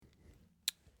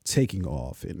taking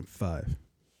off in 5,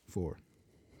 4,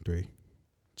 3,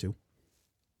 2.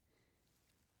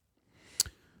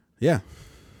 Yeah,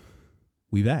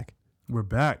 we back. We're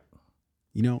back.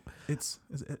 You know, It's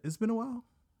been a while.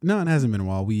 no, it hasn't been a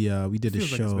while. We did a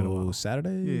Feels like it's been a show while.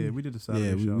 Saturday. Yeah, we did a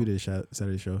Saturday show. we did a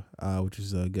Saturday show, which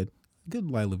was a good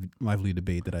lively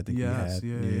debate that I think Yes, we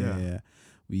had.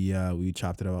 Yeah. We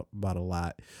chopped it up about a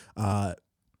lot.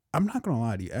 I'm not gonna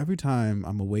lie to you. Every time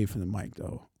I'm away from the mic,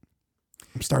 though,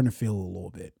 I'm starting to feel a little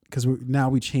bit because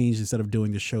we changed instead of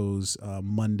doing the shows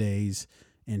Mondays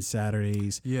and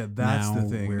Saturdays. Yeah, that's the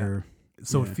thing.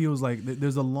 So Yeah. it feels like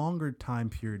there's a longer time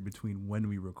period between when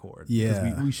we record. Yeah.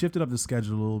 Because we shifted up the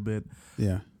schedule a little bit.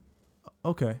 Yeah.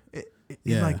 Okay.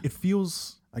 Yeah. Like it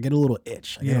feels. I get a little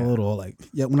itch. I get a little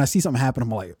when I see something happen, I'm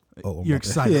like, oh, you're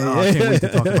excited. I can't wait to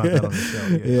talk about that on the show.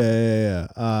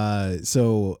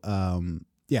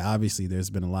 Yeah. Obviously,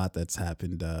 there's been a lot that's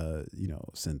happened,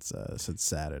 since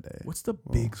Saturday. What's the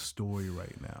big story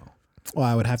right now? Well,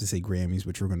 I would have to say Grammys,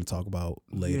 which we're going to talk about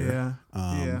later.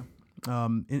 Yeah.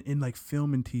 In like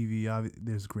film and TV,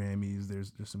 there's Grammys.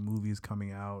 There's some movies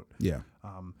coming out. Yeah.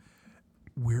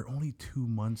 We're only 2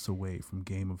 months away from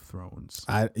Game of Thrones.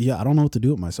 I don't know what to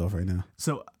do with myself right now.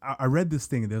 So I read this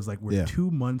thing, and there's like we're 2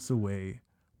 months away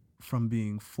from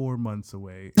being 4 months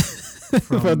away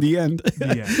from the end.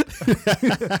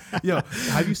 The end. Yo,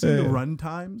 have you seen the run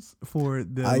times for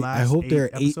the last? I hope they're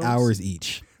 8 episodes? hours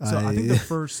each. So I think the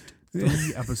first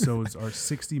 3 episodes are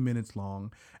 60 minutes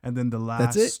long, and then the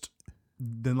last. That's it?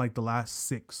 Then like the last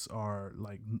 6 are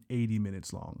like 80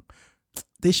 minutes long.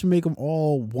 They should make them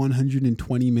all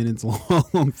 120 minutes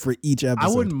long for each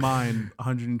episode. I wouldn't mind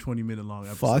 120 minute long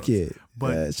episodes. Fuck it.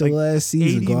 But it's the last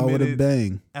season. Go out with a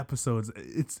bang. Episodes.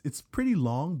 It's pretty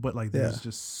long, but like there's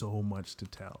just so much to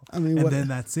tell. I mean, then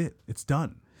that's it. It's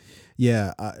done.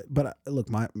 Yeah, but look,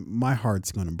 my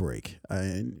heart's gonna break,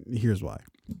 and here's why.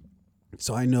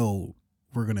 So I know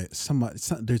we're gonna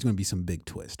there's gonna be some big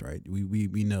twist, right?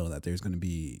 We know that there's gonna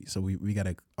be. So we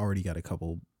already got a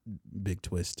couple big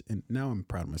twist, and now I'm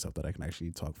proud of myself that I can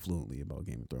actually talk fluently about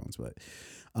Game of Thrones. But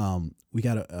we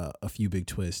got a few big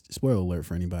twists. Spoiler alert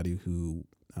for anybody who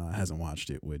hasn't watched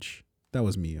it, which that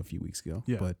was me a few weeks ago.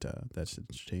 Yeah. But that's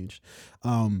changed.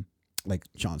 Like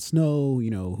Jon Snow,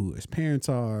 who his parents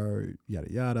are,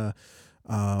 yada yada.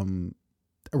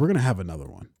 We're gonna have another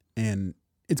one, and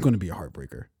it's gonna be a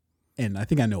heartbreaker, and I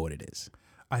think I know what it is.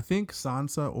 I think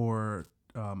Sansa or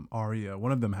Arya,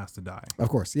 one of them has to die. Of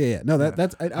course, yeah. No,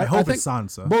 that's. I hope think it's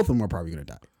Sansa. Both of them are probably gonna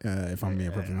die. If I'm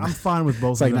being perfectly honest, I'm fine with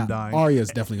both of them dying. Arya's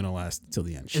definitely gonna last till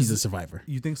the end. She's a survivor.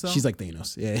 You think so? She's like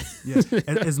Thanos. Yeah. Yeah.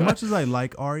 As much as I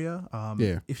like Arya,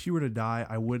 Yeah. if she were to die,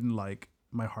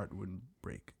 my heart wouldn't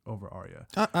break over Arya.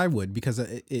 I would, because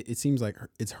it seems like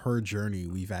it's her journey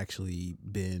we've actually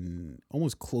been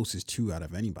almost closest to out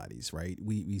of anybody's, right?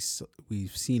 We've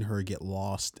seen her get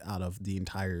lost out of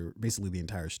basically the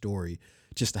entire story,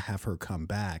 just to have her come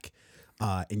back,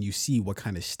 and you see what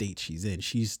kind of state she's in.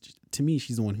 To me,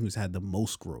 she's the one who's had the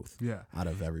most growth out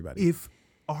of everybody. If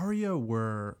Arya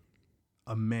were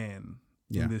a man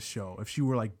in this show, if she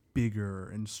were like bigger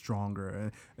and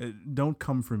stronger, don't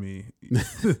come for me,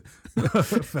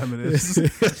 feminists.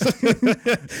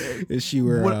 If she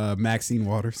were Maxine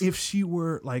Waters. If she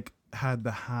were like had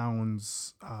the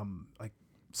hound's like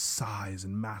size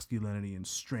and masculinity and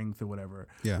strength or whatever,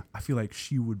 I feel like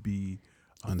she would be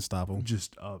unstoppable.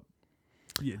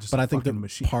 But I think the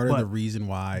machine. part of the reason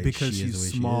why because she is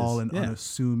she's the way small she is. and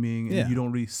unassuming, and you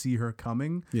don't really see her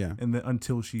coming. Yeah, and then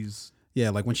until she's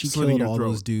like when she killed all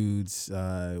those dudes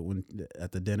when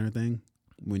at the dinner thing,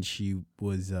 when she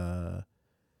was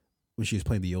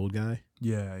playing the old guy.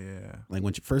 Yeah. Like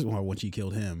first of all, when she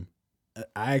killed him,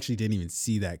 I actually didn't even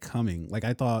see that coming. Like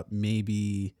I thought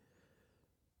maybe.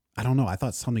 I don't know. I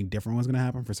thought something different was going to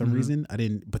happen for some reason. I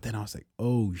didn't. But then I was like,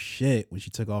 oh, shit. When she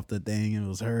took off the thing and it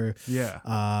was her. Yeah.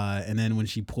 And then when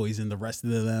she poisoned the rest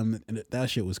of them, and that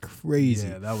shit was crazy.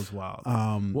 Yeah, that was wild.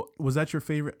 Was that your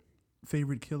favorite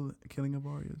killing of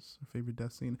Arya's? Favorite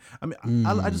death scene? I mean,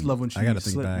 I just love when she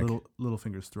slit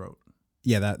Littlefinger's throat.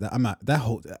 Yeah,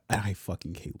 I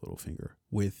fucking hate Littlefinger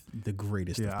with the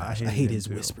greatest of passion. I hate his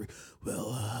whisper.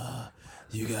 Well,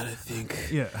 you gotta think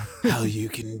how you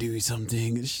can do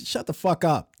something. Shut the fuck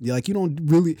up. You're like, you don't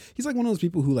really. He's like one of those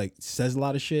people who like says a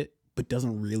lot of shit but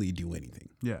doesn't really do anything.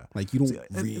 Yeah, like you don't.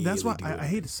 Really that's why I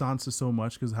hate Sansa so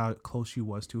much, because how close she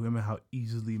was to him and how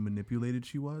easily manipulated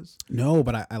she was. No,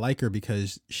 but I like her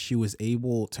because she was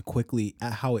able to quickly.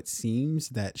 At how it seems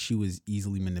that she was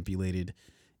easily manipulated.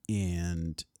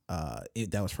 And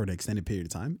that was for an extended period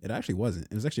of time. It actually wasn't.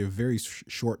 It was actually a very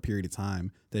short period of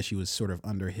time that she was sort of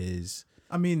under his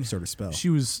I mean, sort of spell. She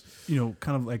was,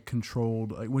 kind of like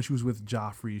controlled. Like when she was with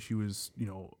Joffrey, she was,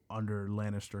 under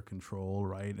Lannister control,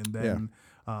 right? And then,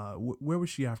 where was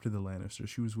she after the Lannister?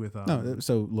 She was with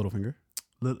so Littlefinger.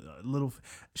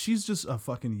 She's just a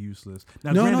fucking useless.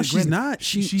 Now, no, she's not.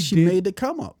 She made the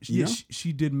come up.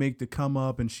 She did make the come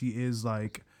up, and she is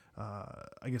like,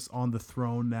 I guess on the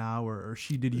throne now, or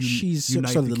she did. She's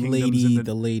unite sort of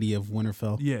the lady of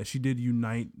Winterfell. Yeah, she did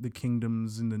unite the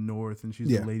kingdoms in the north, and she's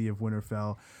the lady of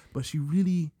Winterfell. But she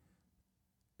really,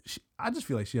 I just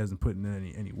feel like she hasn't put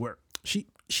in any work. She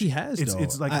has.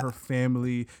 It's like her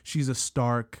family. She's a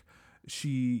Stark.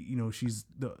 She, she's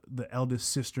the eldest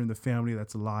sister in the family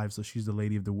that's alive, so she's the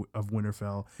lady of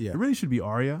Winterfell. Yeah, it really should be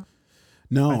Arya.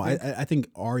 No, I think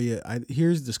Arya.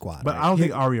 Here's the squad, but right? I don't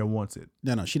think Arya wants it.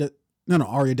 No, she does. No,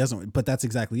 Arya doesn't. But that's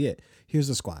exactly it. Here's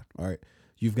the squad. All right,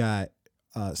 you've got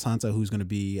Sansa, who's going to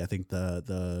be, I think,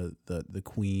 the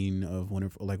queen of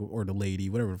Winterfell, or the lady,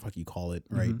 whatever the fuck you call it,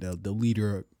 right? Mm-hmm. The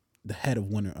leader, the head of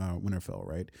Winterfell,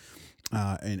 right?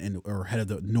 Or head of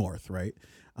the North, right?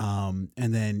 And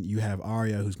then you have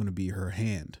Arya, who's going to be her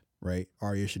hand, right?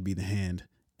 Arya should be the hand,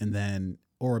 and then,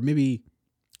 or maybe,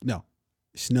 no,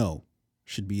 Snow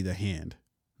should be the hand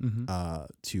to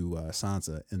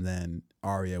Sansa, and then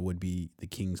Arya would be the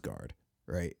Kingsguard,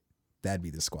 right? That'd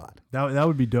be the squad. That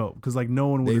would be dope, because like no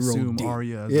one would assume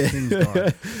Arya as the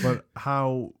Kingsguard, but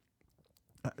how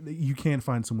you can't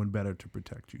find someone better to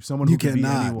protect you. Someone who can be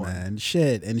anyone, man.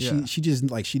 Shit, and she just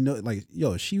like she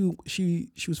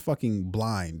was fucking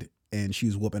blind, and she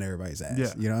was whooping everybody's ass.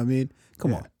 Yeah. You know what I mean?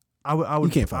 Come on. I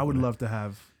would love to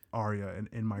have Arya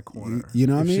in my corner. You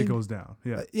know what I mean? Shit goes down.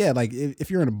 Yeah. Yeah, like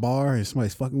if you're in a bar and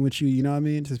somebody's fucking with you, you know what I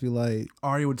mean? Just be like,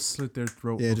 Arya would slit their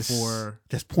throat before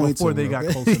they got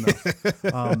close enough.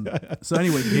 So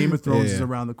anyway, Game of Thrones is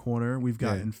around the corner. We've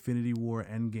got Infinity War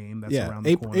Endgame that's around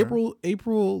the corner.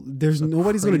 April,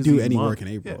 nobody's going to do any work in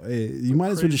April. Yeah. You might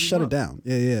as well just shut it down.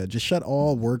 Yeah. Just shut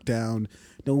all work down.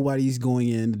 Nobody's going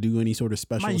in to do any sort of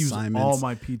special assignments. All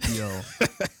my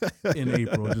PTO in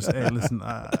April. Just, hey, listen,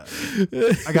 I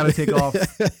got to take off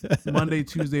Monday,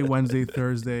 Tuesday, Wednesday,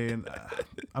 Thursday, and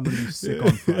I'm going to be sick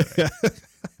on Friday.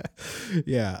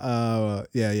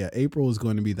 Yeah. April is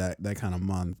going to be that kind of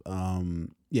month.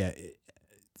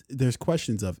 There's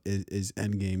questions of, is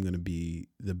Endgame going to be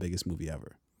the biggest movie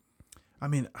ever? I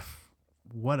mean,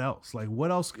 what else? Like, what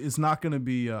else? It's not going to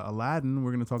be Aladdin.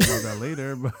 We're going to talk about that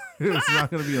later, but it's not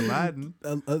going to be Aladdin.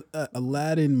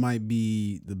 Aladdin might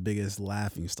be the biggest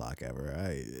laughing stock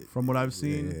ever. From what I've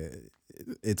seen,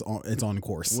 it's on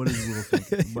course. What is Will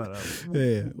thinking? But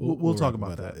we'll talk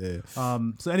about that. Yeah.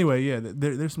 So anyway,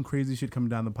 there's some crazy shit coming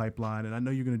down the pipeline, and I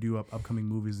know you're going to do upcoming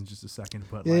movies in just a second.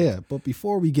 But but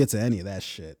before we get to any of that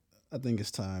shit, I think it's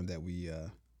time that we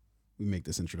make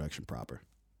this introduction proper.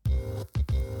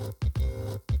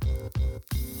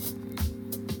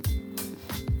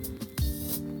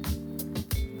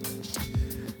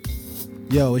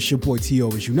 Yo, it's your boy T.O.,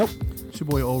 as you know. It's your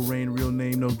boy Old Rain, real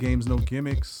name, no games, no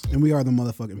gimmicks. And we are the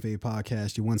motherfucking Fave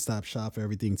Podcast, your one-stop shop for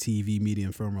everything TV, media,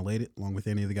 and film related, along with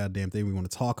any of the goddamn thing we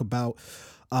want to talk about.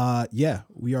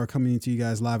 We are coming to you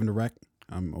guys live and direct.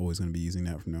 I'm always going to be using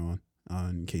that from now on,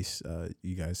 in case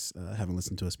you guys haven't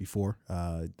listened to us before.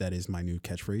 That is my new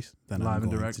catchphrase. Live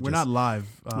and direct. We're not live.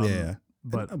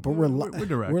 But we're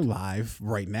direct. We're live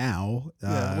right now.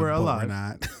 We're alive. We're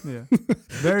not. Yeah,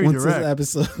 very Once direct.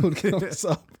 This episode comes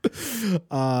up,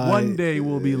 one day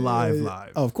we'll be live.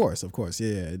 Of course.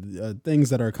 Yeah, things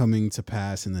that are coming to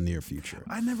pass in the near future.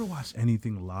 I never watched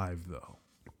anything live though.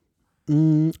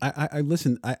 I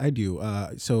listen. I do.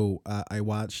 So I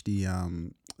watched the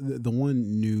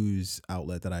one news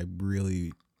outlet that I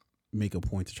really make a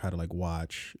point to try to like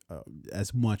watch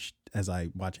as much as I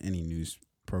watch any news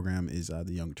program is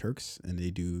the Young Turks, and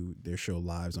they do their show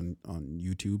lives on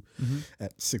YouTube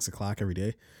at 6:00 every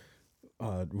day,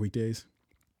 weekdays.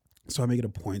 So I make it a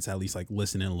point to at least like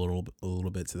listen in a little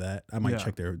bit to that. I might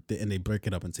check and they break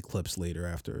it up into clips later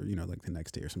after, like the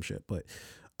next day or some shit. But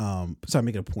so I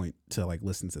make it a point to like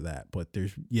listen to that. But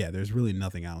there's really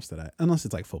nothing else that unless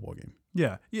it's like football game.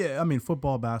 Yeah. I mean,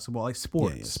 football, basketball, like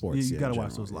sports. Yeah, sports. You got to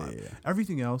watch those live. Yeah.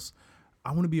 Everything else,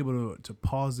 I want to be able to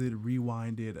pause it,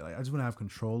 rewind it. I just want to have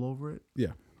control over it.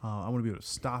 Yeah. I want to be able to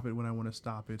stop it when I want to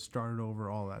stop it, start it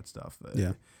over, all that stuff.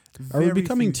 Are we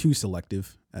becoming too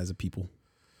selective as a people?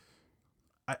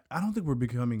 I don't think we're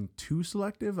becoming too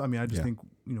selective. I mean, I just think,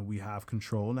 we have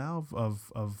control now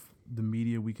of the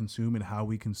media we consume and how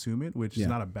we consume it, which is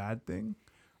not a bad thing.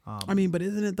 I mean, but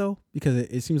isn't it though? Because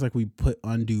it seems like we put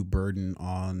undue burden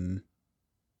on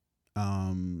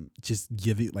just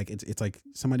giving, like it's like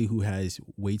somebody who has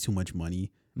way too much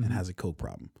money and has a coke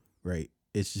problem, right?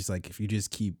 it's just like if you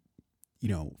just keep,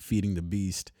 feeding the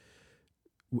beast,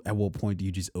 at what point do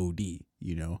you just OD?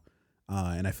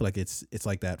 And I feel like it's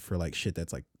like that for like shit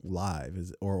that's like live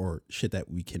or shit that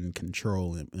we can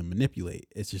control and manipulate.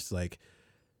 It's just like,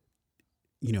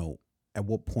 at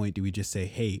what point do we just say,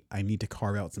 hey, I need to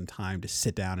carve out some time to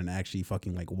sit down and actually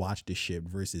fucking like watch this shit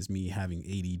versus me having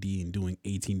ADD and doing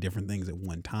 18 different things at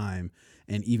one time.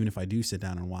 And even if I do sit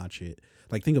down and watch it,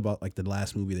 like think about like the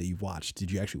last movie that you've watched.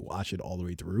 Did you actually watch it all the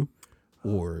way through?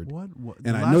 Or what?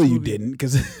 And I know you didn't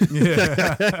because that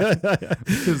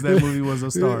movie was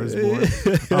a Star is Born.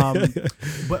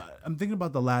 But I'm thinking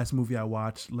about the last movie I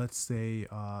watched. Let's say,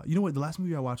 you know what? The last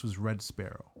movie I watched was Red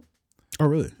Sparrow. Oh,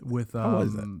 really? With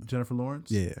Jennifer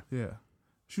Lawrence. Yeah.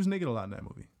 She was naked a lot in that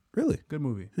movie. Really? Good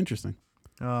movie. Interesting.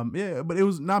 Yeah, but it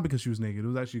was not because she was naked. It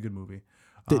was actually a good movie.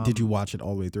 Did you watch it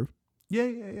all the way through?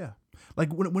 Yeah.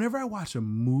 Like whenever I watch a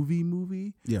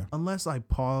movie, unless I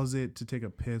pause it to take a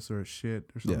piss or a shit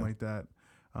or something like that,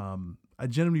 I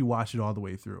generally watch it all the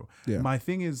way through. Yeah. My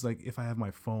thing is like if I have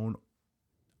my phone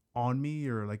on me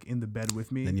or like in the bed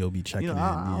with me, then you'll be checking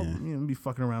I'll be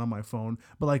fucking around on my phone.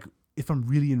 But like if I'm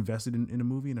really invested in a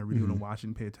movie and I really want to watch it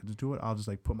and pay attention to it, I'll just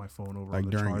like put my phone over like on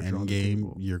the charger. During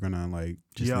Endgame, you're gonna like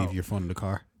just leave your phone in the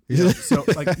car. So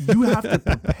like you have to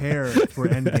prepare for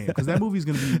Endgame because that movie's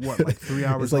gonna be what, like 3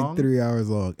 hours long? It's like 3 hours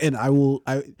long. And I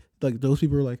like those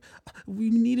people are like, we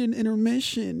need an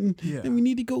intermission and we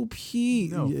need to go pee.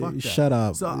 No, fuck that. Shut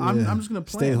up. So I'm just gonna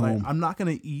plan. Stay home. Like, I'm not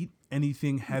gonna eat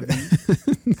anything heavy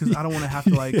because I don't want to have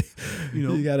to like,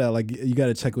 you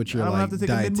gotta check with your like dietitian.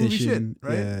 A mid-movie shit,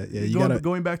 right? Yeah. You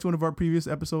going back to one of our previous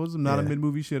episodes. I'm not a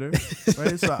mid-movie shitter,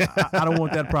 right? So I don't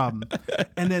want that problem.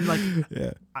 And then like,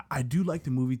 I do like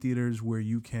the movie theaters where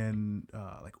you can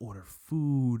like order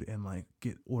food and like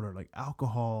order like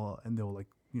alcohol, and they'll like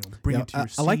bring it to your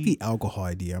seat. I like the alcohol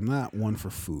idea. I'm not one for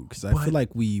food because I feel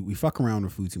like we fuck around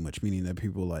with food too much, meaning that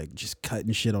people like just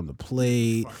cutting shit on the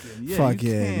plate.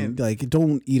 Fucking like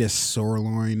don't eat a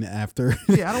sirloin after.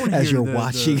 Yeah, I don't want to as hear you're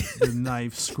watching the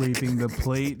knife scraping the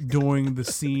plate during the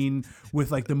scene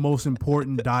with like the most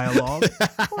important dialogue.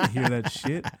 I don't want to hear that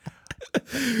shit.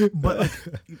 But like,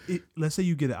 let's say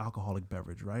you get an alcoholic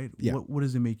beverage, right? Yeah. What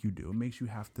does it make you do? It makes you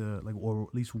have to like, or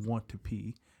at least want to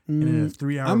pee. And in a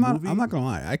 3-hour movie, I'm not gonna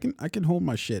lie. I can hold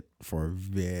my shit for a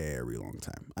very long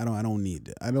time. I don't need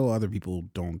it. I know other people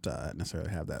don't necessarily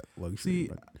have that luxury.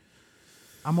 See,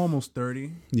 I'm almost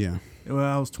 30. Yeah. When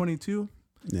I was 22,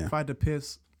 if I had to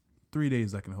piss 3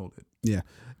 days, I can hold it. Yeah.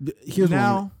 Here's what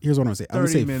I'm gonna say. I'm gonna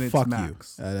say fuck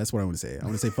max. you. That's what I want to say. I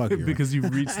want to say fuck you. Because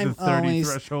you've reached the 30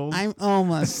 threshold. I'm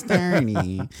almost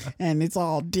 30, and it's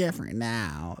all different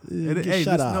now.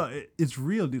 Shut up. No, it's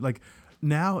real, dude. Like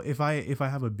now, if I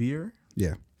have a beer,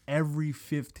 every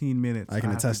 15 minutes, I can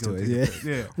attest to it.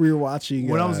 Yeah. We were watching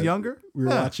when I was younger. We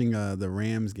were watching the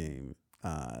Rams game,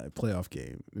 playoff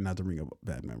game. Not to bring up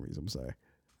bad memories. I'm sorry.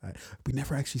 We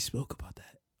never actually spoke about that.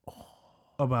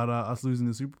 About us losing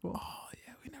the Super Bowl. Oh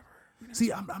yeah, we never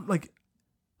See,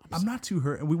 I'm not too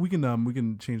hurt. We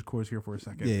can change course here for a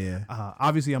second. Yeah.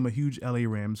 Obviously, I'm a huge LA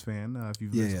Rams fan. If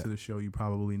you've listened to the show, you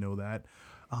probably know that.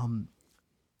 I'm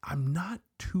not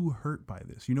too hurt by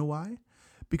this. You know why?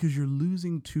 Because you're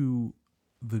losing to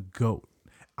the GOAT.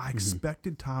 I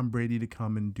expected Tom Brady to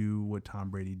come and do what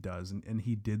Tom Brady does, and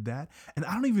he did that. And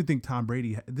I don't even think Tom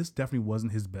Brady, this definitely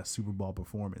wasn't his best Super Bowl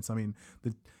performance. I mean,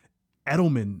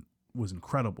 Edelman was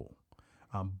incredible.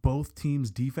 Both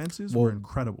teams' defenses were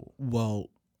incredible. Well,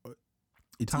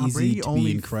 it's easy to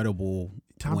be incredible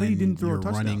Tom Brady didn't throw a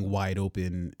touchdown. Running wide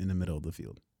open in the middle of the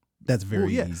field. That's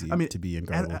very easy to be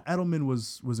incredible. Edelman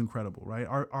was incredible, right?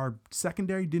 Our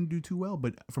secondary didn't do too well,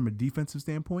 but from a defensive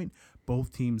standpoint,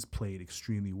 both teams played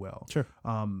extremely well. Sure.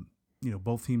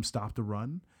 Both teams stopped the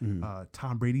run.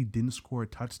 Tom Brady didn't score a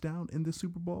touchdown in the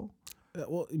Super Bowl.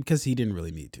 Well, because he didn't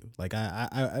really need to. Like,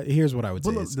 I here's what I would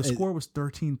say. Look, the score was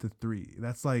 13-3.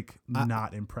 That's like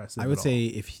not impressive. I would say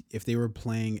if they were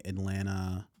playing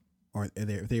Atlanta, or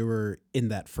if they were in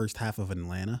that first half of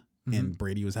Atlanta, and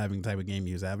Brady was having the type of game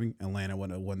he was having, Atlanta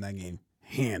would have won that game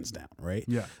hands down, right?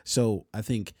 Yeah. So I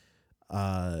think,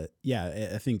 I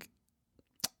think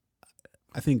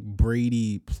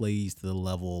Brady plays to the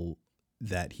level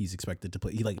that he's expected to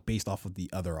play. He based off of the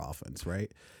other offense, right?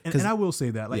 And I will say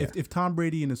that, if Tom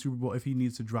Brady in the Super Bowl, if he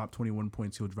needs to drop 21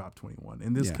 points, he'll drop 21.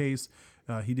 In this case,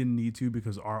 he didn't need to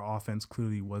because our offense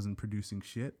clearly wasn't producing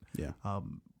shit. Yeah.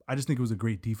 I just think it was a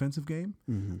great defensive game.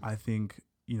 I think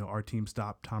our team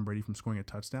stopped Tom Brady from scoring a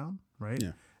touchdown, right?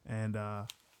 Yeah. And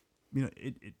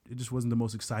it just wasn't the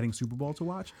most exciting Super Bowl to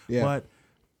watch. Yeah. But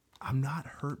I'm not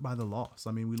hurt by the loss.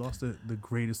 I mean, we lost the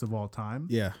greatest of all time.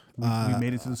 Yeah, we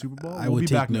made it to the Super Bowl. I would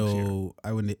take no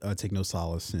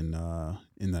solace in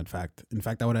that fact. In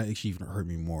fact, that would actually even hurt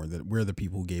me more that we're the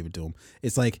people who gave it to him.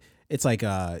 It's like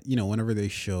whenever they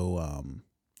show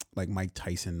like Mike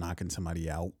Tyson knocking somebody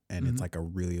out, and it's like a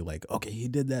really like, okay, he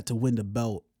did that to win the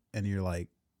belt, and you're like,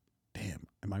 damn,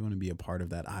 am I going to be a part of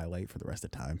that highlight for the rest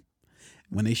of the time?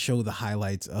 When they show the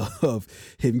highlights of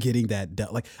him getting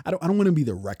that, like, I don't want to be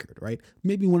the record, right?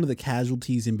 Maybe one of the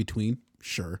casualties in between,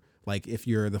 sure. Like if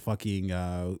you're the fucking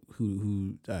the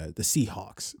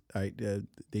Seahawks, right?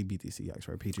 They beat the Seahawks,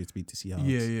 right? Patriots beat the Seahawks.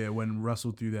 Yeah. When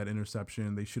Russell threw that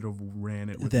interception, they should have ran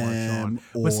it with Marshawn.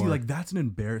 But see, like that's an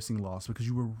embarrassing loss because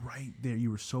you were right there.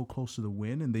 You were so close to the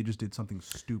win, and they just did something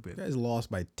stupid. You guys lost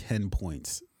by 10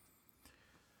 points.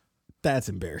 That's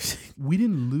embarrassing. We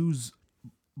didn't lose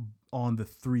on the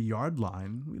 3-yard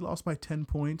line. We lost by 10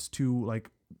 points to like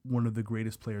one of the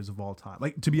greatest players of all time.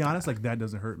 Like, to be honest, like that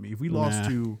doesn't hurt me. If we lost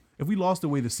the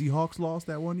way the Seahawks lost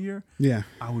that one year,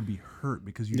 I would be hurt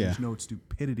because you just know it's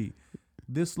stupidity.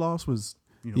 This loss was,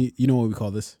 you know what we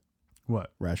call this?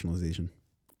 What? Rationalization.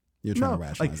 You're trying to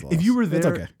rationalize loss. If you were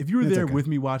there, okay. with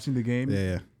me watching the game,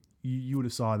 you would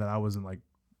have saw that I wasn't like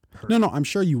hurt. No, I'm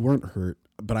sure you weren't hurt,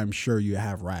 but I'm sure you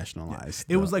have rationalized.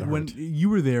 It was like when you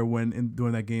were there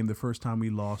during that game, the first time we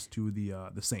lost to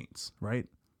the Saints, right?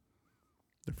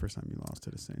 The first time you lost to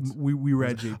the Saints. We were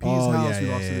at JP's house. We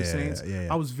lost to the Saints.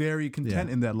 I was very content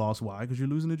in that loss. Why? Because you're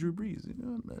losing to Drew Brees.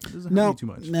 That doesn't hurt me too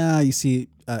much. Nah, you see,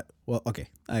 well, okay.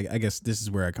 I guess this is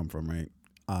where I come from, right?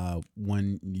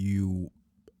 When you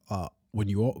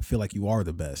feel like you are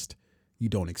the best, you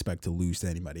don't expect to lose to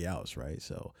anybody else, right?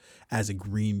 So as a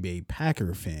Green Bay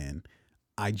Packer fan,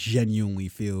 I genuinely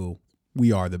feel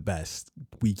we are the best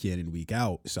week in and week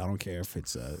out. So I don't care if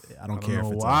it's I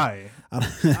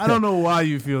don't know why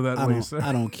you feel that way, sir.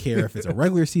 I don't care if it's a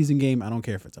regular season game. I don't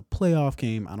care if it's a playoff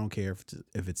game. I don't care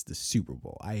if it's the Super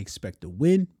Bowl. I expect to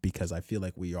win because I feel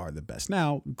like we are the best.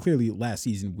 Now, clearly last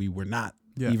season we were not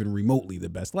even remotely the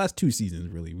best. Last 2 seasons,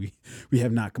 really, we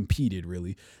have not competed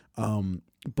really.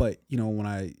 But when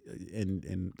I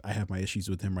have my issues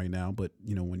with him right now, but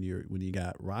when you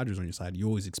got Rodgers on your side, you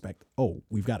always expect, oh,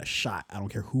 we've got a shot. I don't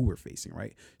care who we're facing,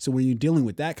 right? So when you're dealing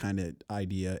with that kind of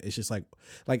idea, it's just like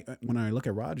when I look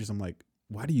at Rodgers, I'm like,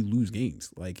 why do you lose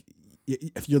games? Like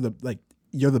if you're the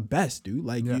best, dude.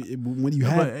 Like when you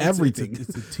have everything,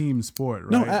 it's a team sport,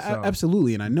 right? No,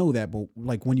 absolutely, and I know that. But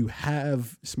like when you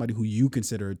have somebody who you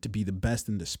consider to be the best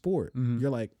in the sport, you're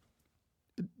like,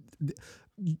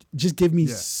 just give me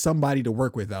somebody to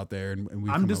work with out there. And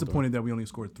I'm disappointed that we only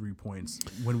scored 3 points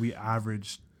when we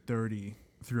averaged 30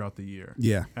 throughout the year.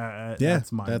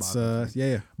 That's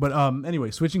mind-boggling. But anyway,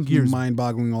 switching gears,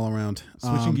 mind-boggling all around.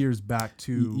 Switching gears back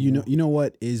to you know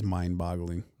what is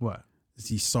mind-boggling? What? It's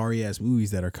these sorry ass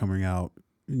movies that are coming out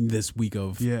this week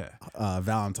of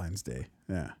Valentine's Day.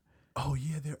 Yeah. Oh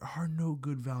yeah, there are no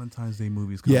good Valentine's Day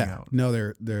movies coming out. No,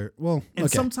 they're well.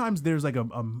 And sometimes there's like a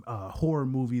horror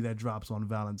movie that drops on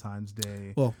Valentine's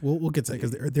Day. Well, we'll get to that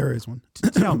because there is one.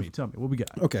 Tell me what we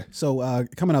got. Okay, so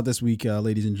coming out this week,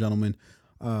 ladies and gentlemen,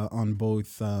 on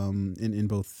both in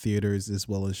both theaters as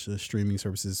well as streaming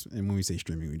services. And when we say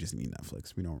streaming, we just mean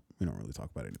Netflix. We don't really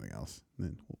talk about anything else.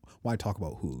 Then why talk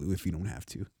about Hulu if you don't have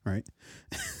to, right?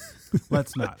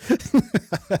 Let's not.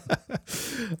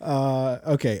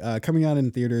 Okay, coming out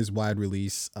in theaters, wide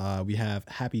release. We have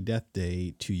Happy Death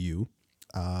Day to You,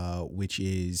 which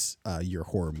is your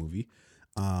horror movie.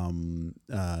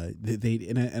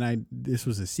 This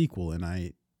was a sequel, and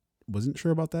I wasn't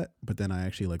sure about that, but then I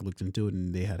actually looked into it,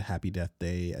 and they had Happy Death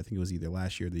Day. I think it was either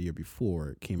last year or the year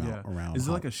before. It came out around. Is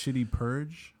it like a shitty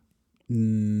Purge?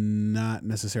 Not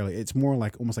necessarily. It's more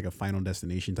like almost like a Final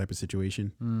Destination type of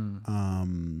situation.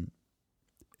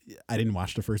 I didn't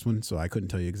watch the first one, so I couldn't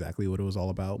tell you exactly what it was all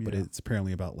about. But it's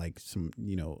apparently about like some,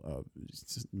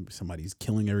 somebody's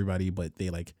killing everybody, but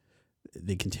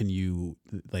they continue,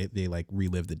 they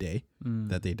relive the day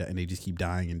that they die, and they just keep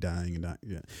dying and dying and dying.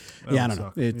 I don't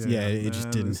know. It just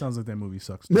didn't. It sounds like that movie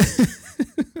sucks.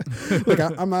 Look,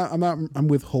 I'm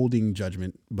withholding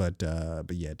judgment, but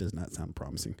it does not sound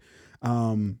promising.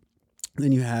 Then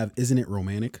you have Isn't It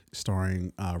Romantic,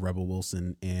 starring Rebel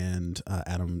Wilson and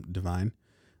Adam Devine,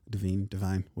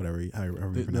 however you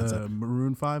pronounce that.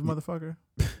 Maroon 5 motherfucker?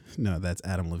 No, that's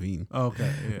Adam Levine. Oh,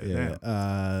 okay.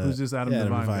 Yeah. Who's this Adam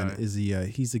Devine guy? Is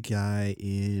he's a guy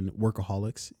in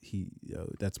Workaholics.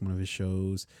 That's one of his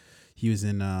shows. He was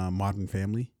in Modern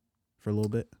Family for a little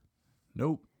bit.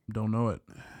 Nope. Don't know it.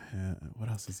 What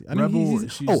else is he? Rebel.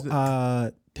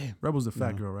 Damn. Rebel's the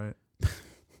fat girl, right?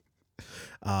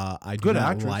 I do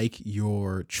not like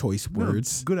your choice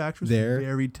words. Good actress, there.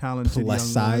 Very talented. Plus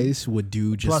size would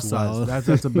do just plus well.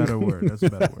 That's a better word. That's a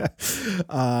better word.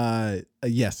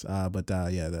 Yes, but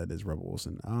yeah, that is Rebel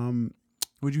Wilson.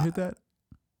 Would you hit that?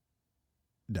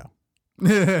 No.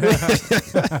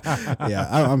 Yeah,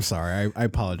 I'm sorry. I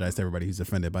apologize to everybody who's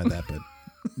offended by that, but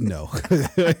no.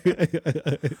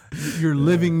 You're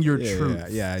living your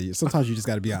truth. Yeah. Sometimes you just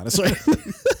got to be honest, right?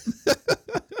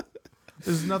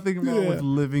 There's nothing wrong with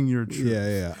living your truth.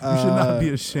 Yeah. You should not be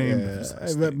ashamed of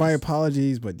such things. My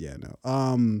apologies, but yeah, no.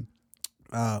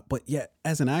 But yeah,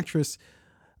 as an actress,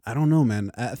 I don't know,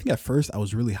 man. I think at first I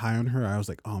was really high on her. I was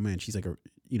like, oh man, she's like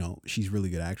she's a really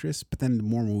good actress. But then the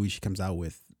more movies she comes out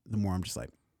with, the more I'm just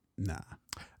like, nah.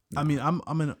 I mean, I'm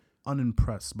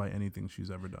unimpressed by anything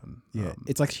she's ever done. Yeah,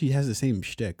 it's like she has the same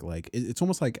shtick. Like it's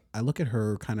almost like I look at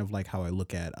her kind of like how I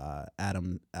look at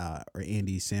Adam or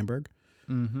Andy Samberg,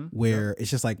 where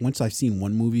it's just like once I've seen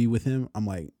one movie with him, I'm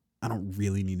like, I don't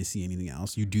really need to see anything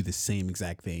else. You do the same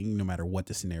exact thing no matter what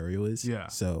the scenario is. Yeah.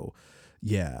 So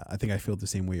yeah, I think I feel the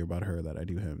same way about her that I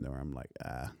do him. Where I'm like,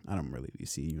 I don't really need to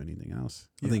see you anything else.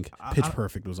 Yeah, I think Pitch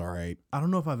Perfect was all right. I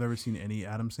don't know if I've ever seen any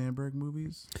Adam Sandberg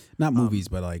movies. Not movies,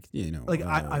 but like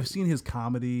I've seen his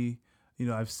comedy.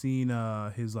 I've seen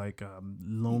his like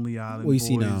Lonely Island Boys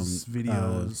seen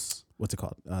videos. What's it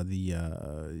called?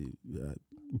 The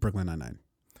Brooklyn Nine-Nine.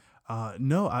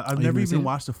 No, I've never even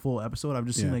watched a full episode. I've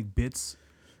just seen like bits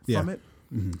from it.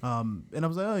 Mm-hmm. And I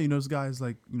was like, this guy's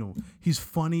like, he's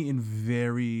funny in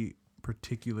very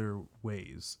particular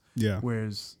ways. Yeah.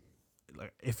 Whereas,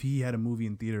 like, if he had a movie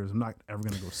in theaters, I'm not ever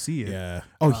gonna go see it. Yeah.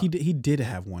 Oh, he did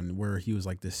have one where he was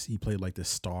like this. He played like this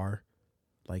star,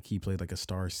 like he played like a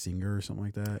star singer or something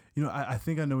like that. I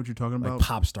think I know what you're talking about. Like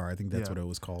pop star. I think that's what it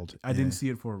was called. I didn't see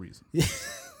it for a reason.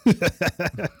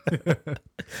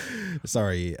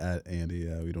 Sorry, Andy.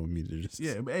 We don't mean to just.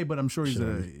 Yeah, hey, but I'm sure he's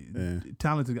a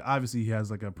talented. Obviously, he has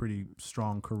like a pretty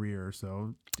strong career.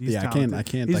 So he's talented. I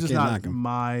can't. He's just not knock him.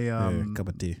 My cup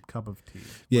of tea.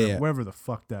 Yeah, whatever the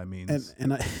fuck that means.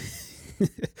 And I. I'm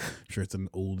sure it's an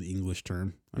old English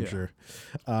term. I'm sure.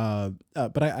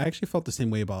 But I actually felt the same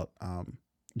way about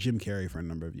Jim Carrey for a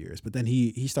number of years, but then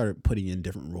he started putting in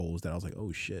different roles that I was like,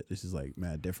 oh shit, this is like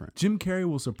mad different. Jim Carrey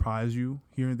will surprise you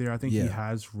here and there. I think he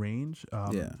has range.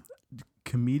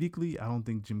 Comedically, I don't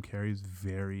think Jim Carrey is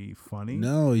very funny.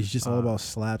 No, he's just all about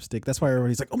slapstick. That's why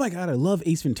everybody's like, oh my god, I love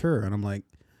Ace Ventura, and I'm like,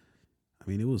 I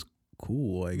mean, it was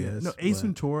cool, I guess. No, Ace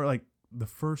Ventura, like the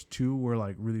first two were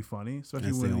like really funny,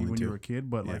 especially when you were a kid.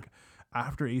 But like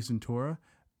after Ace Ventura,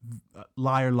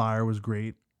 Liar Liar was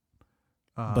great.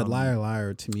 But Liar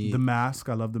Liar to me, The Mask,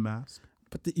 I love The Mask.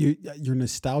 But you're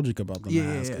nostalgic about The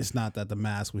Mask. Yeah. It's not that The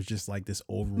Mask was just like this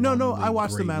overall. No, I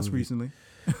watched The Mask recently.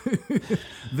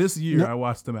 This year I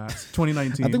watched The Mask,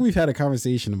 2019. I think we've had a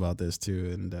conversation about this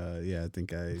too, and I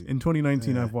think in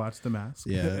 2019 I've watched The Mask.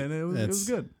 Yeah, and it was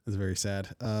good. It's very sad.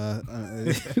 One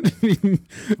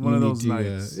of those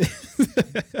nights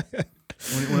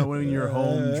when you're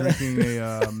home drinking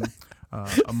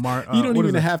you don't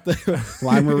even have to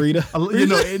Limearita.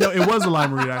 It was a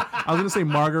Limearita. I was gonna say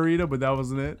margarita, but that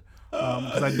wasn't it.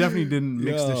 Because I definitely didn't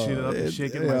mix the shit up and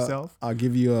shake it myself. I'll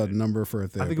give you a number for a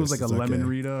therapist. I think it was like a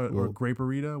lemon-rita or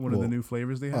grape-arita, one of the new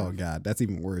flavors they have. Oh god, that's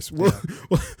even worse.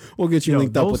 We'll get you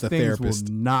linked up with a therapist. Those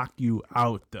things will knock you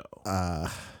out though.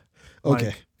 Okay.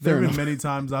 Like, there have been many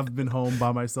times I've been home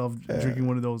by myself drinking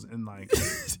one of those and like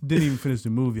didn't even finish the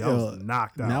movie. I was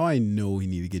knocked out. Now I know we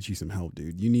need to get you some help,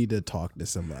 dude. You need to talk to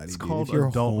somebody. It's called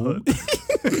adulthood.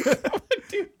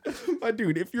 My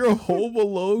dude, if you're home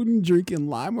alone drinking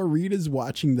Limeritas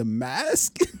watching The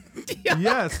Mask.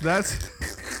 Yes,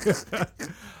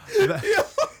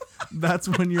 that's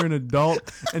when you're an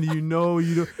adult and you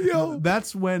don't.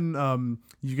 That's when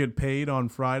you get paid on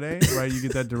Friday, right? You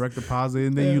get that direct deposit,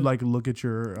 and then you like look at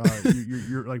your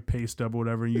like pay stub or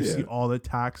whatever, and you see all the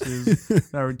taxes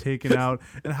that were taken out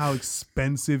and how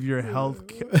expensive your health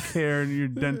care and your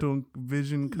dental and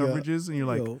vision coverage is, and you're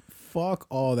like, fuck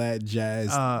all that jazz.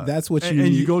 That's what you need.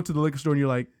 And you go to the liquor store and you're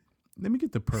like, let me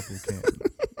get the purple can.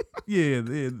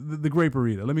 the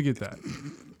Grape-A-Rita. Let me get that.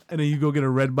 And then you go get a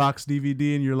Redbox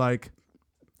DVD and you're like,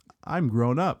 I'm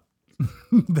grown up.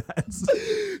 That's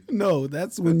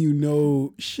when you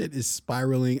know shit is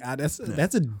spiraling. That's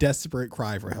a desperate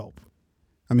cry for help.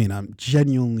 I mean, I'm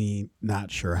genuinely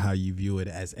not sure how you view it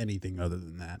as anything other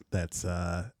than that. That's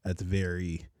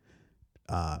very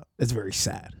it's very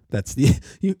sad. That's the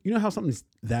you know how something's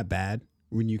that bad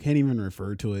when you can't even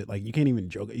refer to it, like you can't even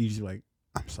joke. You just like,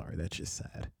 I'm sorry, that's just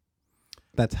sad.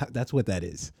 That's what that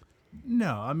is.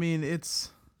 No, I mean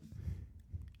it's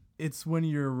when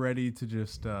you're ready to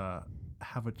just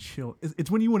have a chill. It's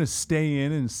when you want to stay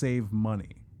in and save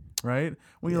money, right?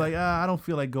 When you're like, I don't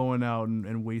feel like going out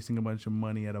and wasting a bunch of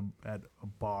money at a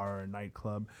bar or a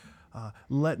nightclub.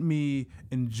 Let me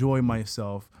enjoy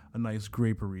myself a nice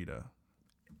Grape-Arita.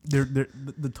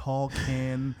 The tall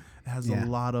can has a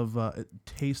lot of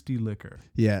tasty liquor.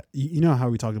 Yeah, you know how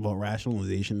we talked about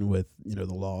rationalization with the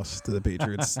loss to the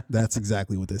Patriots. That's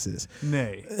exactly what this is.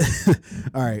 Nay.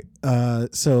 All right.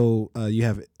 So you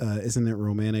have Isn't It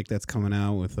Romantic that's coming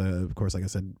out with of course, like I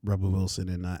said, Rebel Wilson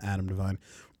and Adam Devine.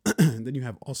 Then you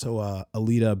have also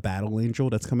Alita Battle Angel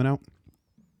that's coming out.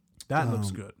 That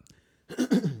looks good.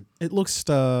 It looks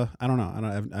I don't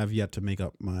know. I've yet to make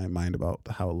up my mind about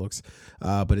how it looks.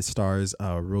 But it stars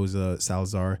Rosa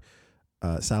Salazar,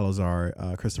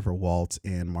 Christopher Waltz,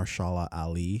 and Marshala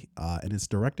Ali. And it's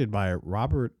directed by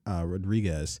Robert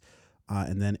Rodriguez.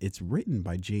 And then it's written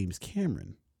by James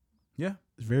Cameron. Yeah.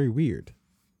 It's very weird.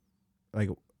 Like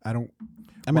I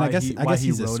guess he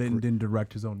wrote it and didn't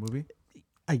direct his own movie.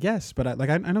 I guess, but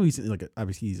I know he's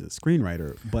obviously he's a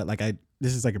screenwriter, but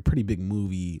this is like a pretty big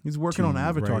movie. He's working on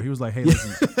Avatar. Right? He was like, "Hey,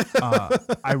 listen,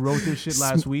 I wrote this shit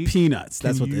last week. Peanuts.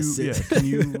 That's what this is. Yeah, can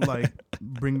you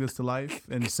bring this to life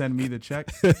and send me the check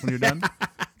when you're done?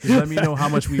 Just let me know how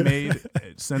much we made.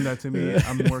 Send that to me.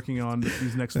 I'm working on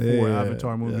these next 4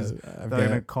 Avatar movies that are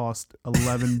going to cost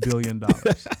 $11 billion.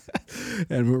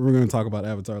 And we're going to talk about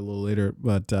Avatar a little later,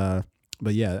 but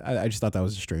yeah, I just thought that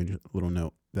was a strange little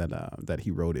note that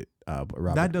he wrote it.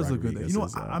 That does look good. You know,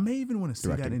 I may even want to see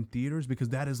that in theaters because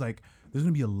that is there's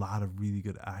going to be a lot of really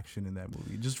good action in that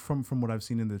movie, just from what I've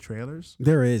seen in the trailers.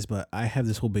 There is, but I have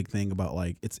this whole big thing about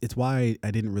it's why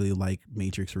I didn't really like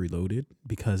Matrix Reloaded,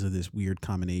 because of this weird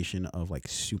combination of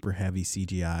super heavy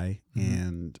CGI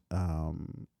and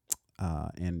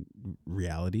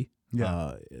reality.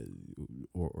 Yeah.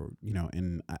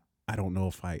 And I don't know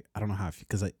how,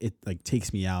 because it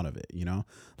takes me out of it,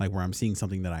 where I'm seeing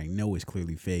something that I know is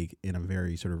clearly fake in a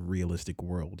very sort of realistic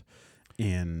world.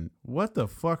 And what the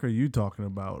fuck are you talking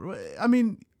about? I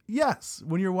mean, yes,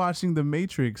 when you're watching The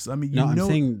Matrix, I mean, I'm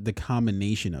saying the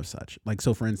combination of such.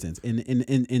 So for instance, in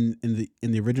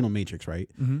the original Matrix, right?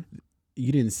 Mm-hmm.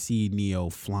 You didn't see Neo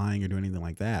flying or do anything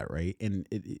like that, right? And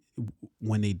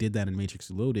when they did that in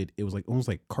Matrix Reloaded, it was almost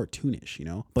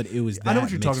cartoonish, But it was. I know what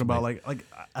you're talking about.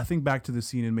 I think back to the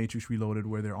scene in Matrix Reloaded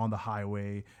where they're on the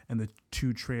highway and the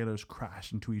 2 trailers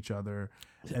crash into each other,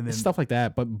 and then stuff like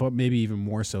that. But maybe even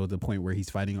more so the point where he's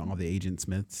fighting all the Agent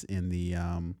Smiths in the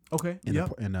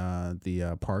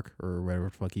the park or whatever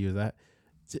the fuck he was at.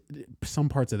 Some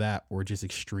parts of that were just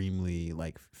extremely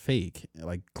fake,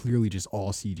 clearly just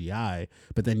all CGI,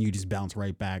 but then you just bounce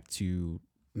right back to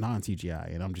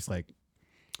non-CGI, and I'm just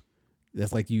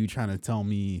that's like you trying to tell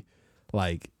me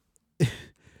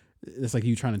it's like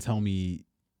you trying to tell me,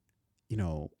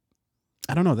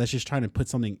 I don't know, that's just trying to put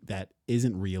something that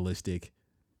isn't realistic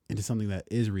into something that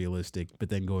is realistic, but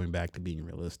then going back to being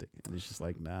realistic, and it's just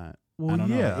nah. Well, I don't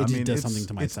know. It just does it's, something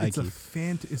to my psyche.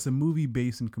 It's a movie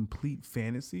based in complete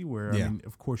fantasy where, I mean,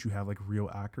 of course, you have real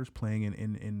actors playing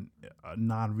in a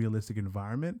non-realistic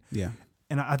environment. Yeah.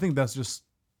 And I think that's just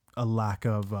a lack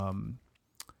of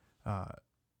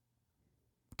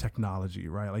technology,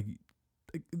 right?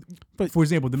 But for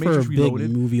example, The Matrix Reloaded,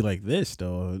 big movie like this,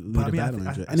 though,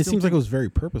 and it seems like it was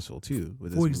very purposeful too.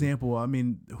 With for example, I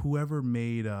mean, whoever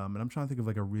made, and I'm trying to think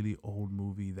of a really old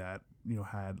movie that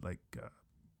had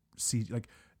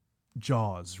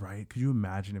Jaws, right? Could you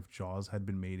imagine if Jaws had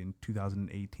been made in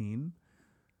 2018?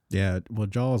 Yeah, well,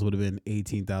 Jaws would have been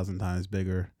 18,000 times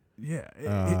bigger. Yeah,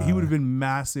 he would have been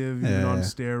massive, even on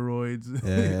steroids.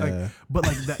 Yeah. But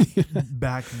that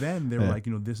back then, they were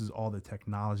this is all the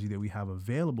technology that we have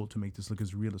available to make this look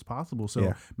as real as possible.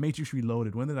 So Matrix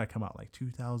Reloaded, when did that come out?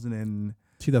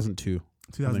 2002.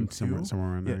 2002,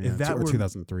 somewhere around there. If that or were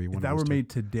 2003, if that were made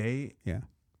today,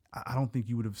 I don't think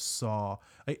you would have saw.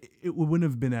 It wouldn't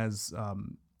have been as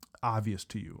obvious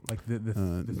to you.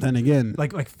 Then again,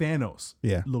 like Thanos,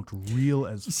 looked real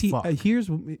as fuck. Here's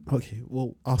okay.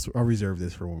 Well, I'll reserve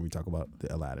this for when we talk about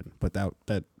the Aladdin. But that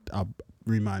I'll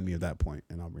remind me of that point,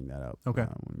 and I'll bring that up. Okay.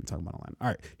 When we talk about Aladdin. All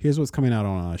right. Here's what's coming out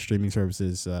on streaming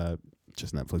services.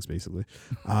 Just Netflix, basically.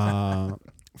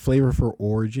 Flavor for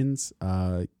Origins.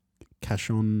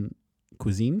 Cachon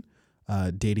Cuisine.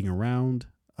 Dating Around.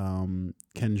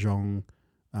 Ken Jeong,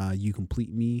 You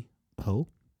Complete Me, Ho.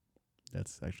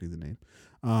 That's actually the name.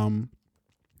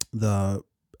 The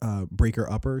Breaker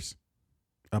Upperers.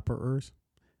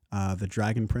 The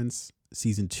Dragon Prince,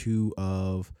 season 2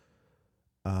 of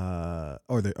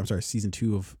season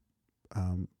 2 of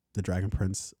The Dragon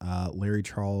Prince. Larry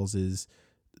Charles is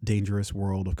Dangerous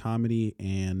World of Comedy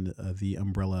and The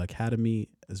Umbrella Academy,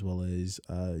 as well as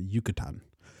Yucatan,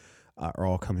 are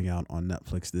all coming out on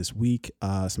Netflix this week.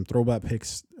 Some throwback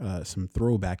picks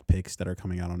that are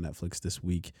coming out on Netflix this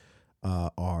week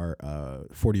are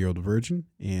 40-Year-Old Virgin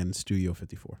and Studio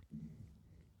 54.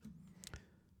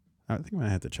 I think I might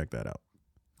have to check that out.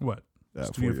 What?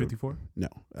 Studio 54? No.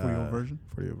 40-Year-Old Virgin?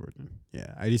 40-Year-Old Virgin.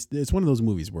 Yeah. It's one of those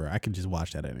movies where I can just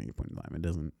watch that at any point in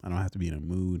time. I don't have to be in a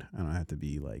mood. I don't have to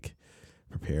be like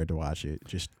prepared to watch it.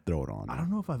 Just throw it on. I don't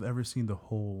know if I've ever seen the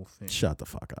whole thing. Shut the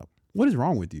fuck up. What is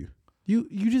wrong with you?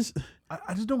 You just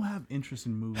I just don't have interest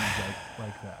in movies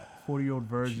like that. 40-Year-Old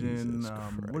Virgin,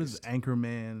 what is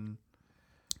Anchorman?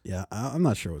 Yeah, I'm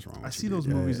not sure what's wrong. I see those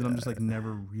movies and I'm just like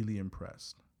never really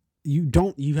impressed. You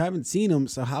haven't seen them,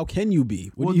 so how can you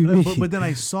be? What do you mean? But then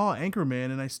I saw Anchorman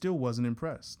and I still wasn't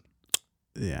impressed.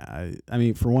 Yeah, I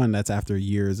mean, for one, that's after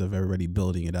years of everybody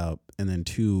building it up, and then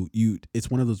two,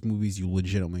 it's one of those movies you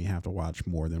legitimately have to watch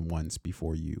more than once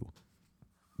before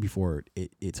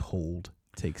its hold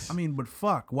takes. I mean, but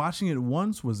fuck, watching it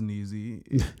once wasn't easy.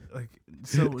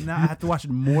 So now I have to watch it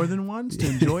more than once to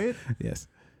enjoy it. Yes.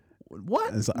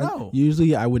 What? So no.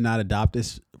 Usually I would not adopt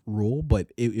this rule, but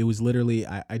it was literally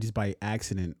I just by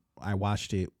accident I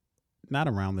watched it not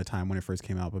around the time when it first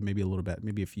came out, but maybe a little bit,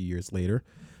 maybe a few years later,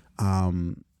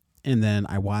 and then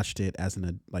I watched it as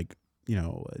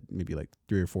maybe like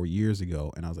 3 or 4 years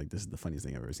ago, and I was like, this is the funniest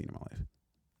thing I've ever seen in my life.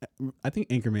 I think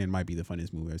Anchorman might be the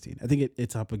funniest movie I've seen. I think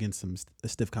it's up against some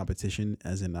stiff competition,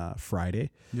 as in Friday.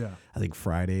 Yeah, I think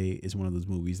Friday is one of those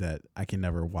movies that I can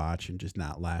never watch and just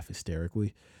not laugh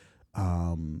hysterically.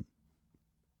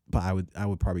 But I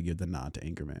would probably give the nod to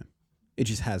Anchorman. It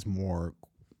just has more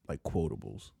like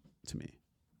quotables to me.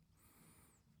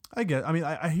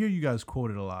 I hear you guys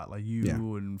quote it a lot, like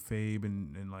you and Fabe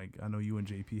and like I know you and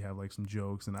JP have like some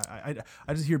jokes, and I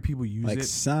just hear people use like it.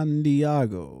 San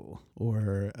Diego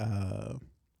or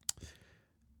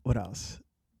what else?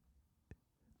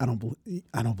 I don't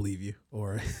believe you,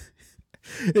 or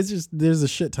it's just there's a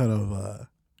shit ton of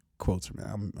quotes from it.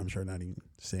 I'm sure not even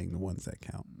saying the ones that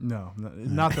count. No,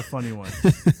 not the funny ones.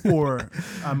 Or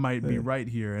I might be right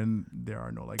here, and there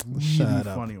are no like really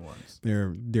funny ones.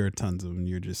 There are tons of them.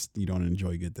 You don't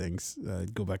enjoy good things.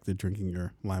 Go back to drinking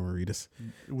your Limearitas,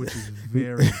 which is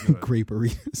very good.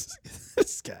 Graperitas.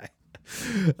 This guy.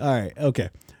 All right.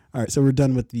 Okay. All right. So we're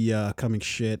done with the coming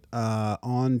shit.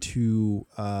 On to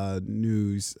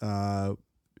news.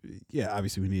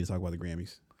 Obviously we need to talk about the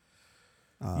Grammys.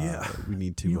 We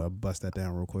need to bust that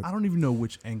down real quick. I don't even know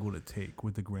which angle to take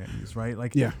with the Grammys, right?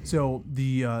 Like, So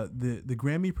the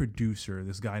Grammy producer,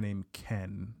 this guy named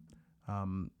Ken.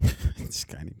 This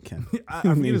guy named Ken. I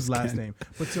forget his last name,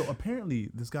 but so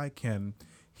apparently this guy Ken,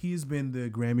 he's been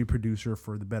the Grammy producer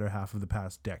for the better half of the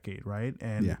past decade, right?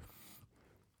 And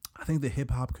I think the hip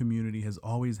hop community has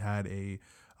always had a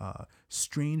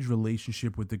strange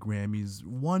relationship with the Grammys.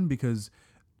 One, because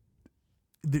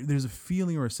there's a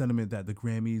feeling or a sentiment that the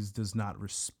Grammys does not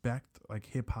respect like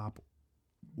hip hop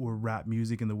or rap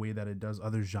music in the way that it does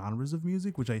other genres of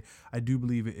music, which I do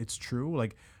believe it's true.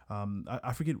 Like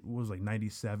I forget what was like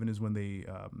 97 is when they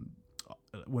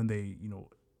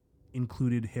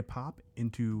included hip hop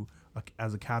into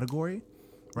as a category,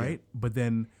 right? Yeah. But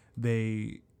then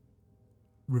they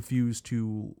refused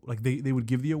to like they would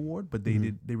give the award, but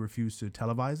they refused to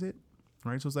televise it.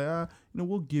 Right, so it's like,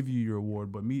 we'll give you your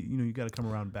award, but you got to come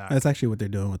around back. That's actually what they're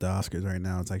doing with the Oscars right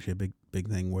now. It's actually a big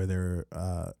thing where they're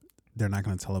not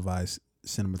going to televise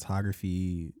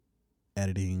cinematography,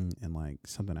 editing, and like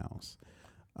something else.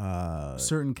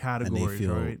 Certain categories,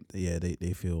 right? Yeah,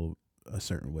 they feel a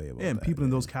certain way about that. And people in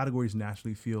those categories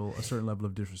naturally feel a certain level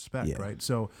of disrespect, right?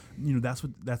 So that's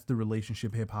the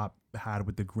relationship hip hop had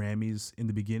with the Grammys in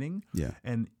the beginning. Yeah,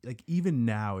 and like even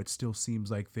now, it still seems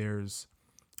like there's.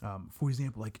 For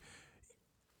example, like,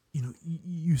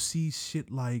 you see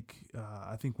shit like,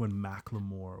 I think when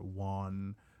Macklemore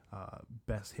won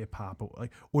Best Hip Hop,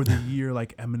 or the year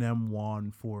like Eminem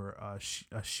won for a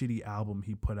shitty album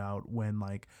he put out when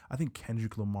like, I think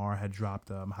Kendrick Lamar had dropped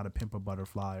How to Pimp a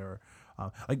Butterfly, or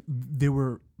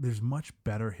there's much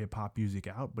better hip hop music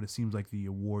out, but it seems like the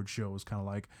award show is kind of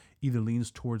like either leans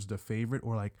towards the favorite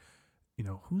or like,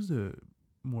 who's the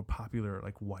more popular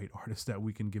like white artist that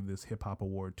we can give this hip hop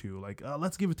award to, like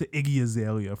let's give it to Iggy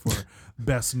Azalea for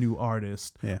best new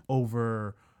artist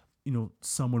over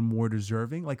someone more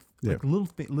deserving, like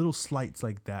little slights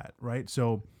like that, right?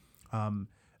 So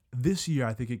this year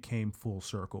I think it came full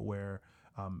circle where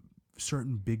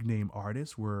certain big name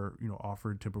artists were,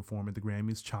 offered to perform at the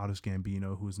Grammys. Childish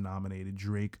Gambino, who was nominated,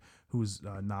 Drake, who was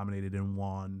nominated and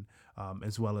won,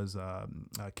 as well as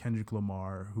Kendrick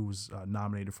Lamar, who was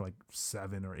nominated for like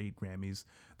 7 or 8 Grammys.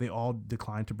 They all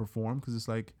declined to perform because it's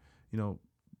like,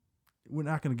 we're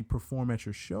not going to perform at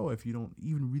your show if you don't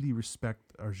even really respect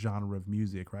our genre of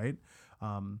music, right?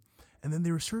 And then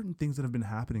there were certain things that have been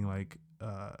happening, like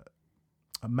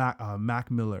Mac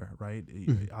Miller, right?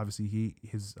 Mm-hmm. Obviously,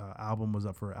 his album was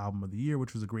up for Album of the Year,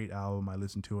 which was a great album. I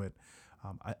listened to it.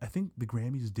 I think the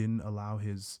Grammys didn't allow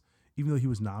even though he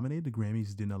was nominated, the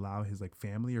Grammys didn't allow his like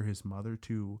family or his mother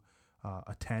to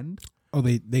attend. Oh,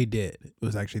 they did. It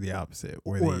was actually the opposite,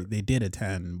 where they did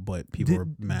attend, but people were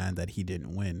mad that he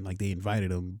didn't win. Like, they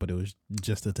invited him, but it was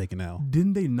just to take an L.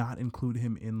 Didn't they not include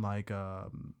him in like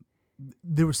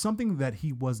there was something that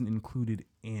he wasn't included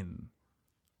in?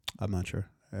 I'm not sure.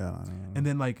 Yeah. And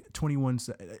then like 21,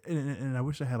 and I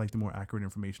wish I had like the more accurate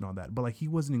information on that, but like he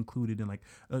wasn't included in like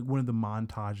one of the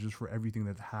montages for everything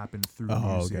that happened through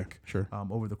music, okay. Sure.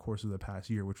 Over the course of the past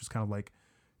year, which was kind of like,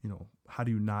 how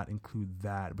do you not include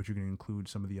that, but you're going to include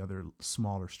some of the other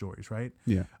smaller stories, right?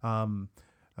 Yeah.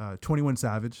 21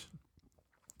 Savage,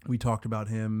 we talked about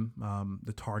him,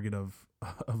 the target of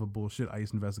a bullshit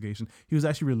ICE investigation. He was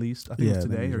actually released, I think it was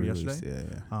today or yesterday.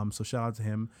 Yeah. So shout out to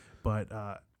him. But,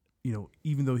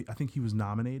 even though I think he was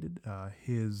nominated,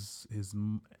 his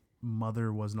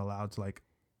mother wasn't allowed to like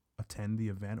attend the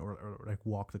event or like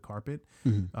walk the carpet,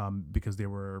 because they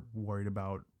were worried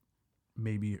about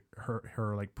maybe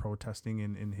her like protesting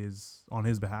on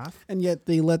his behalf. And yet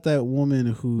they let that woman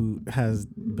who has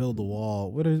build the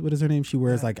wall. What is her name? She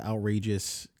wears like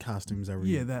outrageous costumes every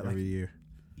year.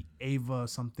 Ava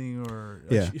something or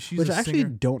she's which I actually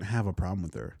don't have a problem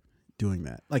with her doing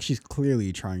that. Like, she's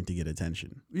clearly trying to get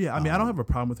attention. Yeah, I mean, I don't have a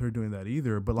problem with her doing that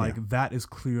either, but like that is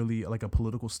clearly like a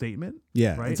political statement.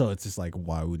 Yeah, right. And so it's just like,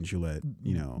 why wouldn't you let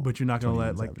But you're not going to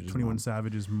let like 21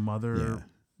 Savage's mother. Yeah.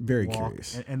 Very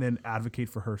curious. And then advocate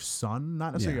for her son,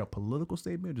 not necessarily a political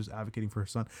statement, just advocating for her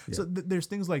son. Yeah. So there's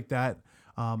things like that.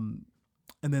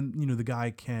 And then, the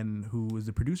guy, Ken, who is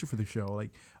the producer for the show,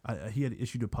 like he had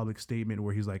issued a public statement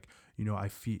where he's like, I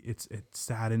feel it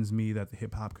saddens me that the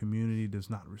hip hop community does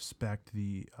not respect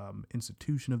the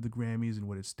institution of the Grammys and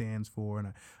what it stands for.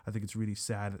 And I think it's really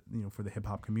sad, for the hip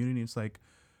hop community. It's like,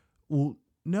 well,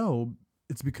 no,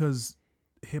 it's because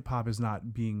hip hop is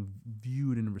not being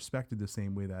viewed and respected the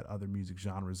same way that other music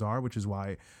genres are, which is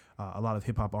why a lot of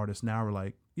hip hop artists now are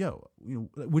like,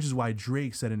 which is why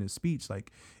Drake said in his speech,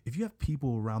 like, if you have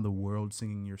people around the world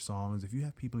singing your songs, if you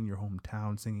have people in your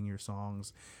hometown singing your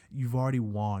songs, you've already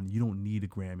won. You don't need a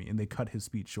Grammy. And they cut his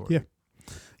speech short.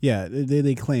 Yeah,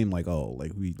 they claim like,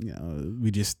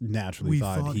 we just naturally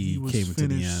thought he came to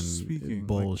the end. Speaking.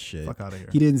 Bullshit. Like, fuck out of here.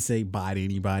 He didn't say bye to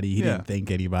anybody. He didn't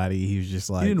thank anybody. He was just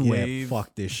like, wave.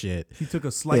 Fuck this shit. He took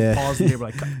a slight pause and they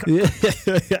were like,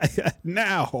 cut.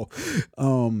 Now,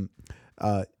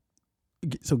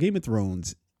 so Game of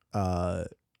Thrones,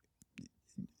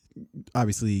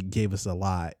 obviously gave us a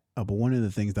lot, but one of the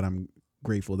things that I'm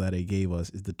grateful that it gave us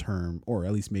is the term, or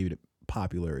at least maybe the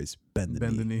popular, is bend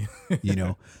the knee.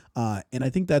 And I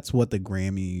think that's what the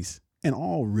Grammys and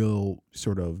all real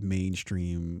sort of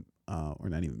mainstream, or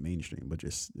not even mainstream, but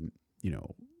just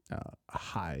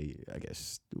high, I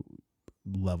guess,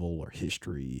 level or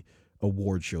history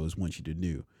award shows want you to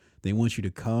do. They want you to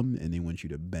come and they want you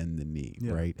to bend the knee,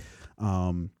 right?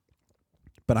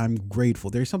 But I'm grateful.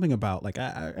 There's something about, like,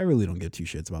 I really don't give two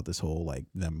shits about this whole, like,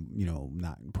 them,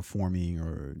 not performing,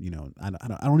 or, I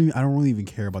don't really even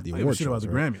care about the award shows. About the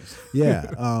Grammys.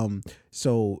 Yeah.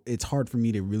 So it's hard for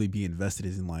me to really be invested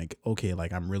in, like, okay,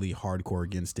 like, I'm really hardcore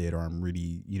against it, or I'm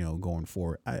really, going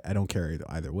for it. I don't care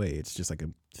either way. It's just like a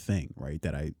thing, right?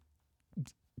 That I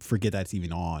forget that's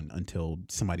even on until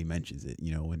somebody mentions it,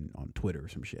 and on Twitter or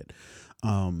some shit.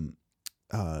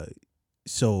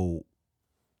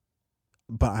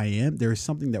 But there is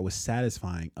something that was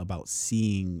satisfying about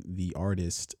seeing the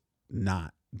artist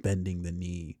not bending the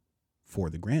knee for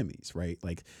the Grammys, right?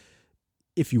 Like,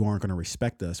 if you aren't going to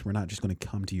respect us, we're not just going to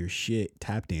come to your shit,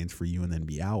 tap dance for you, and then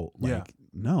be out. Like,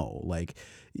 no, like,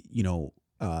 and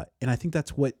I think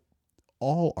that's what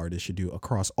all artists should do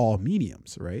across all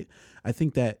mediums, right? I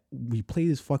think that we play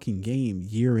this fucking game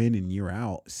year in and year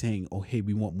out saying, oh, hey,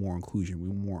 we want more inclusion. We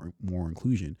want more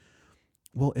inclusion.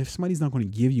 Well, if somebody's not going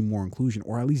to give you more inclusion,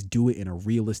 or at least do it in a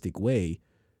realistic way,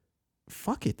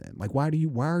 fuck it then. Like, why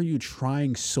are you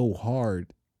trying so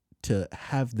hard to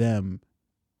have them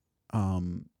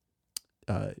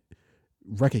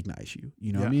recognize you?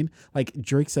 You know what I mean? Like,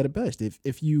 Drake said it best.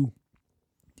 If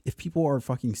people are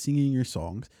fucking singing your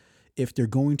songs, if they're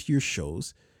going to your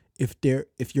shows,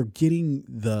 if you're getting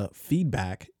the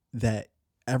feedback that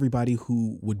everybody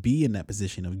who would be in that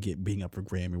position of being up for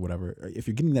Grammy or whatever, if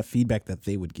you're getting that feedback that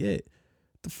they would get,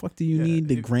 the fuck do you need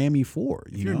the Grammy for?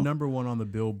 If you're number one on the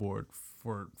Billboard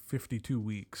for 52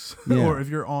 weeks, or if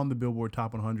you're on the Billboard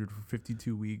Top 100 for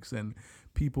 52 weeks, and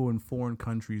people in foreign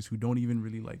countries who don't even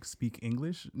really like speak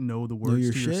English know the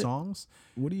words to your songs,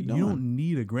 what are you doing? You don't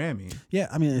need a Grammy. Yeah,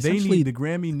 I mean, essentially, the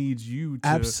Grammy needs you to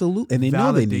absolutely, and they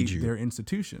know they need you. Their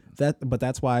institution. But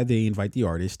that's why they invite the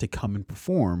artists to come and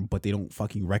perform, but they don't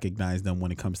fucking recognize them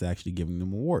when it comes to actually giving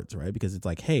them awards, right? Because it's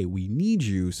like, hey, we need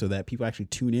you so that people actually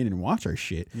tune in and watch our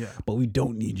shit. Yeah. But we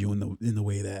don't need you in the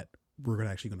way that we're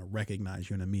actually going to recognize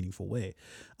you in a meaningful way.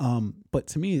 But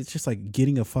to me, it's just like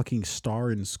getting a fucking star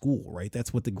in school, right?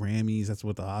 That's what the Grammys, that's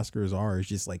what the Oscars are. It's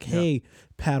just like, hey,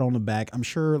 pat on the back. I'm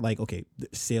sure like, okay,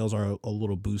 sales are a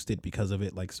little boosted because of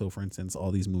it. Like, so for instance,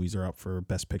 all these movies are up for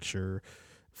Best Picture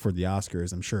for the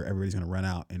Oscars. I'm sure everybody's going to run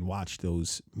out and watch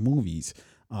those movies.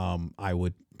 I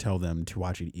would tell them to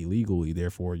watch it illegally.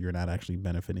 Therefore, you're not actually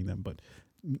benefiting them, but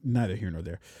neither here nor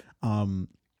there.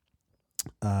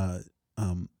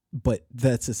 But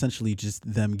that's essentially just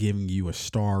them giving you a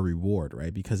star reward,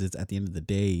 right? Because it's at the end of the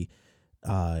day,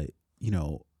 you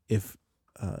know, if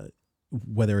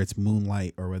whether it's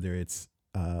Moonlight or whether it's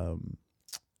La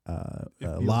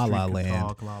La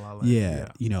Land, yeah,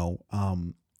 you know,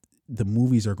 the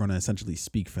movies are going to essentially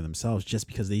speak for themselves. Just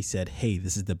because they said, "Hey,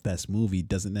 this is the best movie,"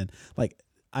 doesn't then like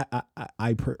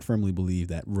I firmly believe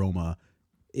that Roma,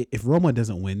 if Roma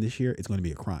doesn't win this year, it's going to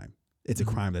be a crime. It's a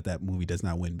crime that movie does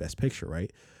not win Best Picture,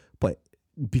 right? But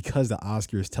because the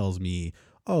Oscars tells me,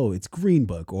 oh, it's Green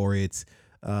Book or it's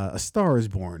A Star Is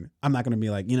Born, I'm not going to be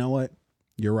like, you know what?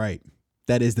 You're right.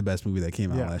 That is the best movie that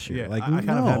came out last year. Yeah. Like,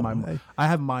 I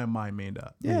have my mind made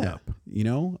up. You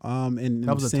know, and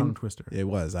that was a tongue twister. It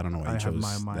was. I don't know why you chose that.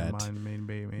 I have my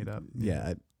mind made up.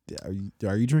 Yeah.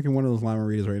 Are you drinking one of those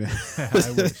Limeritas right now?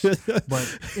 I wish.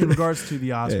 But in regards to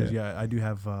the Oscars, I do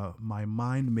have my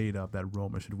mind made up that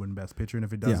Roma should win Best Picture, and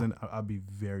if it doesn't, I'll be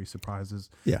very surprised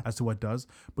as to what does.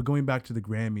 But going back to the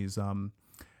Grammys,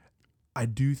 I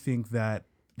do think that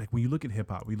like when you look at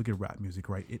hip hop, we look at rap music,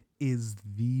 right? It is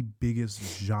the biggest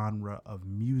genre of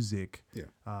music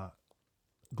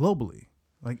globally.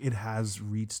 Like it has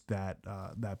reached that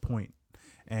point,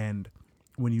 and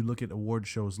when you look at award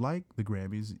shows like the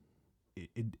Grammys,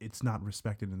 it's not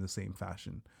respected in the same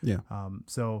fashion. Yeah.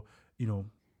 So, you know,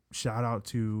 shout out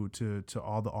to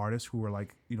all the artists who are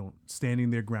like, you know,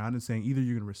 standing their ground and saying either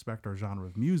you're going to respect our genre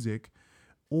of music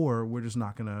or we're just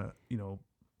not going to, you know,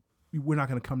 we're not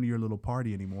going to come to your little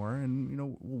party anymore, and you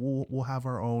know we'll have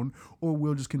our own, or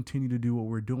we'll just continue to do what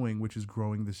we're doing, which is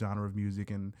growing the genre of music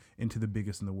and into the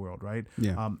biggest in the world, right?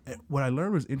 Yeah. What I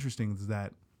learned was interesting is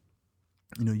that,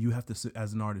 you know, you have to,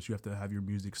 as an artist, you have to have your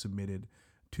music submitted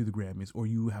to the Grammys, or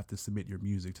you have to submit your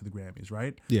music to the Grammys,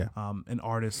 right? Yeah. An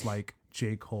artist like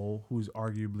J. Cole, who's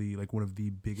arguably like one of the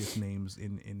biggest names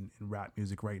in rap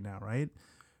music right now, right?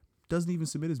 Doesn't even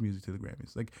submit his music to the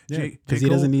Grammys. Like because he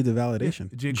doesn't need the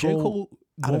validation. J. Cole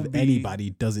out of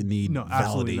anybody doesn't need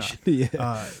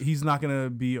validation. He's not gonna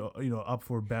be up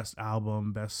for best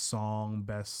album, best song,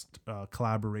 best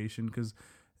collaboration, because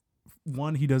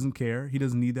one, he doesn't care. He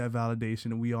doesn't need that validation,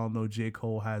 and we all know J.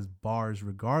 Cole has bars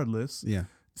regardless. Yeah.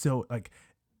 So like,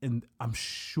 and I'm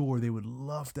sure they would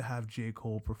love to have J.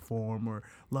 Cole perform or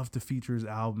love to feature his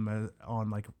album on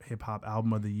like Hip Hop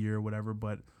Album of the Year or whatever,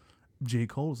 but J.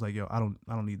 Cole's like, yo, I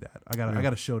don't need that. I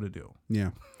got a show to do. Yeah.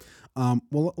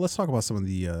 Well, let's talk about some of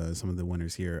the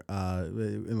winners here.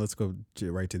 And let's go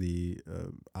right to the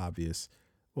obvious.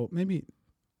 Well, maybe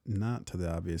not to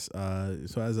the obvious.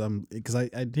 So as because I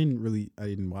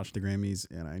didn't watch the Grammys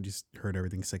and I just heard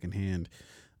everything secondhand.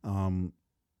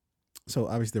 So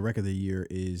obviously the record of the year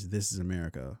is "This Is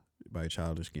America" by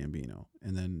Childish Gambino,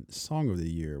 and then song of the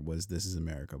year was "This Is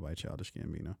America" by Childish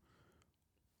Gambino.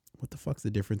 What the fuck's the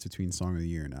difference between song of the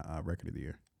year and record of the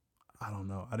year? I don't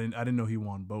know. I didn't know he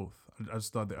won both. I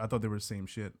thought they were the same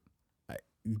shit.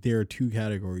 There are two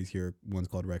categories here. One's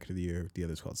called record of the year. The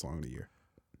other's called song of the year.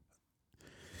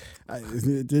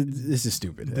 This is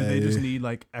stupid. Did they just need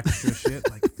like extra shit?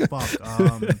 Like fuck.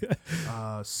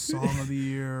 Song of the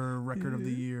year, record of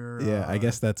the year. Yeah, I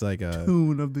guess that's like a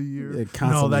tune of the year.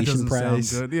 Consolation prize.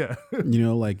 Sound good. Yeah. You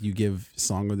know, like you give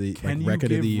song of the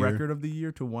record of the year. Record of the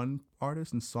year to one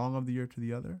artist and song of the year to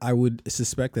the other? I would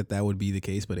suspect that would be the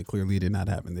case, but it clearly did not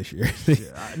happen this year.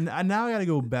 Now I got to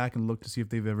go back and look to see if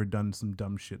they've ever done some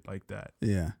dumb shit like that.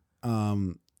 Yeah.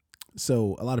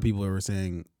 So a lot of people were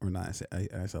saying, or not, I said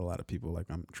a lot of people like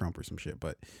I'm Trump or some shit,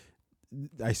 but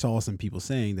I saw some people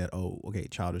saying that, oh, okay,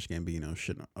 Childish Gambino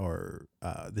shouldn't, or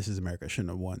This Is America shouldn't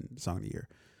have won Song of the Year.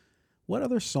 What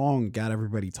other song got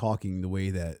everybody talking the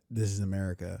way that This Is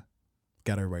America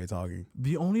got everybody talking?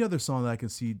 The only other song that I can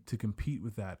see to compete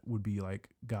with that would be like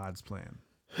God's Plan.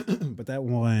 But that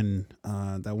won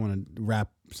a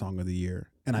rap song of the year.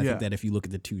 And I think that if you look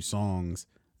at the two songs,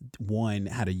 one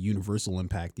had a universal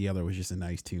impact. The other was just a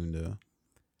nice tune to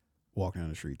walk down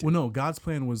the street to. Well, no, God's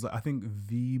Plan was, I think,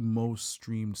 the most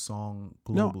streamed song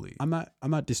globally. No,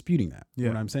 I'm not disputing that. Yeah.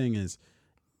 What I'm saying is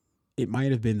it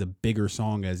might have been the bigger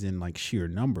song as in like sheer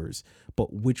numbers,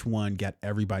 but which one got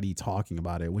everybody talking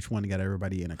about it? Which one got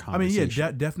everybody in a conversation? I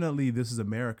mean, definitely This Is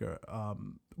America.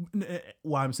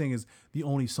 What I'm saying is the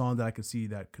only song that I could see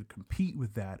that could compete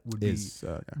with that would be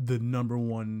the number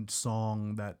one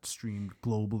song that streamed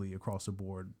globally across the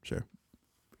board. Sure.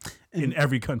 In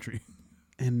every country.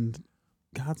 And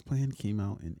God's Plan came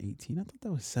out in 18. I thought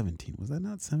that was 17. Was that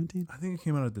not 17? I think it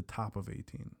came out at the top of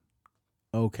 18.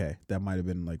 Okay, that might have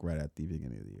been like right at the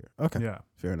beginning of the year. Okay, yeah,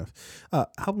 fair enough.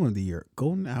 Album of the year,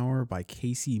 Golden Hour by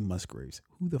Casey Musgraves.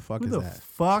 Who the fuck is that? Who the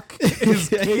fuck is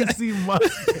Casey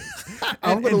Musgraves?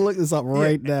 I'm gonna look this up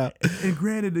right now. And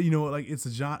granted, you know, like it's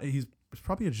a genre. It's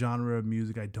probably a genre of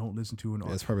music I don't listen to. And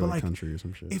it's probably like country or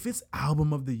some shit. If it's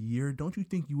album of the year, don't you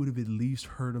think you would have at least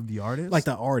heard of the artist? Like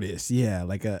the artist, yeah.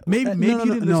 Like a maybe you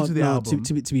didn't listen to the album.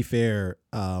 To be fair,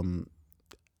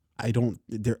 I don't.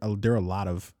 There are a lot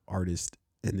of artists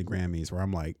in the Grammys where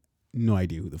I'm like, no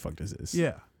idea who the fuck this is.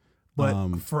 Yeah,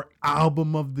 but for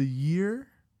album of the year,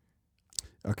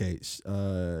 okay,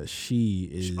 she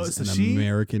is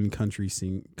American country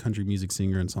music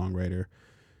singer and songwriter.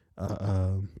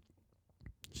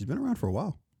 She's been around for a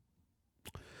while.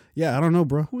 Yeah, I don't know,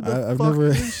 bro. Who the fuck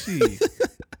is she?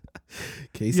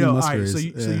 Casey Musgraves. All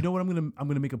right, so you know what I'm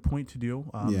gonna make a point to do.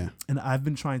 And I've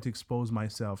been trying to expose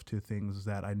myself to things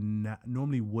that I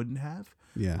normally wouldn't have.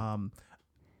 Yeah.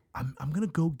 I'm gonna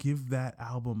go give that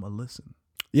album a listen.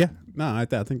 Yeah, no, I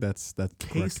think that's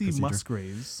Casey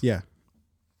Musgraves. Yeah.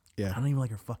 I don't even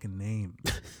like her fucking name.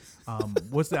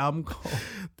 What's the album called?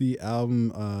 The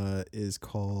album is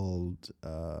called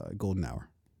Golden Hour.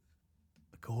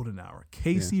 Golden Hour.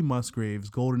 Casey Musgraves,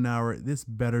 Golden Hour. This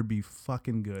better be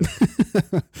fucking good.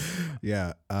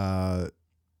 Yeah.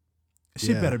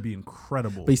 Shit better be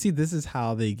incredible. But you see, this is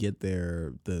how they get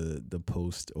the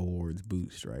post awards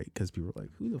boost, right? Because people are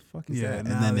like, "Who the fuck is that?" And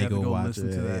then they go watch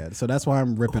it. Yeah. So that's why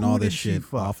I'm ripping all this shit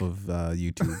off of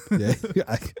YouTube.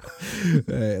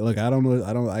 Look, I don't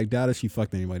know. I doubt if she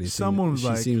fucked anybody.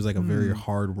 She seems like a very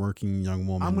hardworking young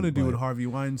woman. I'm gonna do what Harvey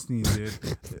Weinstein did.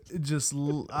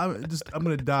 I'm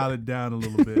gonna dial it down a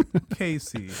little bit.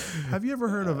 Casey, have you ever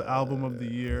heard of Album of the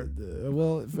Year?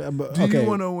 Well, do you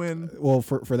want to win? Well,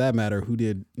 for that matter, who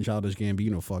did Childish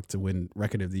Gambino fuck to win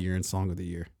Record of the Year and Song of the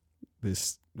Year?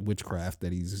 This witchcraft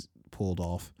that he's pulled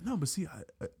off. No, but see,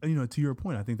 to your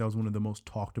point, I think that was one of the most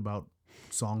talked about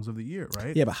songs of the year,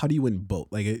 right? Yeah, but how do you win both?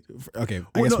 Like, okay,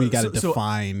 I guess we got to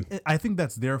define. I think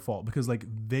that's their fault because like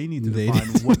they need to define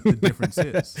what the difference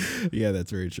is. Yeah, that's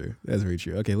very true. That's very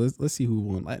true. Okay, let's see who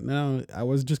won. Now, I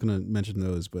was just gonna mention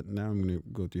those, but now I'm gonna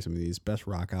go through some of these. Best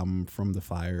rock album, From the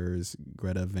Fires,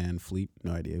 Greta Van Fleet.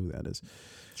 No idea who that is.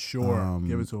 Sure,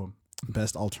 give it to him.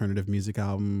 Best alternative music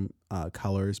album,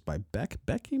 Colors by Beck.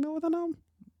 Beck came out with an album.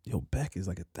 Yo, Beck is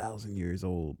like 1,000 years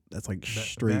old. That's like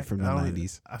straight Beck, from the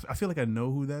 90s. I feel like I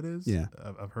know who that is. Yeah,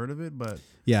 I've heard of it, but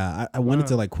yeah, I wanted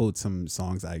to like quote some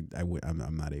songs.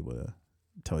 I'm not able to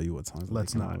tell you what songs.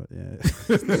 Let's not. Yeah.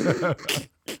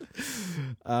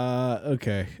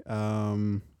 Okay.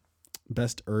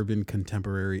 Best urban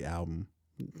contemporary album.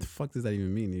 The fuck does that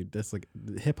even mean, dude? That's like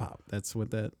hip hop. That's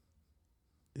what that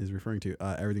is referring to.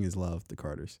 Everything Is Love, the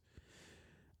Carters.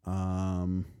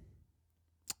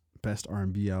 Best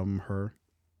R&B album, Her.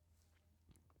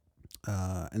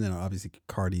 And then obviously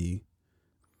Cardi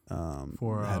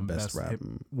for had best rap,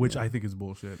 which I think is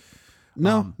bullshit.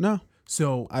 No.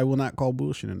 So I will not call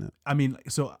bullshit in it. I mean,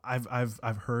 so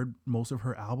I've heard most of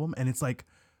her album, and it's like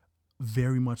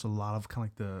very much a lot of kind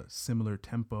of like the similar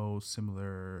tempo,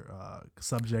 similar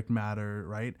subject matter,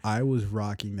 right? I was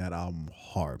rocking that album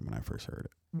hard when I first heard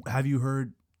it. Have you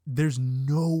heard? There's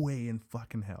no way in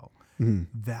fucking hell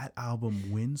that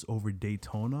album wins over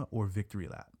Daytona or Victory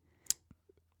Lap.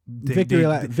 Victory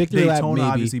Lap, Daytona maybe.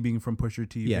 Obviously being from Pusha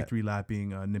T. Yeah. Victory Lap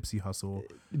being Nipsey Hussle.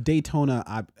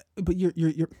 Daytona, but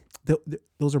you're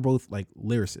those are both like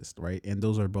lyricists, right? And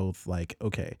those are both like,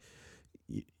 okay,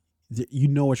 you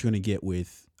know what you're gonna get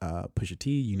with Pusha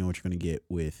T. You know what you're gonna get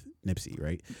with Nipsey,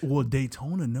 right? Well,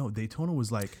 Daytona, no. Daytona was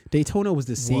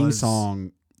the same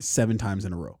song 7 times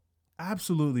in a row.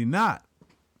 Absolutely not.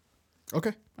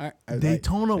 Okay.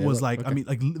 Daytona was like, okay. I mean,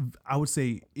 like I would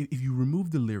say if you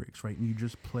remove the lyrics, right, and you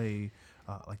just play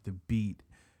like the beat,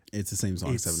 it's the same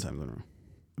song 7 times in a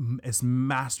row. It's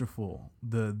masterful.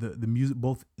 The music,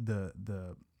 both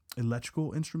the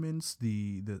electrical instruments,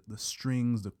 the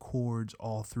strings, the chords,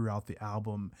 all throughout the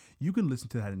album. You can listen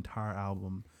to that entire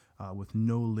album with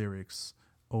no lyrics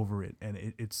over it,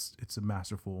 and it's a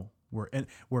masterful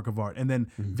work of art. And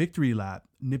then Victory Lap,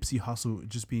 Nipsey Hussle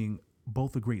just being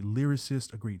both a great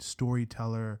lyricist, a great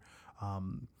storyteller,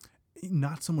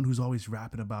 not someone who's always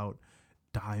rapping about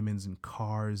diamonds and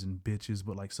cars and bitches,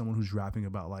 but like someone who's rapping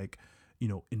about like, you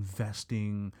know,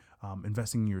 investing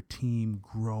in your team,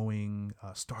 growing,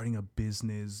 starting a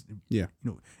business, you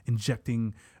know,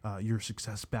 injecting your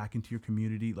success back into your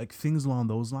community, like things along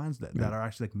those lines that are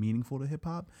actually like meaningful to hip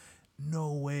hop.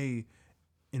 No way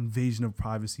Invasion of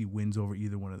Privacy wins over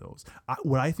either one of those.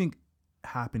 What I think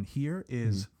happened here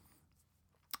is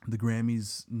the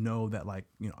Grammys know that, like,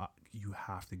 you know, you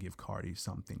have to give Cardi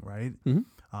something, right?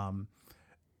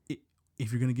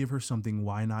 If you're going to give her something,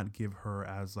 why not give her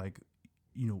as like,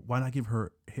 you know, why not give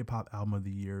her Hip Hop Album of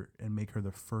the Year and make her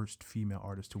the first female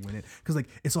artist to win it? Because like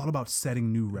it's all about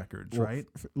setting new records, right?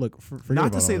 Look,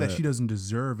 not to say that she doesn't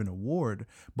deserve an award,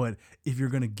 but if you're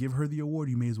going to give her the award,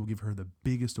 you may as well give her the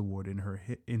biggest award in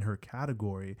her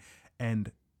category,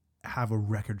 and have a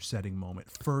record-setting moment.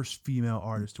 First female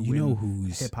artist to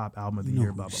win Hip Hop Album of the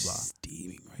Year, blah blah blah.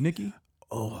 Steaming right Nicki. Now.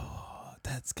 Oh,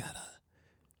 that's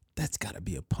gotta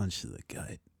be a punch to the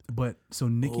gut. But so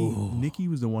Nicki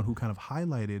was the one who kind of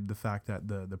highlighted the fact that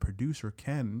the producer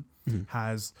Ken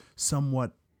has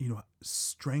somewhat, you know,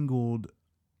 strangled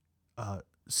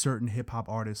certain hip hop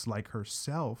artists like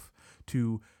herself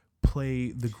to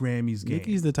play the Grammys game.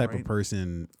 Nicki's the type of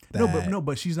person that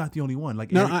but she's not the only one.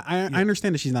 Like I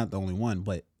understand that she's not the only one,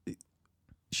 but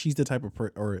she's the type of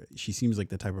or she seems like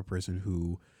the type of person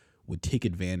who would take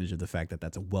advantage of the fact that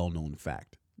that's a well-known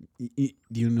fact. Do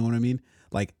you know what I mean?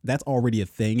 Like that's already a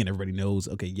thing, and everybody knows.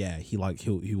 Okay, yeah, he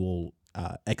will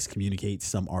excommunicate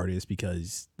some artists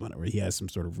because whatever, he has some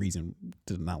sort of reason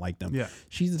to not like them. Yeah,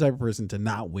 she's the type of person to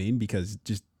not win because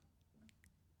just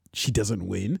she doesn't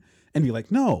win, and be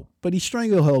like, no, but he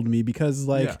strangled me because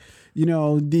like you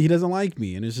know he doesn't like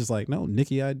me, and it's just like, no,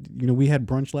 Nicki, we had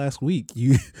brunch last week.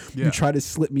 You tried to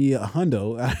slip me a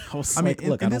hundo. I was like,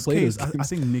 look, I don't play this. I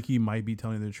think Nicki might be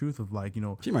telling the truth of like, you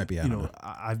know, she might be.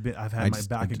 I've had my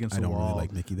back against the wall. I don't really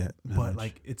like Nicki that much. But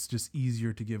like, it's just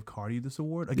easier to give Cardi this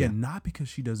award again, not because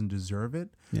she doesn't deserve it.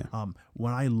 Yeah.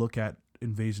 When I look at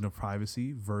Invasion of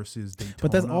Privacy versus Daytona,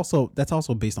 but that's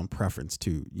also based on preference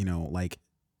too. You know, like.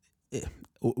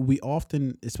 We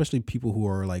often, especially people who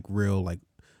are like real, like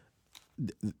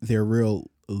they're real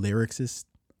lyricist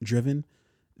driven,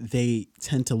 they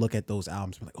tend to look at those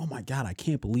albums and be like, oh my God, I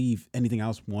can't believe anything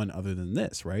else won other than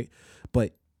this, right?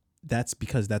 But that's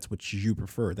because that's what you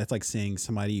prefer. That's like saying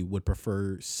somebody would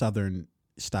prefer Southern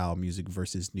style music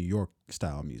versus New York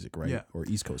style music, right? Yeah. Or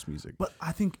East Coast music. But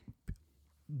I think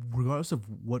regardless of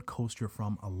what coast you're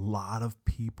from, a lot of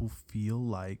people feel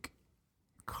like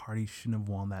Cardi shouldn't have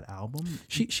won that album.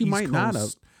 She might Coast, not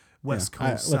have. West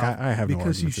Coast, South, I have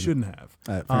because she shouldn't have.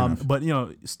 But you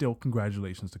know, still,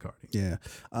 congratulations to Cardi. Yeah,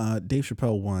 Dave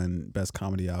Chappelle won Best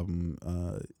Comedy Album,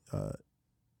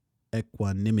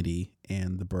 Equanimity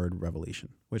and The Bird Revelation,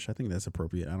 which I think that's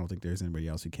appropriate. I don't think there's anybody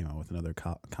else who came out with another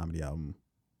comedy album.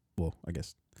 Well, I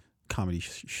guess comedy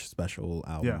special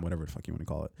album, whatever the fuck you want to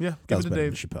call it. Yeah, that was better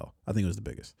than Chappelle. I think it was the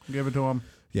biggest. Give it to him.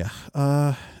 Yeah,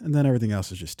 and then everything else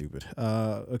is just stupid.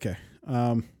 Okay,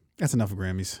 that's enough of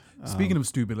Grammys. Speaking of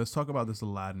stupid, let's talk about this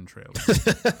Aladdin trailer.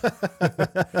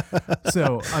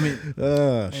 So, I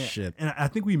mean, shit. And I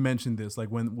think we mentioned this, like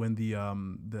when the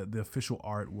official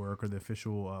artwork or the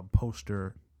official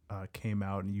poster came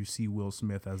out, and you see Will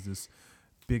Smith as this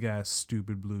big ass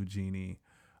stupid blue genie.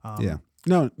 Yeah.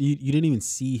 No, you didn't even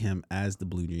see him as the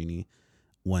blue genie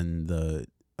when the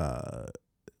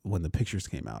pictures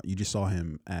came out. You just saw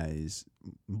him as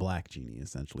Black Genie,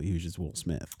 essentially. He was just Will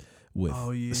Smith with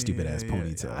a stupid ass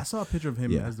ponytail. Yeah. I saw a picture of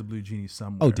him as the blue genie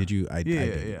somewhere. Oh, did you? I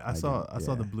saw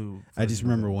the blue. I just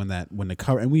remember when the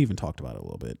cover, and we even talked about it a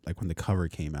little bit, like when the cover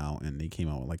came out, and they came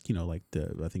out with like, you know, like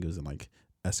I think it was in like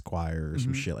Esquire or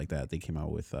some shit like that. They came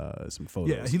out with some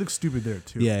photos. Yeah, he looked stupid there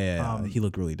too. Yeah. He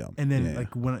looked really dumb. And then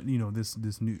like when you know this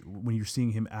new, when you're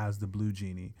seeing him as the blue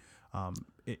genie,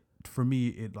 it for me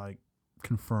it like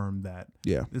confirmed that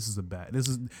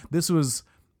this was,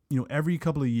 you know, every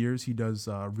couple of years he does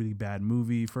a really bad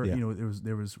movie. You know,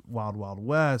 there was Wild Wild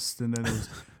West, and then there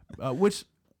was which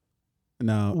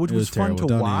No, which was fun to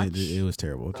watch. It was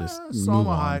terrible. Just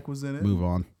Salma Hayek was in it. Move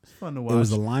on. It's fun to watch. It was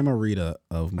the Limearita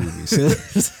of movies.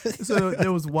 So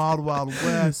there was Wild Wild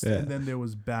West, and then there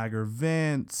was Bagger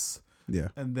Vance. Yeah.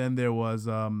 And then there was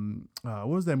what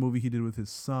was that movie he did with his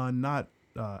son? Not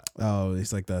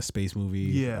it's like the space movie.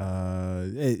 Yeah.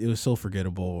 It was so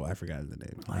forgettable. I forgot the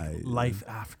name. Like Life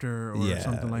After or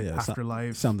something like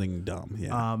Afterlife. Something dumb.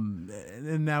 Yeah.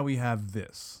 And now we have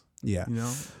this. Yeah. You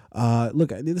know? Look,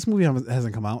 this movie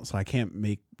hasn't come out, so I can't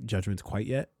make judgments quite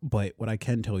yet. But what I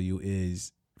can tell you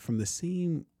is from the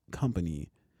same company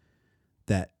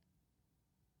that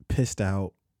pissed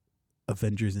out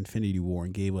Avengers Infinity War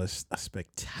and gave us a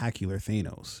spectacular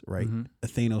Thanos, right? Mm-hmm. A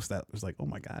Thanos that was like, oh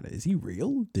my God, is he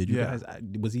real? Did you guys,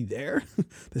 was he there?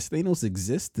 Does Thanos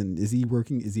exist? And is he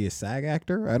working? Is he a SAG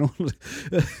actor? I don't.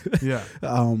 Yeah.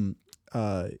 From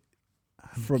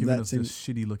that same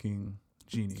shitty looking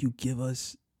genie. You give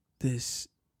us this,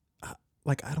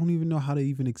 like, I don't even know how to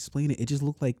even explain it. It just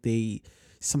looked like they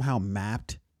somehow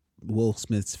mapped Will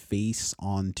Smith's face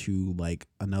onto like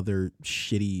another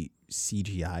shitty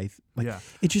CGI.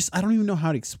 It just, I don't even know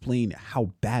how to explain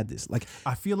how bad this. Like,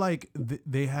 I feel like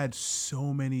they had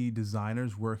so many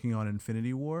designers working on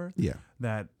Infinity War. Yeah.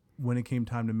 That when it came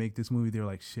time to make this movie, they were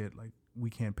like, shit, like we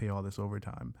can't pay all this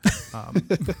overtime.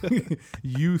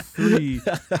 You three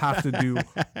have to do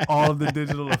all of the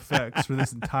digital effects for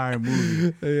this entire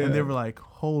movie. Yeah. And they were like,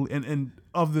 holy, and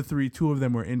of the three, two of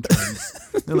them were interns.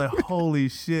 They're like, holy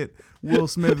shit, Will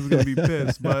Smith is going to be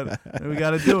pissed, but we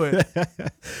got to do it.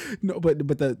 No, but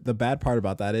the bad part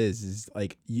about that is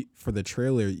like for the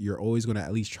trailer, you're always going to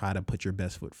at least try to put your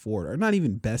best foot forward, or not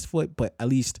even best foot, but at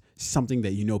least something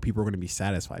that you know people are going to be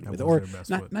satisfied with, or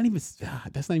not even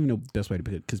that's not even the best way to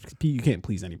put it, because you can't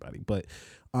please anybody, but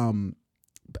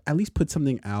at least put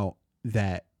something out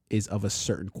that is of a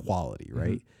certain quality,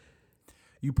 right? Mm-hmm.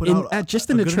 You put out just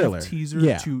in the trailer teaser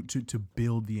to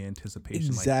build the anticipation.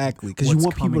 Exactly, because you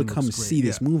want people to come see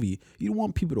this movie. You don't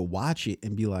want people to watch it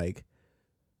and be like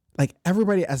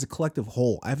everybody as a collective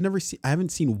whole. I haven't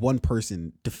seen one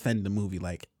person defend the movie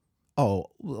like, oh,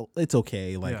 well, it's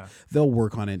okay. Like they'll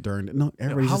work on it during. No,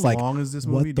 everybody's just like, how long is this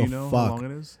movie? Do you know how long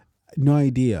it is? No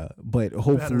idea, but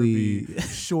hopefully be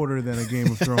shorter than a Game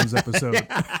of Thrones episode.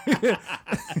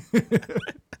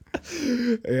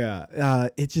 Yeah,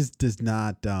 it just does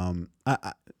not.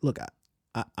 Look,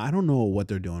 I don't know what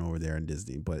they're doing over there in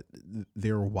Disney, but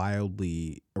they're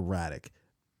wildly erratic.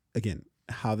 Again,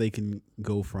 how they can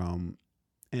go from,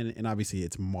 and obviously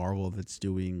it's Marvel that's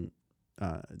doing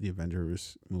the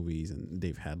Avengers movies, and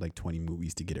they've had like 20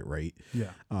 movies to get it right. Yeah.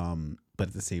 But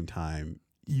at the same time,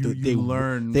 they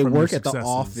learn. They work at the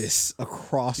office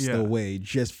across the way.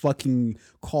 Just fucking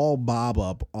call Bob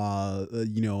up,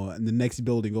 in the next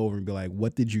building over and be like,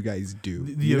 "What did you guys do?"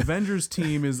 The Avengers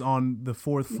team is on the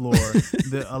 4th floor.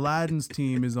 The Aladdin's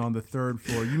team is on the 3rd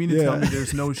floor. You mean to tell me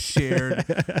there's no shared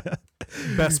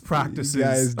best practices? You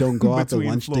guys don't go out to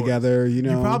lunch together. You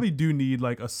probably do need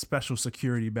like a special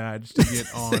security badge to get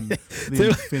on the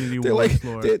Infinity War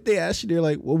floor. They ask you, they're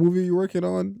like, "What movie are you working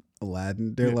on?"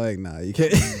 Aladdin. They're like, nah, you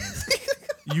can't.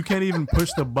 You can't even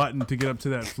push the button to get up to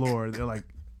that floor. They're like,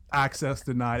 access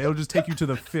denied. It'll just take you to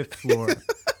the 5th floor.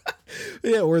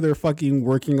 Yeah, or they're fucking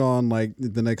working on like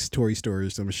the next Toy Story or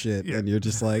some shit, and you're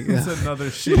just like, it's another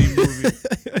shitty movie.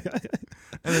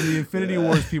 And then the Infinity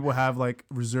Wars people have like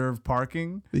reserved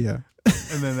parking. Yeah.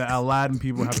 And then the Aladdin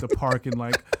people have to park in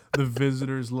like the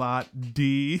visitors lot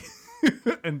D.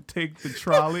 And take the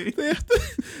trolley.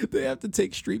 They have to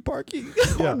take street parking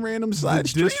on random side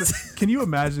streets. Can you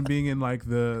imagine being in like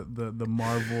the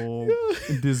Marvel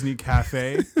Disney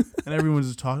cafe and everyone's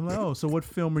just talking like, oh, so what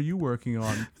film are you working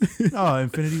on? Oh,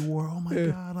 Infinity War. Oh my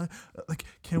god! Like,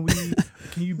 can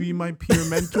you be my peer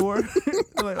mentor?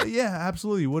 Like, yeah,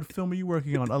 absolutely. What film are you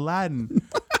working on? Aladdin.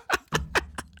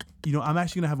 I'm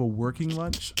actually gonna have a working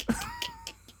lunch.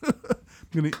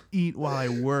 I'm going to eat while I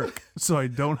work so I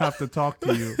don't have to talk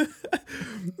to you.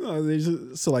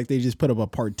 They just put up a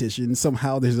partition.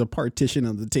 Somehow there's a partition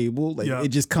on the table. It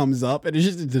just comes up and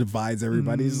it divides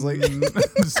everybody. It's like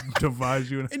just divides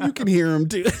you. And you can hear him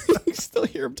too. You still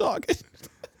hear him talking.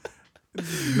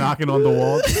 Knocking on the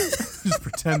wall. Just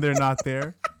pretend they're not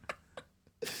there.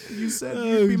 You said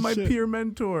you'd be my peer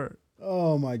mentor.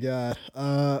 Oh my God.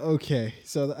 Okay.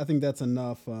 So I think that's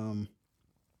enough.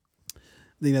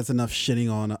 I think that's enough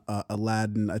shitting on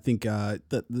Aladdin. I think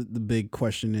the big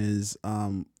question is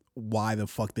why the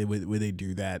fuck would they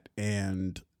do that,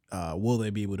 and will they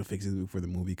be able to fix it before the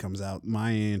movie comes out? My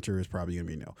answer is probably gonna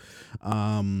be no.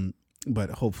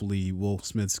 But hopefully Will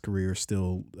Smith's career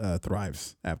still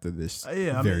thrives after this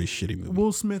shitty movie.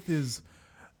 Will Smith is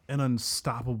an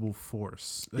unstoppable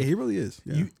force. Like, yeah, he really is.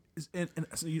 Yeah.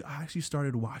 So I actually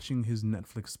started watching his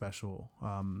Netflix special.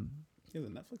 He has a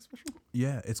Netflix special?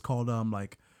 Yeah, it's called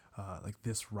like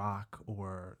This Rock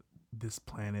or This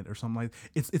Planet or something like.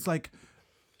 It's like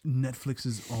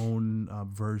Netflix's own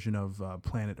version of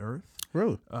Planet Earth.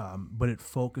 Really? But it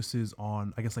focuses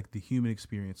on, I guess, like the human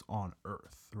experience on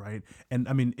Earth, right? And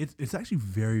I mean, it's actually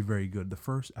very, very good. The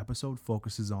first episode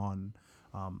focuses on,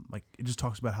 like, it just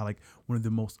talks about how like one of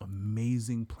the most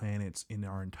amazing planets in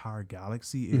our entire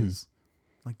galaxy is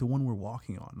like the one we're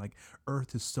walking on. Like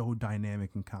Earth is so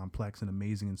dynamic and complex and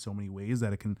amazing in so many ways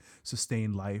that it can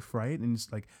sustain life, right? And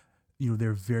it's like,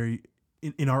 they're very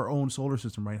in our own solar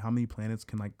system, right? How many planets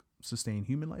can like sustain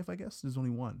human life? I guess there's only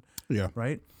one. Yeah.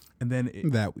 Right. And then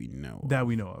that we know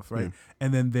of, right? Yeah.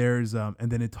 And then there's and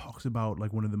then it talks about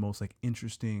like one of the most like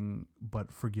interesting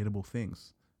but forgettable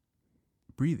things: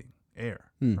 breathing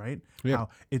air, right? Yeah. How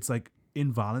it's like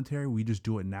involuntary. We just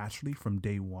do it naturally from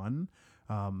day one.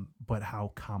 But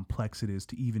how complex it is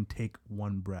to even take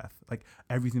one breath, like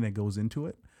everything that goes into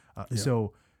it.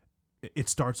 So it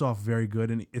starts off very good,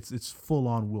 and it's full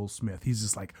on Will Smith. He's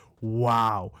just like,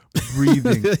 wow,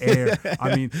 breathing air.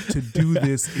 I mean, to do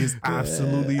this is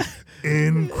absolutely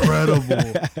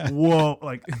incredible. Whoa,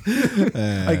 like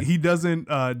he doesn't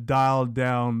dial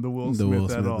down the Will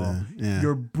Smith at all. Yeah.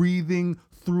 You're breathing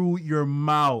through your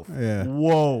mouth. Yeah.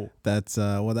 Whoa. That's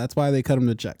that's why they cut him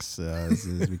the checks.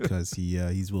 Is because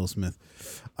he's Will Smith.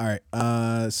 All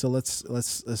right. So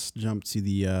let's jump to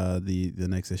the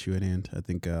next issue at hand. I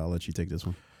think I'll let you take this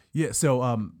one. Yeah. So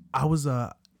I was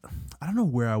I don't know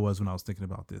where I was when I was thinking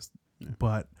about this,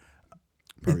 but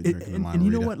and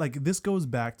you know what? Like this goes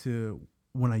back to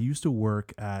when I used to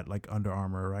work at like Under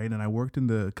Armour, right? And I worked in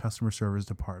the customer service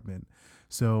department.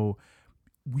 So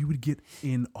we would get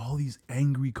in all these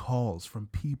angry calls from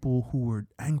people who were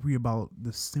angry about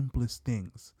the simplest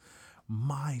things.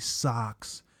 My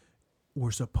socks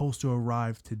were supposed to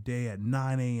arrive today at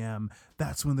 9 a.m.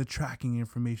 That's when the tracking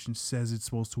information says it's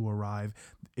supposed to arrive.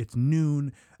 It's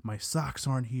noon. My socks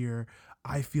aren't here.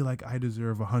 I feel like I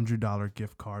deserve a $100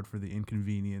 gift card for the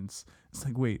inconvenience. It's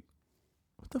like, wait,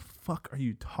 what the fuck are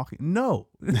you talking? No,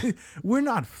 we're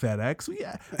not FedEx.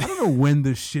 I don't know when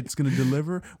this shit's going to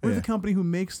deliver. We're the company who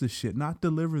makes the shit, not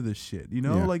deliver the shit.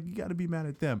 Like you got to be mad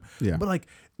at them. Yeah. But like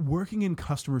working in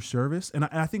customer service, and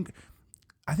I think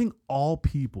all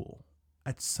people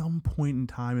at some point in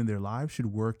time in their lives should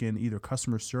work in either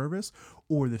customer service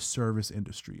or the service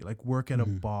industry, like work at a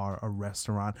bar, a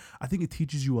restaurant. I think it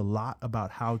teaches you a lot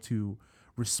about how to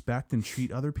respect and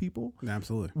treat other people.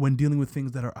 Absolutely. When dealing with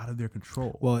things that are out of their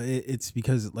control. Well, it's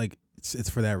because like it's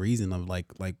for that reason of like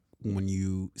when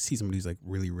you see somebody who's like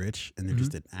really rich and they're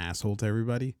just an asshole to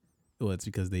everybody. Well, it's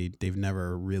because they've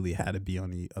never really had to be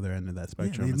on the other end of that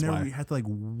spectrum. Yeah, they've never had to like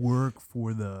work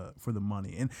for the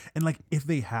money. And like if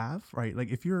they have, right,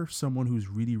 like if you're someone who's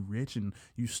really rich and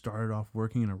you started off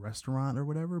working in a restaurant or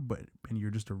whatever, and you're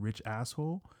just a rich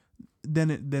asshole, then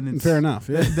it's fair enough.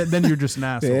 Yeah. Then you're just an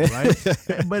asshole, right?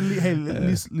 But hey, at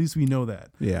least we know that.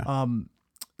 Yeah.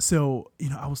 So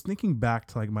I was thinking back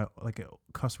to like my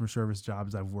customer service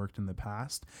jobs I've worked in the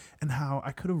past, and how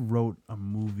I could have wrote a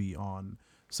movie on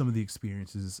some of the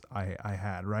experiences I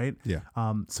had, right? Yeah.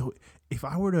 So if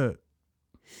I were to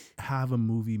have a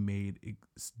movie made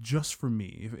just for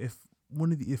me,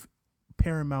 if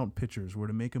Paramount Pictures were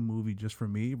to make a movie just for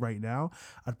me right now,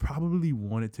 I'd probably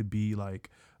want it to be like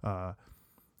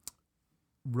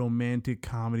romantic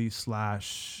comedy /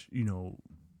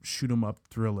 shoot 'em up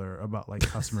thriller about like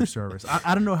customer service.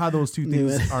 I don't know how those two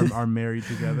things are married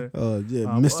together. Oh yeah,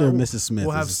 Mr. and Mrs. Smith.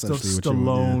 We'll have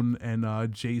Stallone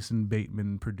and Jason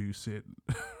Bateman produce it,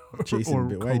 or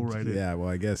co-write it. Yeah, well,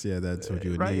 I guess that's what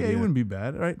you would right? need. Yeah, it wouldn't be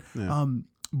bad, right? Yeah.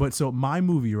 But so my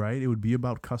movie, right? It would be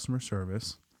about customer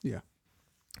service. Yeah,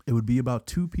 it would be about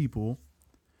two people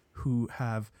who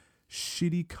have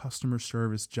shitty customer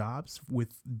service jobs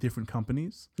with different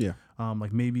companies. Yeah,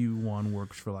 like maybe one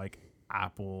works for like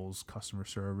Apple's customer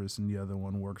service and the other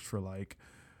one works for like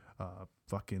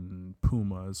fucking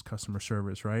Puma's customer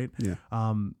service, right? Yeah.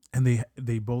 And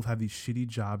they both have these shitty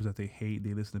jobs that they hate.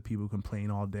 They listen to people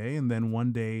complain all day, and then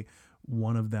one day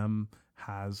one of them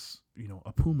has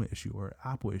a Puma issue or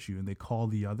Apple issue, and they call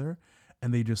the other,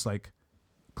 and they just like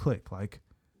click, like,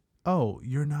 oh,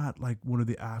 you're not like one of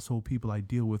the asshole people I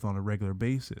deal with on a regular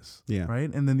basis. Yeah.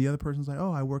 Right. And then the other person's like,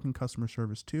 oh, I work in customer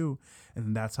service too. And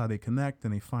then that's how they connect.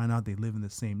 And they find out they live in the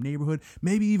same neighborhood,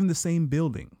 maybe even the same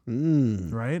building.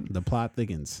 Right. The plot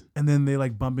thickens. And then they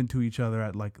like bump into each other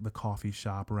at like the coffee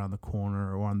shop around the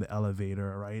corner or on the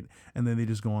elevator. Right. And then they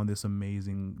just go on this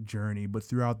amazing journey. But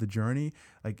throughout the journey,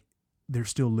 like they're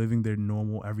still living their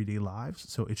normal everyday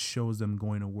lives. So it shows them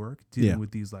going to work, dealing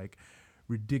with these like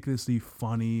ridiculously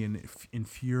funny and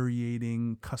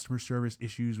infuriating customer service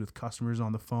issues with customers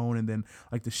on the phone. And then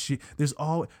like there's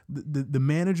all the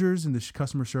managers in the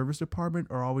customer service department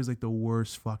are always like the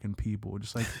worst fucking people.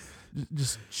 Just like,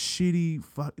 just shitty.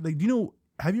 Like, do you know,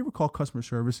 have you ever called customer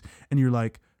service and you're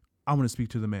like, I want to speak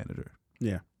to the manager.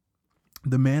 Yeah.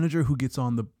 The manager who gets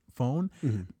on the phone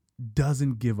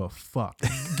doesn't give a fuck.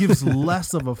 Gives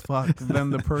less of a fuck than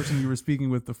the person you were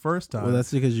speaking with the first time. Well,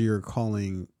 that's because you're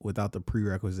calling without the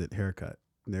prerequisite haircut.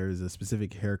 There's a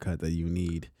specific haircut that you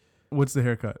need. What's the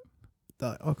haircut?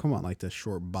 Come on, like the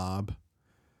short bob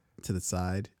to the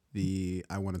side.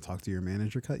 I want to talk to your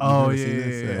manager cut.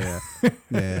 Yeah.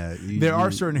 There are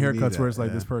certain haircuts where it's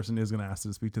like this person is going to ask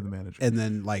to speak to the manager, and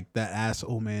then like that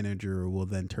asshole manager will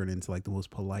then turn into like the most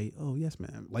polite. Oh yes,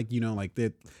 ma'am. Like, you know, like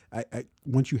that. I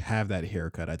once you have that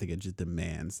haircut, I think it just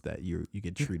demands that you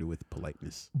get treated with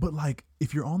politeness. But like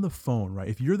if you're on the phone, right?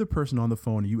 If you're the person on the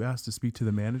phone and you ask to speak to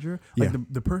the manager, like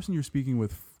the person you're speaking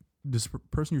with, this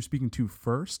person you're speaking to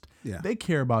first, they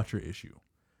care about your issue.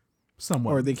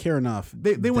 Somewhat. Or they care enough.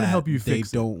 They want to help you fix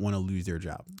it. They don't want to lose their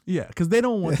job. Yeah, because they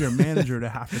don't want their manager to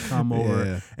have to come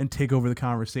over and take over the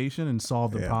conversation and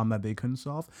solve the problem that they couldn't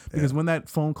solve. Because when that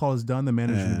phone call is done, the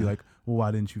manager would be like, well,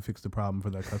 why didn't you fix the problem for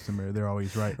that customer? They're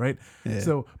always right? Yeah.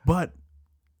 So, but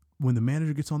when the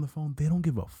manager gets on the phone, they don't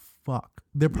give a fuck.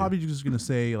 They're probably just going to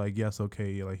say like, yes,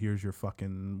 okay, like here's your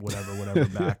fucking whatever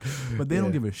back. But they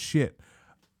don't give a shit.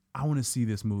 I want to see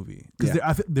this movie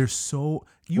because they're so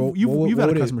you've had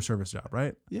a customer service job,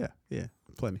 right? Yeah,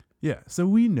 plenty. Yeah, so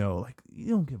we know like you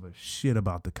don't give a shit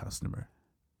about the customer.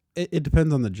 It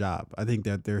depends on the job. I think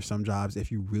that there are some jobs,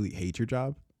 if you really hate your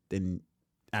job, then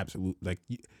absolutely, like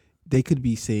they could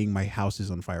be saying my house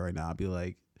is on fire right now. I'd be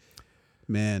like,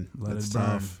 man, that's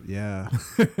tough. Yeah.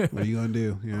 What are you going to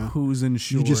do? You know? Who's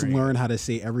insuring? You just learn how to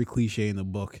say every cliche in the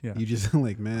book. Yeah. You just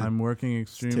like, man. I'm working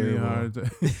extremely hard.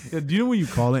 Do you know when you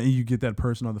call it and you get that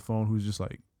person on the phone who's just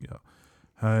like,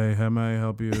 hi, how may I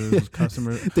help you? This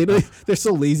customer. They're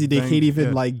so lazy they can't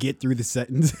even like get through the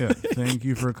sentence. Thank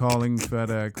you for calling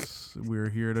FedEx. We're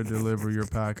here to deliver your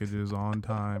packages on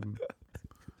time.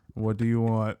 What do you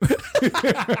want?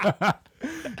 I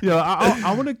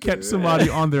want to catch somebody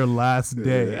on their last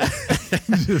day.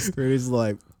 Just it's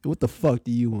like, what the fuck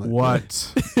do you want?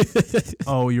 What?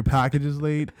 Oh, your package is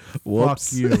late?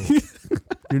 Whoops. Fuck you.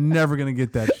 You're never gonna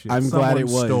get that shit. I'm glad it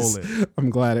was. I'm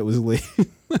glad it was late.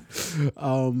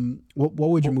 What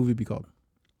would your movie be called?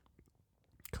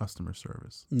 Customer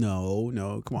service.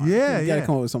 No, come on. Yeah, you gotta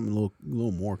come up with something a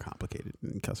little more complicated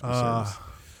than customer service.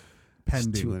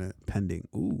 Pending.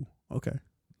 Ooh, okay.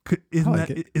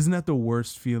 Isn't that the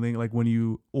worst feeling? Like when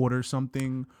you order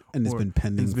something and it's been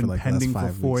pending for like pending for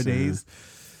 4 days.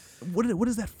 What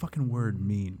does that fucking word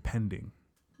mean? Pending.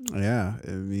 Yeah, it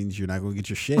means you're not gonna get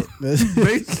your shit.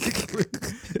 Basically,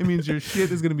 it means your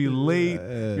shit is gonna be late.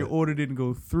 Your order didn't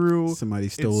go through. Somebody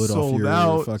stole it off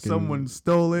your fucking. Someone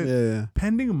stole it. Yeah.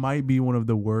 Pending might be one of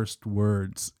the worst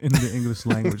words in the English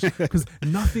language because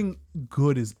nothing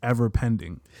good is ever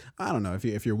pending. I don't know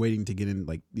if you're waiting to get in,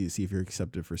 like you see if you're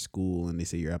accepted for school and they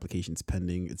say your application's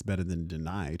pending, it's better than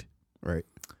denied, right?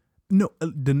 No,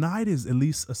 denied is at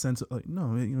least a sense of like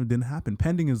no, it didn't happen.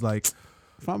 Pending is like.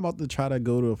 If I'm about to try to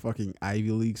go to a fucking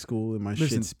Ivy League school and my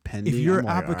shit's pending, if your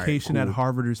application at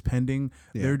Harvard is pending,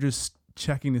 they're just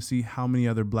checking to see how many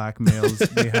other black males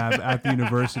they have at the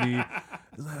university.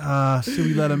 Should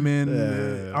we let them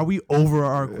in? Are we over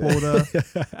our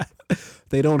quota?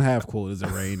 They don't have quotas,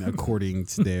 Rain, according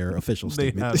to their official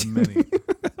statement. They have many.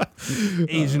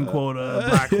 Asian quota,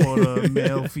 black quota,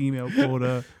 male, female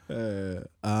quota.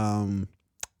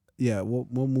 Yeah,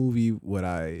 what movie would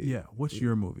I? Yeah, what's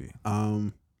your movie?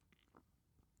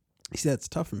 See, that's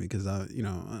tough for me because I'm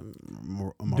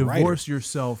a Divorce writer.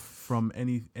 yourself from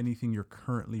anything you're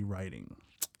currently writing.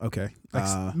 Okay,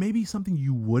 like maybe something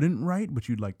you wouldn't write, but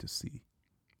you'd like to see.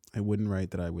 I wouldn't write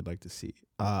that I would like to see.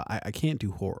 I can't do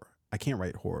horror. I can't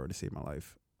write horror to save my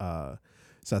life.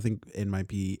 So I think it might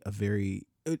be a very.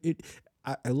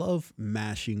 I love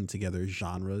mashing together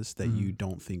genres that you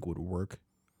don't think would work.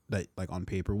 That like on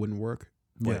paper wouldn't work,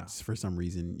 but for some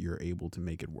reason you're able to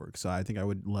make it work. So I think I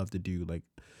would love to do like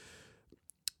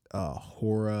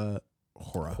horror.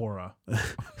 I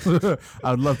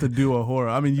would love to do a horror.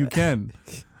 I mean, you can.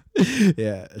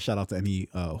 Yeah, shout out to any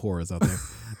horrors out there.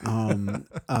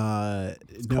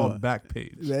 It's called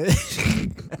Backpage.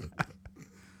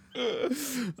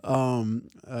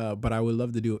 But I would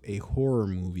love to do a horror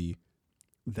movie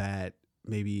that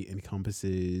maybe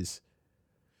encompasses.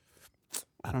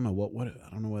 I don't know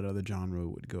what other genre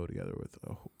would go together with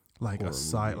like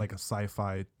like a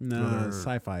sci-fi. No,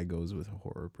 sci-fi goes with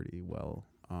horror pretty well.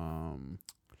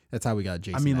 That's how we got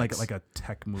Jason. I mean, X. like a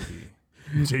tech movie.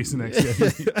 Jason X.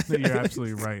 Yeah, you're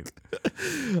absolutely right.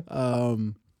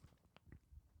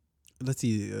 Let's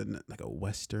see, like a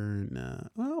Western.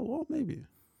 Well, maybe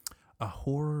a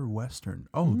horror Western.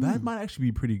 Oh, that might actually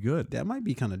be pretty good. That might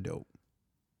be kind of dope.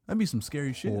 That'd be some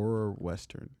scary shit. Horror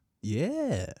Western.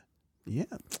 Yeah.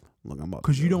 Look, I'm up.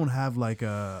 Because you don't have like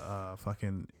a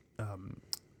fucking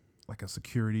like a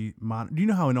security monitor. Do you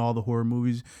know how in all the horror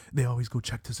movies they always go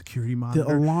check the security monitor?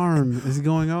 The alarm is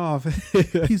going off.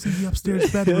 He's in the upstairs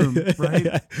bedroom,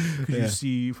 right? Because you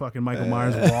see fucking Michael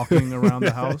Myers walking around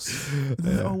the house.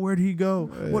 Oh, where'd he go?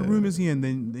 What room is he in?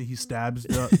 Then he stabs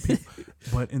the people.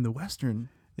 But in the Western,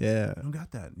 you don't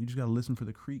got that. You just got to listen for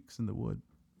the creaks in the wood.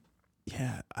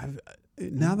 Yeah,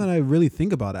 now that I really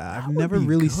think about it, I've never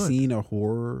really seen a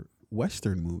horror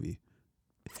Western movie.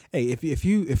 Hey, if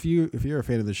you're a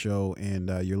fan of the show and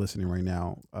you're listening right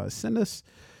now, send us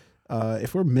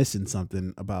if we're missing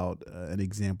something about an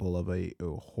example of a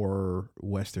horror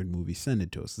Western movie. Send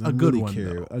it to us. A good one,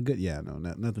 though. A good,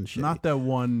 nothing shitty. Not that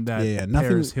one that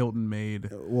Paris Hilton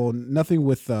made. Well, nothing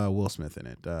with Will Smith in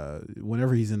it.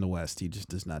 Whenever he's in the West, he just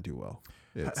does not do well.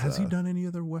 Has he done any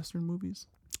other Western movies?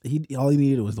 All he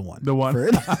needed was the one. The one.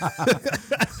 This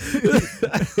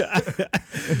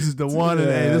is the one, and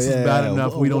hey, this is bad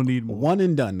enough. We don't need more. One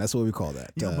and done. That's what we call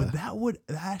that. Yeah, but that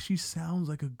actually sounds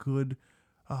like a good,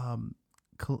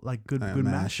 good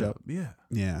mashup. Yeah.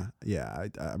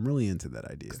 I'm really into that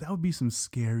idea. 'Cause that would be some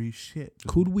scary shit.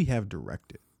 Who'd we have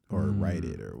direct it or write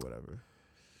it or whatever?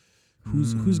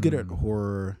 Who's good at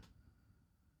horror,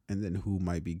 and then who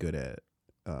might be good at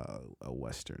a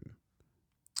Western?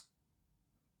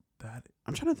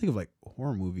 I'm trying to think of like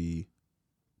horror movie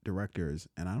directors,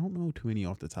 and I don't know too many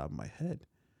off the top of my head.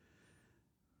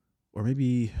 Or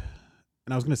maybe,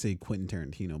 and I was gonna say Quentin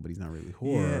Tarantino, but he's not really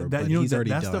horror. Yeah, he's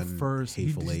already that's done the first.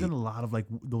 He's Hateful Eight. done a lot of like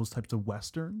those types of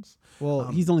westerns. Well,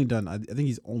 he's only done. I think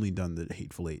he's only done the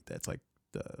Hateful Eight. That's like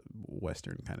the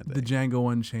Western kind of thing. The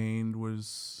Django Unchained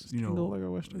was, Django like a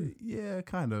Western. Yeah,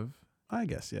 kind of. I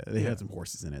guess. Yeah, they had some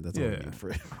horses in it. That's all we need for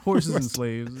it. Horses and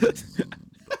slaves.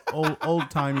 Old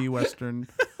timey Western.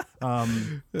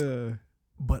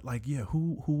 But like,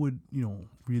 who would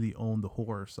really own the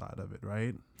horror side of it,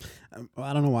 right?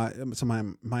 I don't know why. So my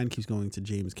mind keeps going to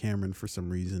James Cameron for some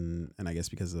reason, and I guess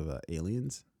because of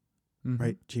Aliens,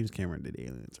 right? James Cameron did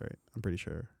Aliens, right? I'm pretty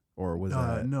sure. Or was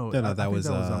that no? That was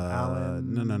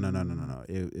Alan. No.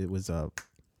 It was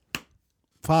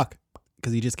fuck,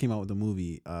 because he just came out with the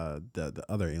movie, the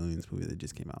other Aliens movie that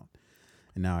just came out.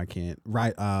 And now I can't.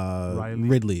 Right,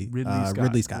 Ridley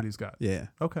Scott. Yeah.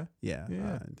 Okay. Yeah.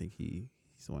 Yeah. I think he's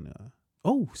the one.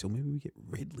 So maybe we get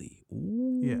Ridley.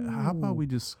 Ooh. Yeah. How about we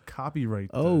just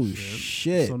copyright? Oh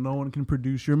shit! So no one can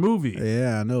produce your movie.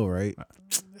 Yeah, I know, right?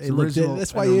 Hey, look,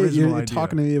 that's why you're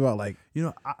talking to me about like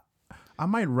I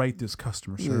might write this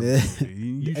customer service.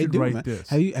 You should write this.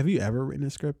 Have you ever written a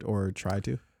script or tried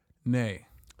to? Nay.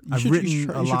 I've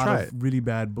written a lot of really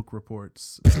bad book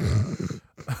reports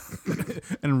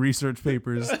and research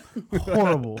papers.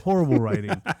 Horrible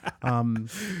writing.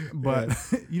 But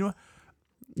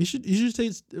you should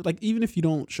say, like, even if you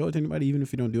don't show it to anybody, even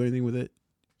if you don't do anything with it,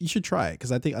 you should try it,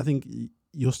 because I think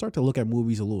you'll start to look at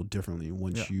movies a little differently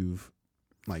once you've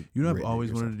like. You know, I've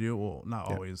always wanted to do. Well, not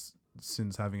always,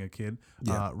 since having a kid.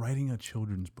 Writing a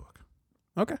children's book.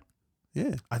 Okay.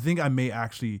 Yeah. I think I may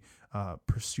actually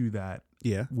pursue that.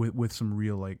 Yeah. With some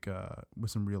real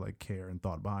care and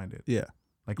thought behind it. Yeah.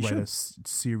 Like write a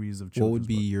series of children's What would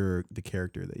be the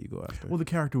character that you go after? Well, the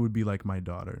character would be like my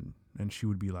daughter, and she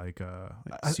would be like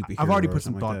I've already put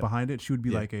some thought behind it. She would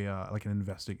be like an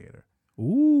investigator.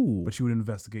 Ooh. But she would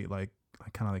investigate like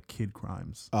kind of like kid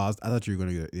crimes. Oh, I thought you were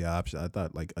going to get the option. I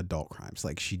thought like adult crimes.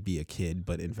 Like she'd be a kid,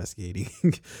 but investigating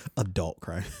adult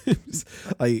crimes.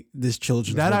 Like this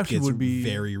children's that book actually gets would be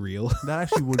very real. That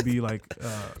actually would be like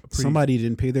somebody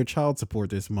didn't pay their child support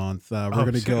this month. We're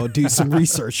going to go do some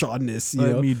research on this.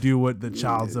 Let me do what the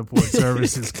child support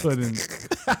services couldn't.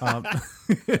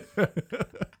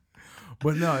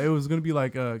 But no, it was going to be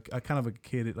like a kind of a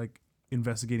kid, like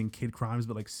investigating kid crimes,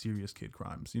 but like serious kid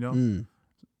crimes,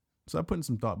 So I'm putting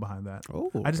some thought behind that.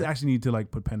 Oh, okay. I just actually need to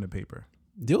like put pen to paper.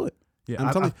 Do it.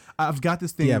 Yeah, I've got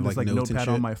this thing, this like notepad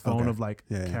on my phone of like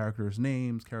Yeah. characters'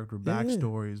 names, character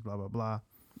backstories, blah blah blah.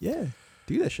 Yeah,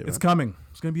 do that shit. It's coming.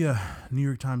 It's gonna be a New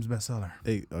York Times bestseller.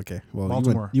 Hey, okay. Well,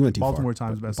 Baltimore. You went too Baltimore far.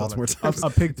 Times bestseller. Baltimore Times. A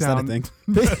pig town. Thing.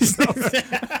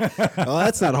 Well,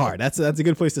 that's not hard. That's a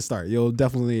good place to start. You'll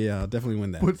definitely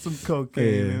win that. Put some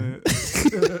cocaine in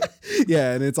it.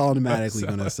 Yeah, and it's automatically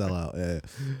going to sell out. Yeah.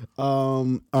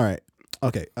 All right.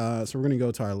 Okay. So we're going to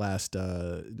go to our last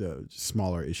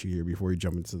smaller issue here before we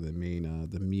jump into the main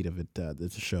the meat of it. The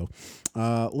show.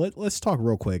 Let's talk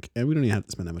real quick, and we don't even have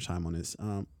to spend that much time on this.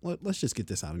 Let's just get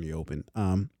this out in the open.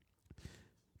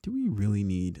 Do we really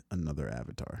need another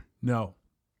Avatar? No.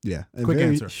 Yeah. Quick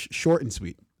answer. Short and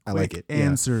sweet. I like it.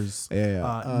 Answers.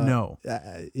 Yeah. No.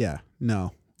 Yeah.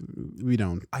 No. We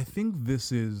don't. I think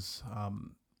this is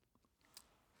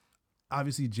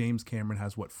obviously James Cameron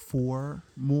has 4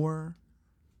 more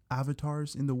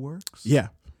Avatars in the works. Yeah.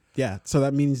 So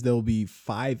that means there'll be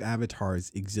 5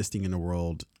 Avatars existing in the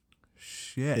world.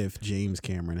 Shit. If James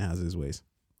Cameron has his ways.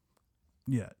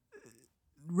 Yeah.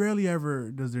 Rarely ever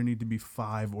does there need to be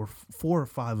 5 or 4 or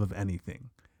 5 of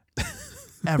anything.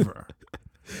 Ever.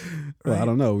 Well, right? I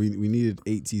don't know. We needed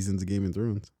 8 seasons of Game of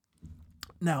Thrones.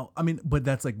 Now, I mean, but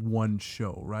that's like one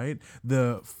show, right?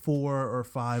 The 4 or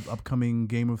 5 upcoming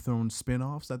Game of Thrones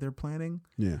spinoffs that they're planning.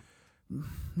 Yeah.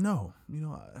 No,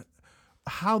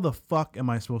 how the fuck am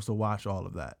I supposed to watch all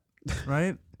of that?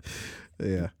 Right?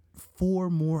 Yeah. 4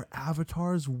 more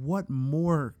Avatars. What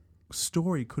more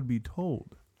story could be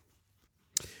told?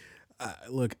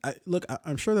 Look,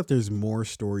 I'm sure that there's more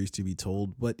stories to be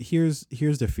told, but here's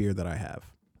the fear that I have.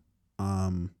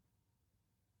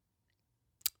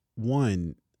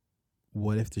 One,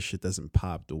 what if the shit doesn't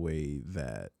pop the way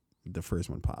that the first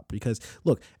one popped? Because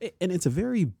look, and it's a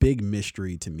very big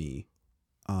mystery to me,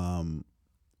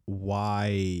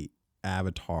 why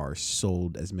Avatar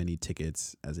sold as many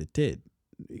tickets as it did.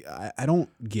 I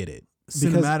don't get it.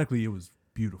 Cinematically, it was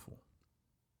beautiful.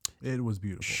 It was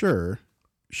beautiful.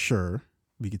 Sure,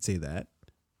 we could say that.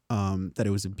 That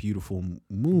it was a beautiful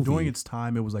movie. During its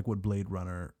time, it was like what Blade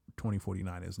Runner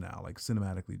 2049 is now. Like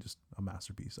cinematically, just a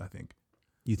masterpiece, I think.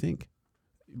 You think?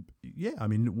 Yeah, I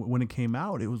mean, when it came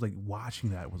out, it was like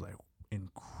watching that was like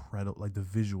incredible. Like the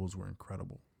visuals were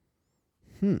incredible.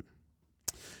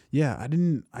 Yeah, I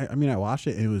mean, I watched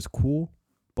it and it was cool,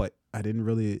 but I didn't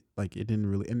really like. It didn't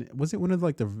really. And was it one of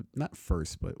like the not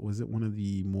first, but was it one of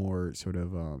the more sort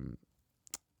of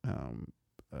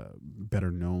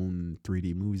better known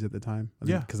 3D movies at the time? I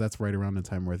think, because that's right around the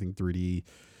time where I think 3D,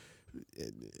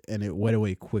 and it went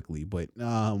away quickly. But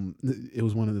it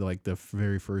was one of the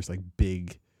very first like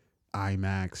big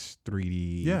IMAX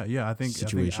 3D. Yeah. I think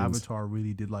Avatar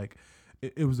really did like.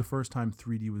 It was the first time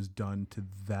 3D was done to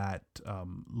that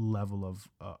level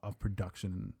of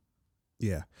production.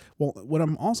 Yeah. Well, what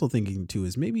I'm also thinking too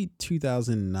is maybe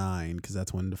 2009, because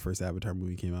that's when the first Avatar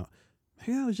movie came out.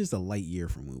 Maybe that was just a light year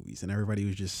for movies, and everybody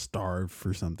was just starved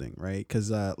for something, right? Because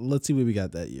let's see what we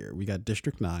got that year. We got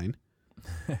District 9,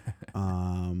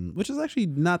 which is actually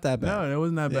not that bad. No, it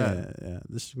wasn't that bad. Yeah.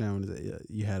 District 9 was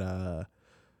you had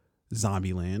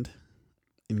Zombieland,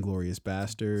 Inglourious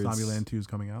Bastards. Zombieland 2 is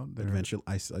coming out. Adventure.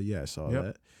 I saw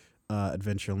that.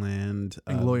 Adventureland.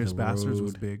 Inglourious Bastards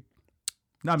was big.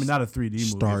 No, I mean not a 3D movie.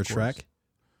 Star Trek,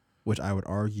 which I would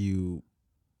argue,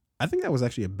 I think that was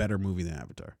actually a better movie than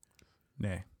Avatar.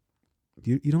 Nay.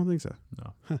 You don't think so?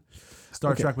 No. Huh.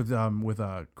 Star Trek with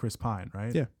Chris Pine,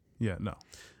 right? Yeah. Yeah. No.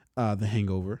 The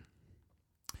Hangover.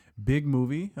 Big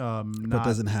movie. But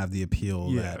doesn't have the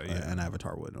appeal that an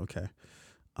Avatar would. Okay.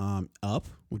 Up,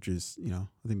 which is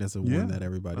I think that's the one that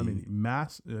everybody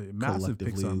massive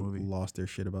Pixar movie lost their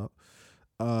shit about.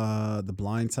 The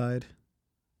Blind Side.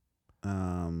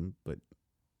 But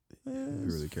who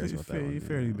really cares about that one?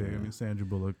 Fairly big. I mean, Sandra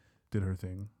Bullock did her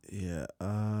thing. Yeah.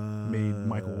 Made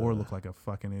Michael Orr look like a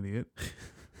fucking idiot.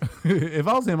 If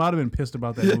I was him, I'd have been pissed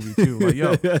about that movie too. Like,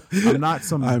 yo, I'm not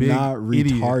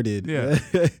retarded.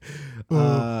 Idiot.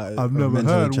 Yeah. I've never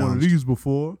had one of these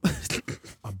before.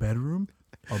 A bedroom,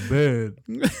 a bed,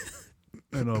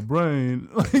 and a brain.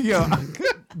 Yo,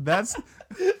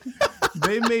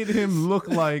 they made him look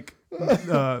like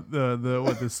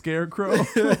the Scarecrow.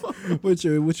 which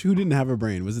who didn't have a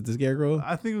brain? Was it the Scarecrow?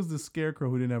 I think it was the Scarecrow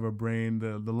who didn't have a brain.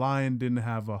 The lion didn't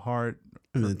have a heart.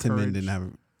 And the Tin Man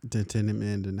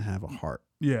didn't have a heart.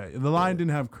 Yeah, the lion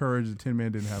didn't have courage. The Tin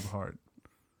Man didn't have a heart.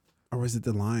 Or was it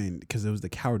the lion? Because it was the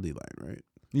cowardly lion, right?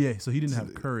 Yeah, so he didn't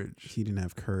have courage. He didn't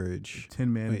have courage. The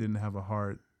Tin Man didn't have a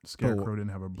heart. Scarecrow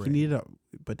didn't have a brain. He needed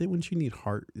but then wouldn't you need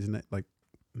heart? Isn't that like?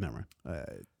 Never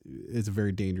mind. It's a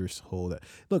very dangerous hole. That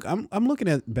look, I'm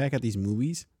looking back at these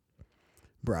movies,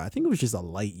 bro. I think it was just a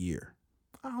light year.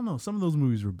 I don't know. Some of those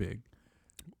movies were big.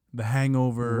 The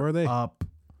Hangover, were they? Up.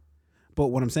 But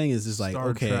what I'm saying is like,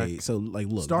 Star Trek. So like,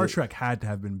 look, Star Trek had to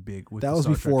have been big. That was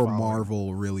before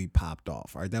Marvel really popped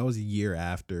off. All right, that was a year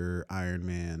after Iron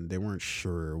Man. They weren't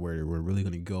sure where they were really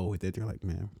going to go with it. They're like,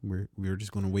 man, we're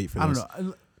just going to wait for this. I don't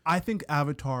know. I think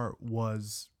Avatar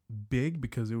was big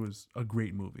because it was a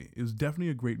great movie. It was definitely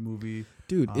a great movie.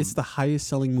 Dude, it's the highest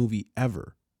selling movie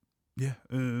ever. Yeah.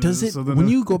 Does it, when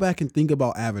you go back and think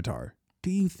about Avatar, do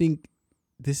you think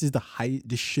this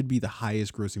should be the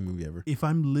highest grossing movie ever?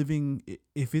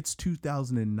 If it's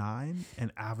 2009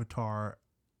 and Avatar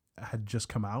had just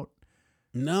come out.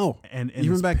 No. And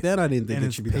even back then, I didn't think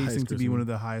it should be the highest to be one of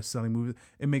the highest selling movies.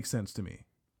 It makes sense to me.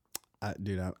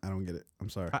 Dude, I don't get it. I'm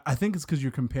sorry. I think it's because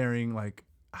you're comparing like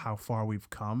how far we've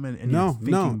come and no,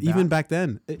 even back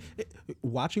then,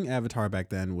 watching Avatar back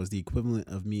then was the equivalent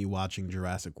of me watching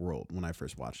Jurassic World when I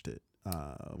first watched it.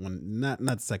 When not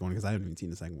the second one because I haven't even seen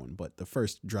the second one, but the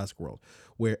first Jurassic World,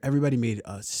 where everybody made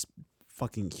a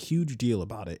fucking huge deal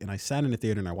about it, and I sat in the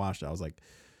theater and I watched it. I was like,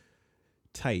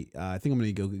 tight. I think I'm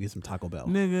gonna go get some Taco Bell.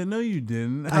 Nigga, no, you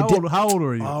didn't. How old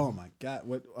were you? Oh my god!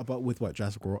 What about with what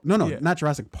Jurassic World? No, yeah. Not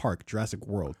Jurassic Park. Jurassic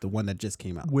World, the one that just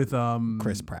came out with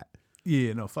Chris Pratt.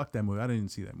 Yeah, no, fuck that movie. I didn't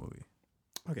see that movie.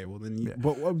 Okay, well then,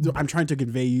 but I'm trying to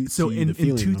convey you. So in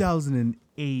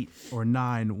 2008 or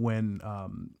 9, when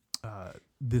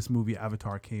this movie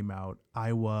Avatar came out,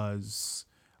 I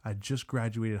just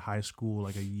graduated high school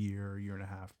like a year and a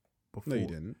half before. No, you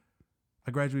didn't.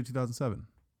 I graduated 2007.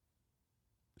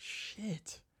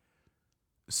 Shit.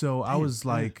 So I was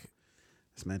like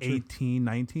 18,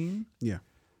 19. Yeah.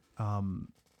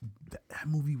 That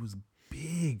movie was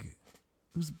big.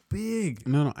 It was big.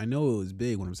 No, I know it was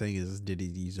big. What I'm saying is, did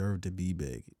it deserve to be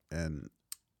big? And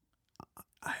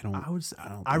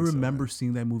I remember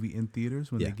seeing that movie in theaters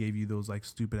when they gave you those like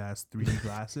stupid ass 3D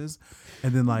glasses,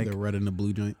 and then like the red and the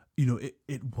blue joint. You know,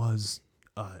 it was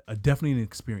definitely an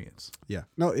experience. Yeah,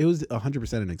 no, it was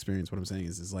 100% an experience. What I'm saying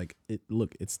is like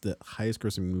it's the highest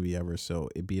grossing movie ever, so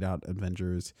it beat out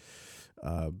Avengers,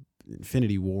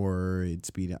 Infinity War. It's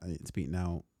beaten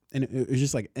out. And it was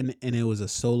just like, and it was a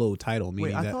solo title.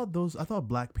 Meaning I thought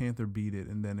Black Panther beat it,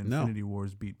 and then Infinity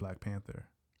Wars beat Black Panther.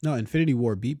 No, Infinity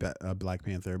War beat Black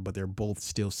Panther, but they're both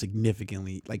still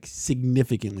significantly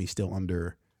still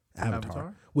under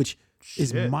Avatar? Which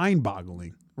is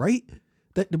mind-boggling, right?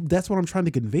 That's what I'm trying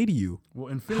to convey to you. Well,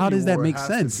 Infinity How does that War make has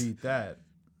sense? To beat that.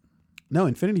 No,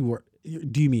 Infinity War.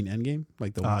 Do you mean Endgame?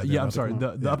 Like the one? Yeah, I'm sorry.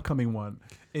 The upcoming one.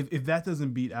 If that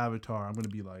doesn't beat Avatar, I'm gonna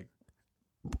be like.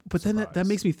 But then that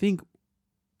makes me think,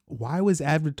 why was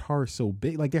Avatar so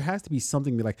big? Like there has to be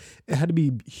something that, like, it had to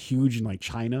be huge in like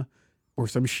China or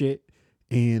some shit,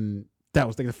 and that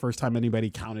was like the first time anybody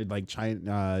counted like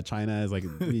China as like,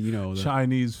 you know,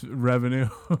 Chinese revenue.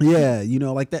 Yeah, you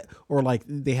know, like that, or like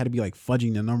they had to be like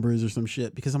fudging the numbers or some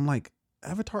shit, because I'm like,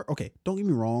 Avatar, okay, don't get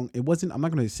me wrong, it wasn't, I'm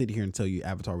not going to sit here and tell you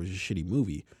Avatar was a shitty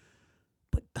movie,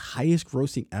 but the highest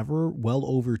grossing ever, well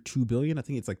over $2 billion, I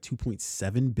think it's like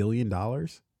 $2.7 billion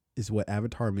is what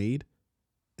Avatar made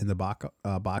in the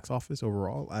box office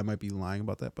overall. I might be lying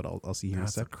about that, but I'll see here in a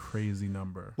sec. That's a crazy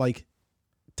number. Like,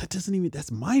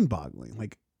 that's mind boggling.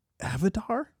 Like,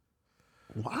 Avatar?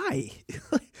 Why?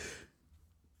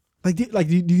 Do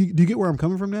you get where I'm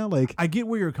coming from now? Like, I get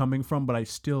where you're coming from, but I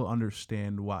still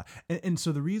understand why. And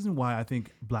so the reason why I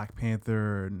think Black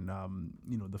Panther and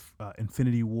the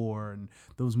Infinity War and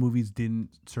those movies didn't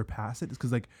surpass it is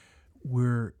because like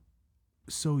we're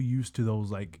so used to those,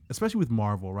 like, especially with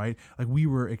Marvel, right? Like we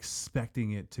were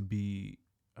expecting it to be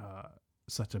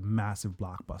such a massive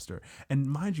blockbuster. And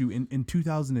mind you, in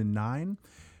 2009.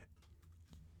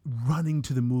 Running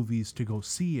to the movies to go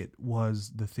see it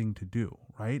was the thing to do,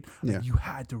 right? Yeah. Like you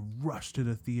had to rush to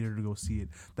the theater to go see it.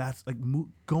 That's like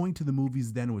going to the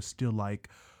movies then was still like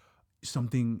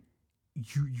something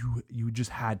you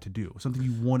just had to do, something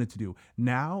you wanted to do.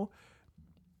 Now,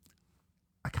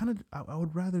 I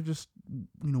would rather just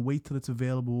wait till it's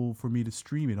available for me to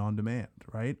stream it on demand,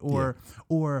 right?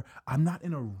 Or I'm not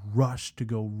in a rush to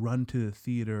go run to the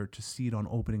theater to see it on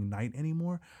opening night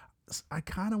anymore. I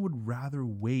kind of would rather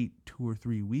wait 2 or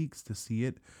 3 weeks to see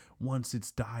it once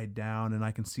it's died down and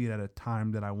I can see it at a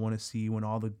time that I want to see when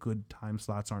all the good time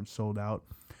slots aren't sold out.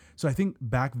 So I think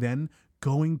back then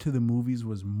going to the movies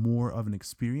was more of an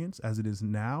experience as it is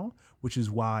now, which is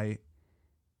why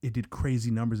it did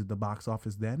crazy numbers at the box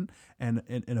office then. And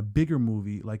a bigger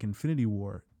movie like Infinity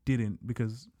War didn't,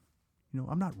 because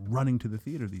I'm not running to the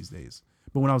theater these days.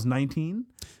 But when I was 19,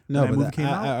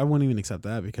 I wouldn't even accept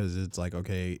that, because it's like,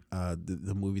 okay,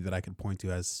 the movie that I could point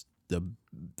to as the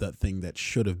thing that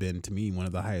should have been, to me, one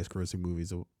of the highest grossing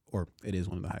movies, or it is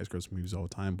one of the highest grossing movies of all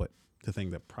time, but the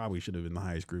thing that probably should have been the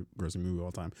highest grossing movie of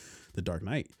all time, The Dark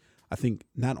Knight. I think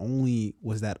not only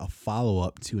was that a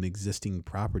follow-up to an existing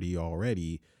property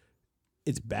already,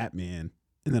 it's Batman.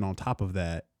 And then on top of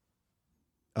that,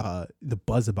 the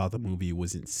buzz about the movie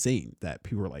was insane, that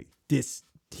people were like, this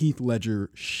Heath Ledger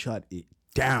shut it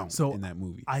down in that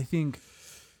movie. I think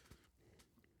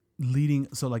leading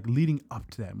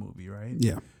up to that movie, right?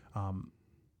 Yeah.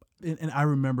 And I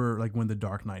remember like when The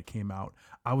Dark Knight came out,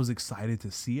 I was excited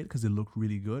to see it because it looked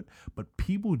really good. But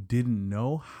people didn't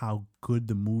know how good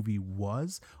the movie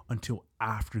was until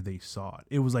after they saw it.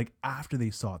 It was like after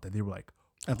they saw it that they were like,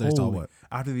 after they saw what?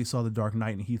 After they saw The Dark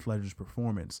Knight and Heath Ledger's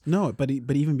performance. No, but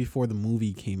even before the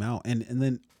movie came out, and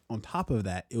then on top of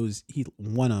that, it was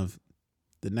one of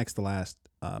the next to last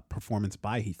performance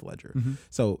by Heath Ledger. Mm-hmm.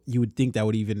 So you would think that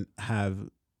would even have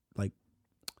like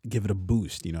give it a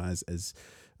boost, you know, as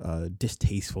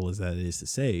distasteful as that is to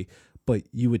say, but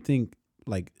you would think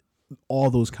like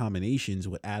all those combinations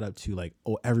would add up to like,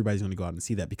 oh, everybody's going to go out and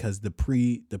see that, because the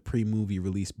pre-movie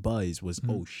release buzz was,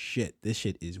 oh shit, this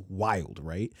shit is wild,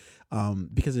 right?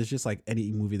 Because it's just like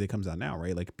any movie that comes out now,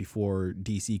 right? Like before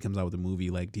DC comes out with a movie,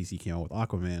 like DC came out with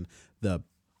Aquaman, the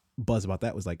buzz about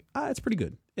that was like, it's pretty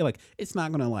good. It's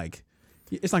not going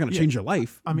to change your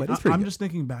life. I mean, but I'm just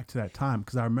thinking back to that time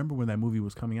because I remember when that movie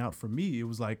was coming out. For me, it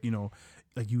was like, you know,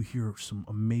 like you hear some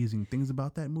amazing things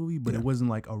about that movie, but it wasn't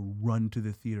like a run to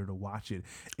the theater to watch it.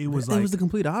 It was the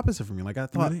complete opposite for me. Like I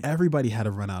thought everybody had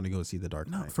to run out and go see The Dark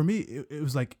Knight. No, for me, it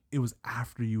was like it was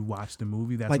after you watched the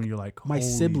movie. That's when you're like, holy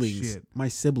shit. My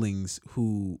siblings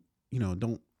who, you know,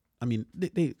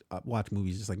 they watch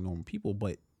movies just like normal people,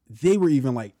 but they were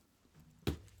even like,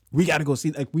 we got to go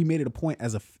see. Like we made it a point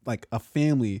as a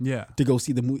family, to go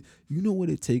see the movie. You know what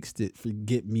it takes to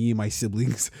get me and my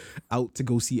siblings out to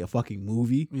go see a fucking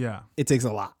movie? Yeah, it takes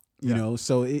a lot, you know.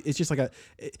 So it's just like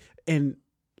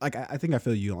I think I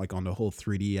feel you like on the whole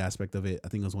 3D aspect of it. I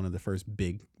think it was one of the first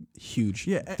big, huge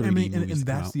 3D movies. And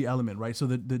that's the element, right? So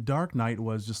the Dark Knight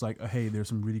was just like, hey, there's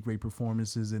some really great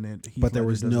performances in it. But there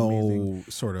was no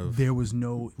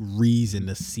reason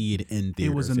to see it in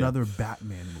theaters. It was another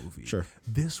Batman movie. Sure.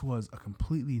 This was a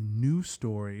completely new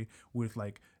story with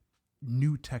like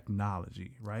new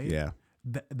technology, right? Yeah.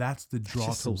 That's the draw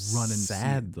to so run and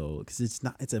sad see. Though, because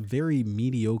it's a very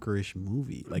mediocre-ish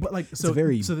movie. But it's a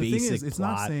very the basic thing is, it's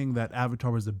plot. not saying that Avatar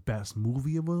was the best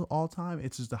movie of all time.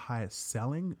 It's just the highest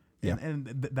selling,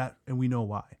 and we know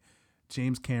why.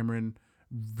 James Cameron,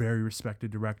 very respected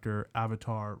director.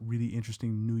 Avatar, really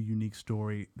interesting, new, unique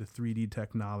story. The 3D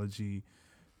technology,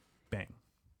 bang,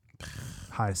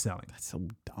 highest selling. That's so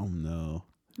dumb, though.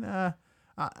 Nah,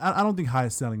 I don't think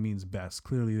highest selling means best.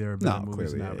 Clearly, there are better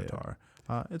movies than Avatar.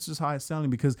 It's just highest selling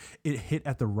because it hit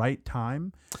at the right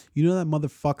time. You know that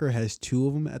motherfucker has two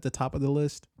of them at the top of the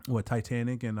list? What,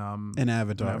 Titanic and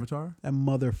Avatar? That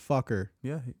motherfucker.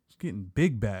 Yeah, he's getting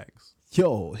big bags.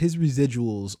 Yo, his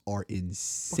residuals are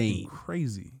insane. Fucking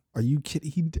crazy. Are you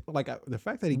kidding? The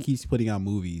fact that he keeps putting out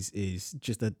movies is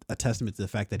just a testament to the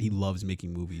fact that he loves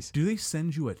making movies. Do they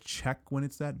send you a check when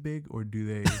it's that big, or do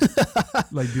they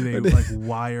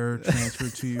wire transfer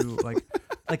to you? Like,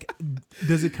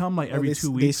 does it come like every 2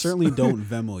 weeks? They certainly don't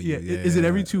Venmo you. Is it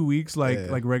every 2 weeks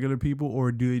like regular people,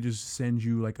 or do they just send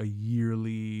you like a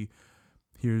yearly?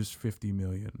 Here's $50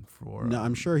 million for. No,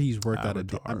 I'm sure he's worked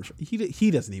Avatar. out I'm sure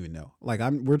he doesn't even know. Like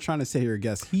we're trying to sit here and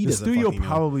guess. The studio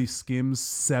probably skims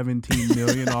 $17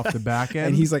 million off the back end,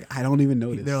 and he's like, I don't even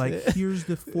know this. They're like, here's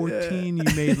the 14 you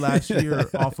made last year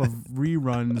off of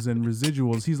reruns and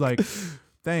residuals. He's like,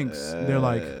 thanks. They're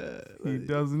like, he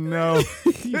doesn't know.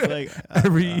 He's like,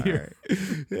 every year.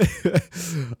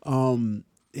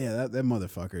 Yeah, that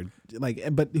motherfucker. Like,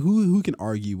 but who can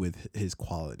argue with his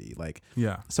quality? Like,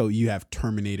 So you have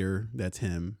Terminator, that's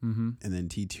him, and then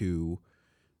T2,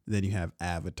 then you have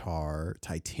Avatar,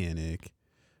 Titanic,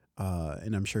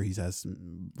 and I'm sure he has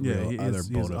some other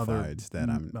bona fides that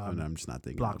I'm just not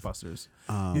thinking blockbusters.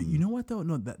 You know what though?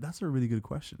 No, that's a really good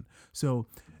question. So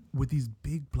with these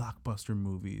big blockbuster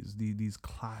movies, these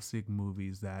classic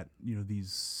movies that, you know, these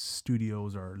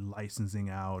studios are licensing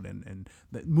out, and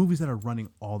the movies that are running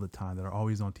all the time, that are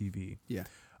always on TV,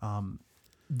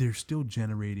 they're still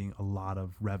generating a lot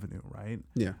of revenue, right?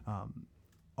 Yeah.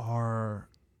 Are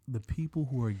the people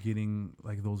who are getting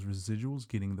like those residuals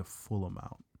getting the full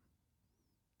amount?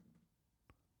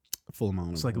 Full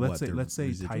amount. So like let's say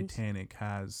residuals? Titanic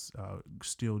has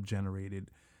still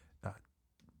generated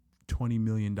 $20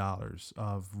 million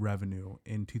of revenue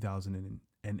in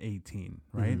 2018,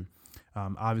 right?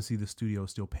 Obviously, the studio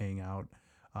is still paying out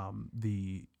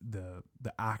the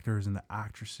actors and the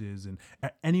actresses and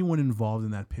anyone involved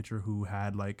in that picture who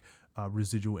had like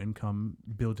residual income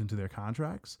built into their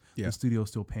contracts. The studio is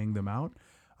still paying them out.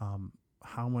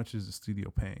 How much is the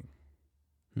studio paying?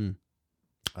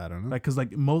 I don't know. Like, because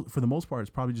like for the most part, it's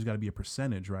probably just got to be a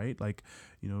percentage, right? Like,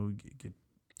 you know, get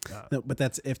No, but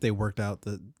that's if they worked out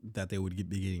that they would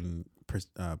be getting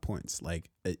points. Like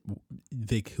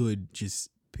they could just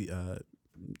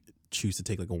choose to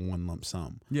take like a one lump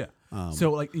sum. Yeah.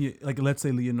 So like let's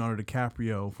say Leonardo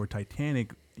DiCaprio for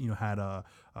Titanic, had a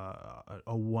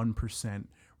 1%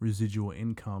 residual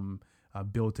income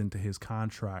built into his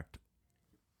contract,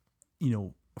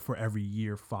 for every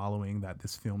year following that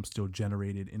this film still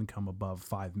generated income above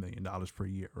 $5 million per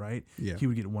year, right? Yeah. He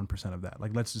would get 1% of that.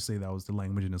 Like, let's just say that was the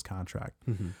language in his contract.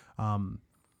 Mm-hmm.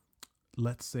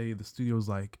 Let's say the studio's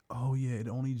like, oh yeah, it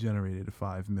only generated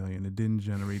 $5 million. It didn't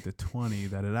generate the 20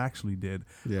 that it actually did.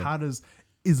 Yeah.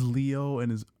 Is Leo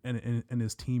and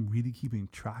his team really keeping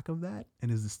track of that? And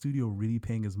is the studio really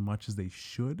paying as much as they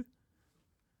should?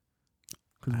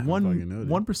 Because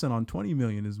 1% on 20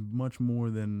 million is much more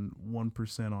than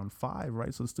 1% on 5,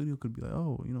 right? So the studio could be like,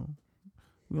 oh,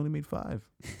 we only made 5.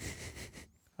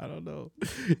 I don't know.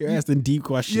 You're asking deep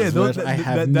questions. Yeah, I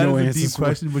have no answers. That is a deep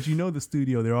question, but the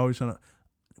studio, they're always trying to.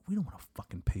 We don't want to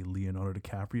fucking pay Leonardo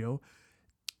DiCaprio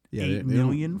 $8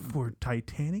 million for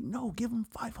Titanic. No, give him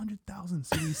 500,000.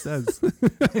 See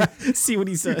what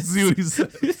he says. See what he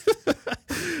says.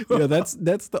 Yeah, that's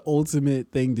the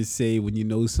ultimate thing to say when you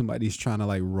know somebody's trying to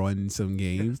like run some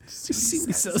games. See what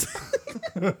he says.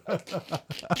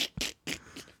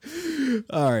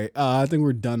 All right, I think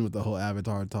we're done with the whole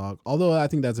Avatar talk. Although I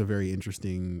think that's a very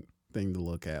interesting thing to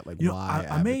look at, like why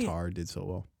Avatar did so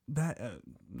well. That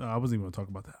no, I wasn't even going to talk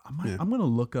about that. I'm going to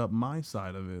look up my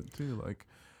side of it too, like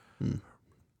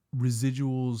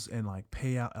residuals and like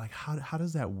payout. Like how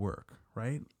does that work,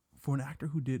 right? For an actor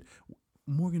who did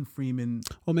Morgan Freeman,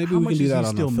 well, maybe we can do that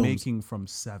on still making from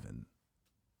Seven.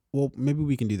 Well, maybe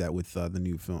we can do that with the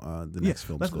new film, the next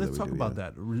film. Let's talk about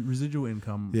that residual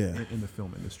income in the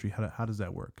film industry. How does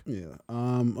that work? Yeah.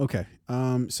 Okay.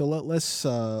 So let's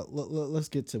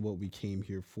get to what we came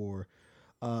here for.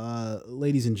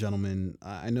 Ladies and gentlemen,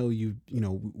 I know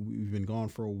we've been gone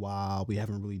for a while. We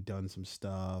haven't really done some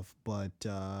stuff, but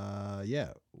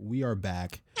we are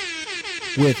back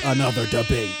with another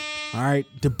debate. All right,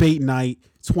 debate night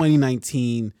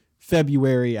 2019,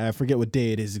 February. I forget what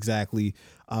day it is exactly.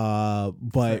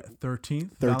 But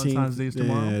 13th. Valentine's Day is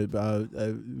tomorrow.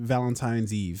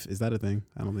 Valentine's Eve, is that a thing?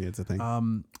 I don't think it's a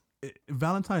thing.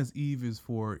 Valentine's Eve is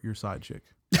for your side chick.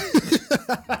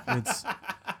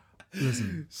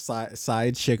 Listen,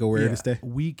 side chick awareness day.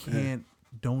 We can't.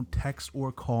 Don't text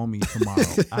or call me tomorrow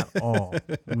at all.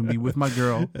 I'm gonna be with my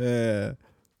girl. Yeah.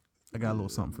 I got a little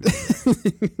something for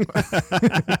you.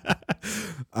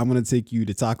 I'm gonna take you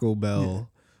to Taco Bell.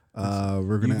 Yeah.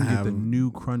 We're gonna have the new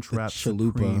Crunchwrap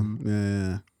Supreme.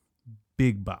 Yeah.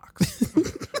 Big box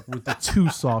with the 2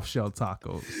 soft shell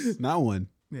tacos. Not one.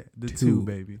 Yeah, the 2,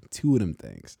 baby. 2 of them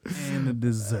things. And the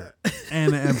dessert.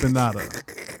 And the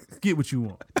empanada. Get what you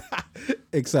want.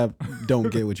 Except don't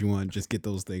get what you want. Just get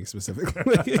those things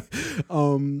specifically.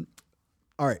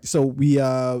 All right. So we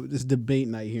this debate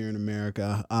night here in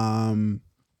America,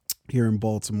 here in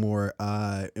Baltimore,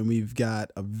 and we've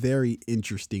got a very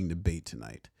interesting debate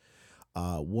tonight.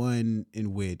 One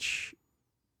in which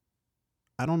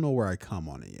I don't know where I come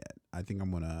on it yet. I think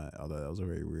I'm gonna. Although that was a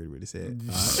very weird way to say it.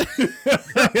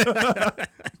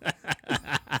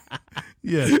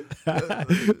 Yeah.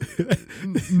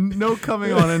 No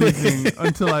coming on anything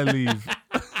until I leave.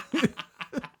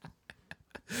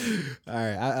 All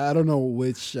right. I don't know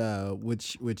which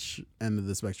end of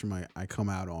the spectrum I come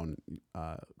out on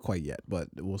quite yet, but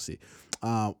we'll see.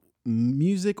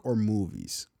 Music or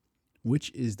movies?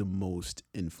 Which is the most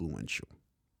influential?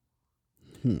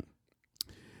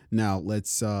 Now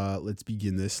let's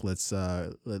begin this. Let's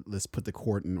put the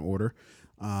court in order.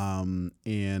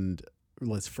 And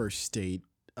let's first state,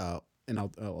 and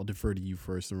I'll defer to you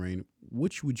first, Lorraine.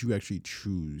 Which would you actually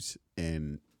choose,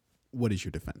 and what is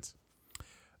your defense?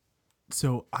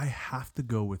 So I have to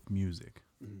go with music.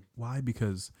 Why?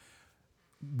 Because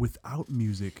without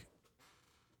music,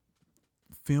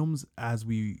 films as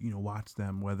we watch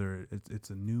them, whether it's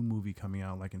a new movie coming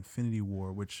out like Infinity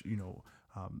War, which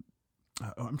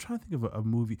I'm trying to think of a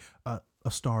movie, A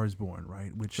Star Is Born,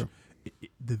 right? Which sure.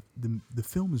 The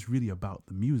film is really about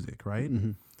the music, right?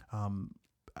 Mm-hmm.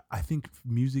 I think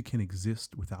music can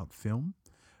exist without film.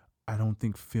 I don't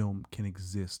think film can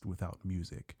exist without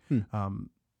music.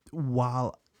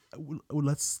 While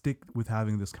let's stick with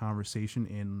having this conversation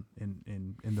in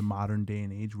the modern day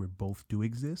and age where both do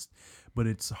exist, but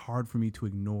it's hard for me to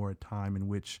ignore a time in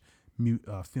which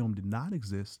film did not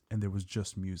exist and there was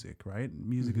just music, right?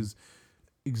 Music has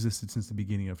existed since the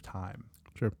beginning of time.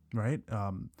 Sure. Right?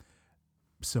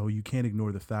 So you can't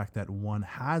ignore the fact that one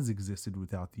has existed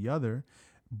without the other,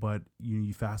 but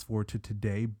you fast forward to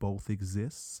today, both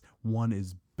exists. One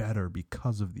is better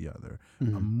because of the other.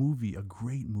 Mm-hmm. A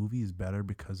great movie is better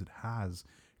because it has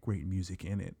great music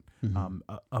in it.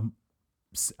 Mm-hmm.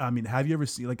 I mean, have you ever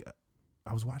seen, like,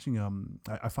 I was watching,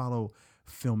 I follow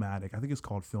Filmatic. I think it's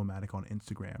called Filmatic on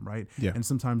Instagram, right? Yeah. And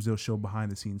sometimes they'll show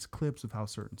behind the scenes clips of how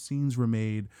certain scenes were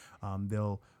made.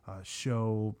 They'll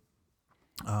show,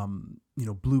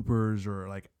 bloopers or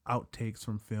like outtakes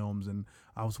from films. And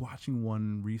I was watching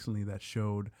one recently that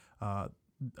showed a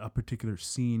particular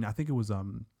scene. I think it was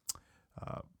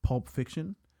Pulp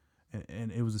Fiction.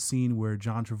 And it was a scene where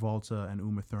John Travolta and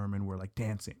Uma Thurman were like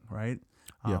dancing, right?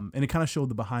 And it kind of showed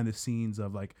the behind the scenes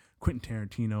of like Quentin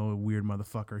Tarantino, a weird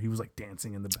motherfucker. He was like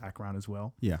dancing in the background as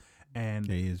well. Yeah. And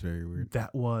he is very weird.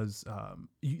 That was,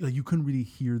 you couldn't really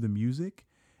hear the music.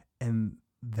 And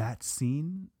that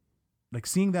scene, like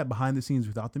seeing that behind the scenes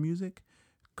without the music,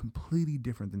 completely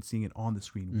different than seeing it on the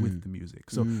screen with the music.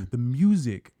 So the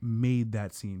music made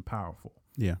that scene powerful.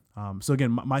 Yeah. So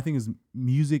again, my thing is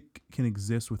music can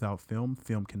exist without film.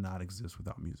 Film cannot exist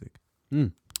without music.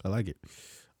 I like it.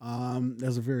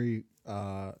 That's a very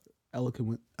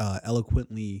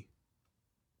eloquently.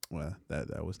 Well,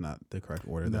 that was not the correct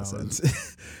order of that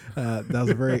sentence. That was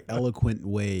a very eloquent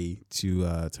way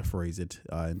to phrase it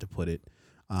and to put it.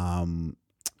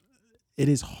 It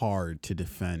is hard to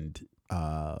defend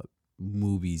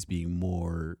movies being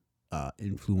more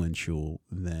influential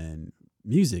than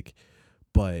music,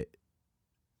 but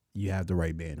you have the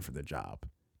right man for the job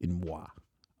in moi.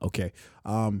 Okay.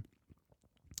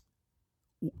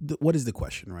 What is the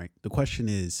question, right? The question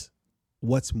is,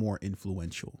 what's more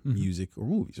influential, music or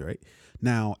movies, right?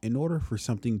 Now, in order for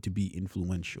something to be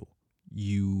influential,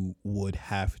 you would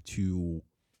have to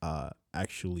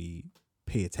actually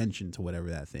pay attention to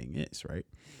whatever that thing is, right?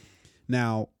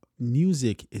 Now,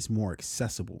 music is more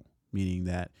accessible, meaning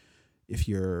that if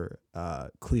you're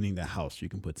cleaning the house, you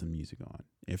can put some music on.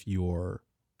 If you're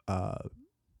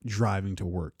driving to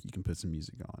work, you can put some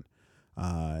music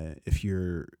on. If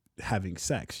you're having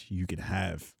sex, you can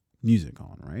have music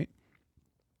on, right?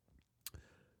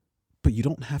 But you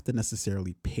don't have to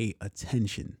necessarily pay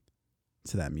attention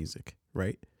to that music,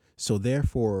 right? So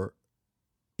therefore,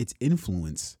 its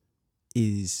influence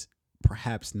is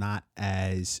perhaps not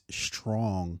as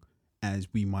strong as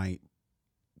we might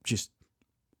just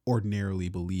ordinarily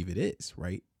believe it is,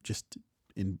 right? Just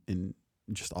in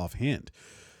just offhand.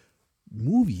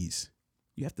 Movies,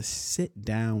 you have to sit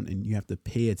down and you have to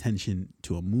pay attention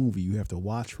to a movie. You have to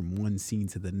watch from one scene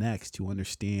to the next to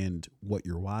understand what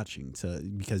you're watching.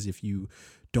 Because if you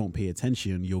don't pay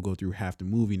attention, you'll go through half the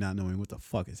movie not knowing what the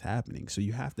fuck is happening. So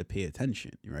you have to pay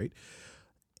attention, right?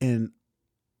 And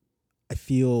I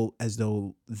feel as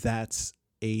though that's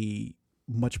a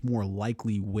much more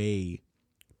likely way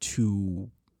to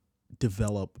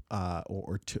develop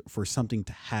for something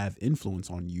to have influence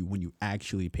on you when you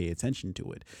actually pay attention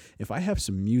to it. If I have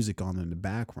some music on in the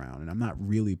background and I'm not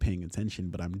really paying attention,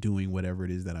 but I'm doing whatever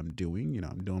it is that I'm doing,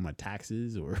 I'm doing my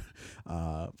taxes or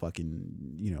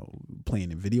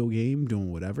playing a video game,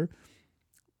 doing whatever,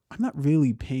 I'm not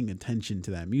really paying attention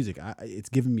to that music. It's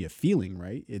giving me a feeling,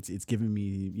 right? It's giving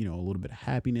me, a little bit of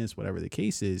happiness, whatever the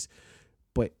case is,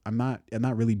 but I'm not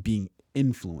really being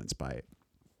influenced by it.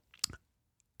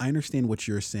 I understand what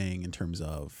you're saying in terms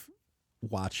of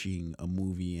watching a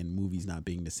movie and movies not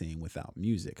being the same without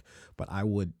music, but I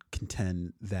would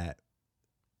contend that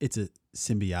it's a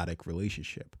symbiotic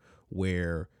relationship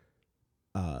where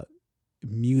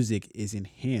music is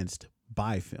enhanced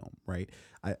by film, right?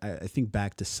 I think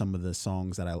back to some of the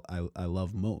songs that I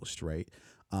love most, right?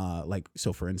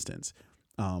 So for instance,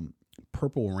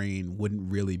 Purple Rain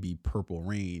wouldn't really be Purple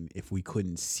Rain if we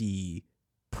couldn't see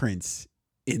Prince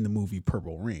in the movie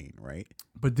Purple Rain, right?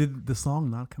 But did the song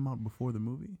not come out before the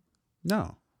movie?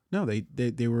 No,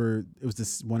 they were. It was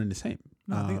this one and the same.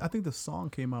 No, I think the song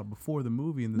came out before the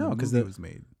movie, and then the movie was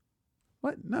made.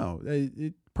 What? No,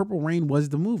 Purple Rain was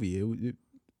the movie.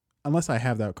 Unless I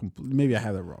have that, maybe I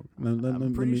have that wrong.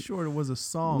 I'm pretty sure it was a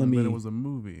song, and then it was a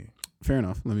movie. Fair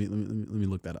enough. Let me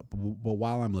look that up. But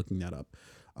while I'm looking that up,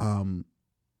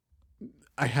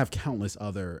 I have countless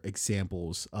other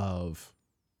examples of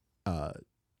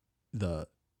the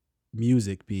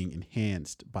music being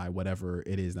enhanced by whatever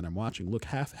it is that I'm watching. Look,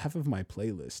 half of my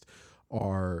playlist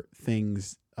are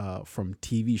things from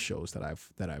TV shows that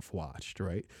I've watched,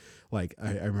 right? Like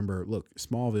I remember, look,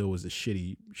 Smallville was a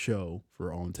shitty show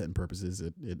for all intent and purposes.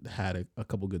 It had a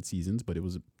couple good seasons, but it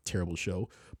was a terrible show.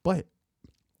 But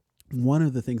one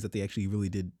of the things that they actually really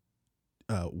did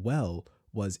well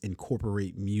was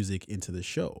incorporate music into the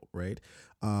show, right?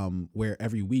 Where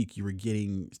every week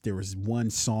there was one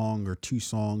song or two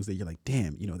songs that you're like,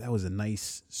 damn, that was a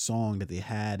nice song that they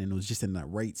had, and it was just in that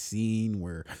right scene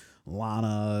where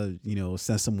Lana,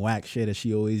 said some whack shit as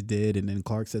she always did, and then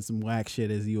Clark said some whack shit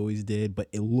as he always did, but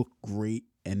it looked great,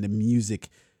 and the music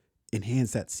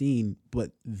enhanced that scene,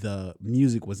 but the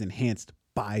music was enhanced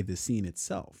by the scene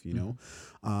itself,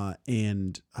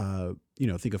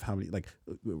 think of how many, like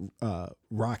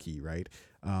Rocky, right?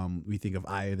 We think of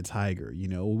Eye of the Tiger,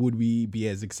 would we be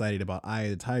as excited about Eye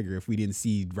of the Tiger if we didn't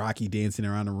see Rocky dancing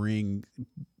around the ring,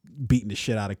 beating the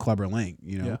shit out of Clubber Lang,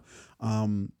 Yeah.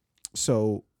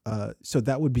 So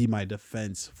that would be my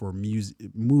defense for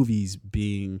movies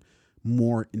being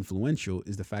more influential,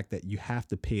 is the fact that you have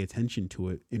to pay attention to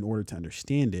it in order to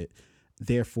understand it.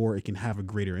 Therefore, it can have a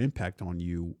greater impact on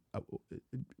you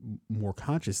more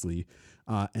consciously.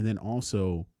 And then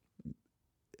also,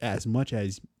 as much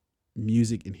as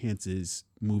music enhances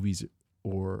movies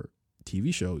or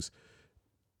TV shows,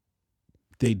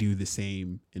 they do the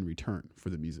same in return for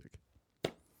the music.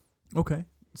 Okay.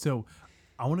 So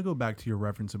I want to go back to your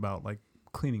reference about like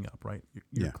cleaning up, right?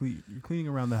 You're cleaning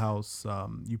around the house.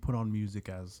 You put on music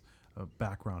as a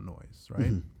background noise,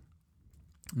 right? Mm-hmm.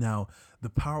 Now, the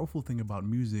powerful thing about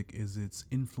music is its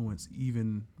influence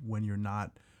even when you're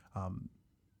not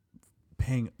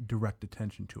paying direct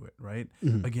attention to it, right?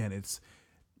 Mm-hmm. Again, it's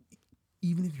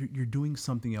even if you're doing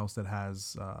something else that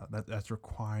has that's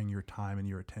requiring your time and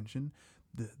your attention,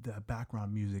 the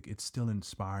background music, it's still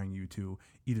inspiring you to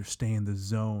either stay in the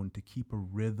zone, to keep a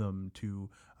rhythm, to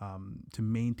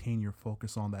maintain your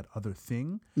focus on that other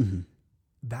thing. Mm-hmm.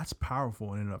 That's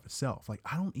powerful in and of itself. Like,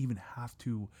 I don't even have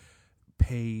to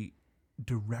pay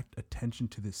direct attention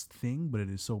to this thing, but it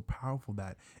is so powerful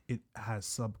that it has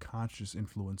subconscious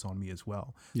influence on me as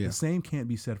well. Yeah. The same can't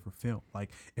be said for film.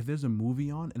 Like, if there's a movie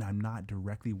on and I'm not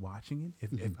directly watching it,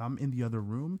 if I'm in the other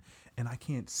room and I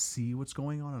can't see what's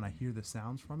going on and I hear the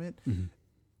sounds from it,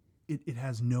 it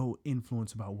has no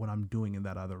influence about what I'm doing in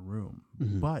that other room.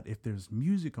 But if there's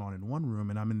music on in one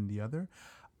room and I'm in the other,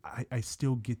 I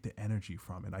still get the energy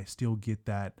from it. I still get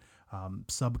that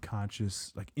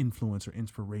subconscious like influence or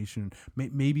inspiration.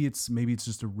 Maybe it's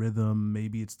just a rhythm.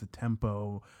 Maybe it's the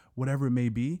tempo. Whatever it may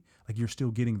be, like, you're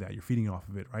still getting that. You're feeding off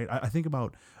of it, right? I think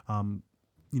about having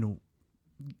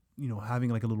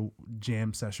like a little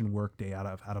jam session work day out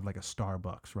of like a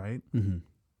Starbucks, right? Mm-hmm.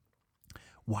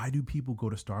 Why do people go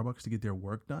to Starbucks to get their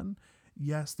work done?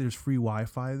 Yes, there's free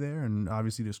Wi-Fi there, and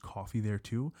obviously there's coffee there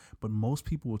too. But most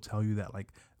people will tell you that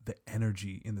like the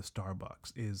energy in the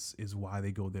Starbucks is why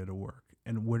they go there to work.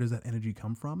 And where does that energy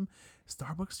come from?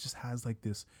 Starbucks just has like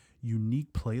this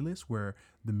unique playlist where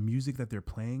the music that they're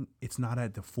playing, it's not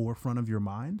at the forefront of your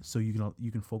mind, so you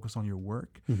can focus on your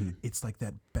work. Mm-hmm. It's like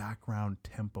that background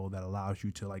tempo that allows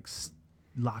you to like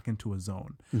lock into a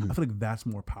zone. Mm-hmm. I feel like that's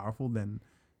more powerful than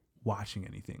watching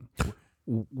anything.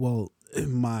 Well,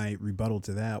 my rebuttal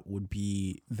to that would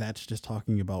be that's just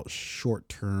talking about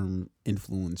short-term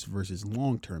influence versus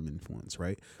long-term influence,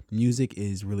 right? Music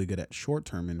is really good at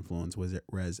short-term influence,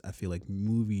 whereas I feel like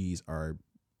movies are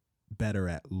better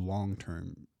at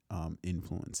long-term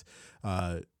influence.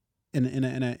 And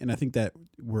I think that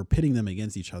we're pitting them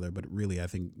against each other, but really I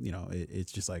think,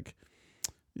 it's just like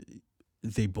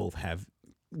they both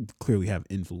clearly have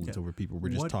influence over people. We're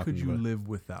just talking about. What could you live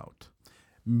without?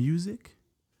 Music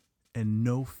and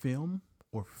no film,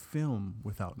 or film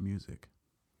without music?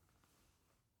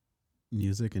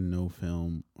 Music and no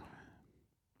film.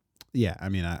 Yeah, I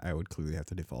mean, I would clearly have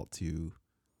to default to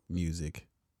music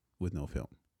with no film.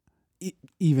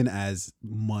 Even as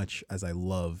much as I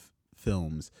love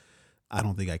films, I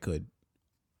don't think I could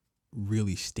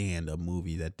really stand a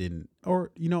movie that didn't,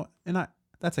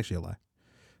 that's actually a lie.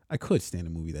 I could stand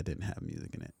a movie that didn't have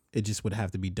music in it. It just would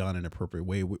have to be done in an appropriate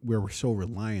way where we're so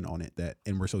reliant on it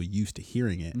and we're so used to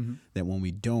hearing it that when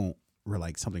we don't, we're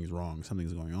like, something's wrong,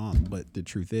 something's going on. But the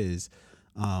truth is,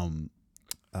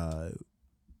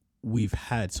 we've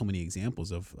had so many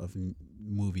examples of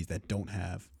movies that don't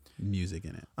have music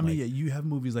in it. I mean, you have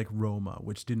movies like Roma,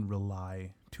 which didn't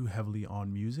rely too heavily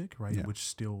on music, right? Yeah. Which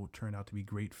still turned out to be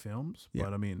great films. Yeah.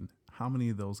 But I mean, how many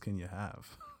of those can you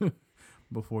have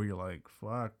before you're like,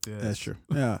 fuck this? That's true.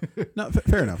 Yeah. No,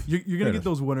 fair enough. You're going to get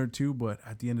those one or two, but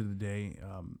at the end of the day,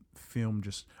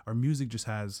 music just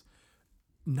has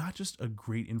not just a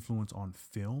great influence on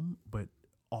film, but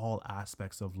all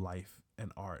aspects of life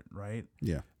and art, right?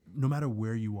 Yeah. No matter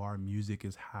where you are, music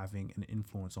is having an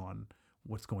influence on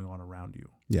what's going on around you.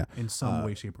 Yeah. In some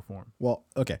way, shape, or form. Well,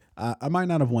 okay. I might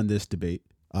not have won this debate,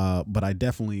 but I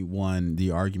definitely won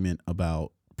the argument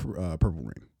about Purple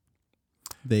Rain.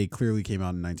 They clearly came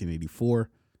out in 1984,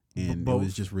 and it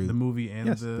was just really the movie and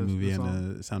the movie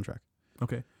and the soundtrack.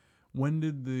 Okay, when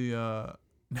did the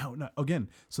no again?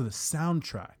 So the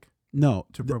soundtrack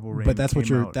to Purple Rain, but that's what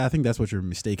I think that's what you're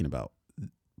mistaken about.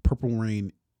 Purple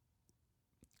Rain.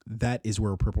 That is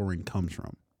where Purple Rain comes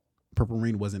from. Purple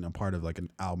Rain wasn't a part of like an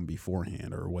album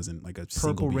beforehand, or wasn't like a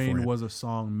single beforehand. Purple Rain was a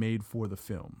song made for the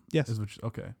film. Yes.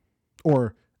 Okay.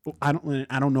 Or I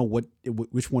don't know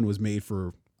which one was made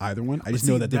for either one. I just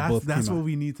know that they both. That's what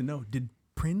we need to know. Did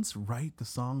Prince write the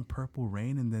song Purple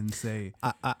Rain and then say,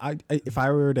 if I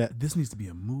were to, this needs to be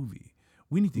a movie.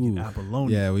 We need to get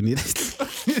Apollonia. Yeah, we need.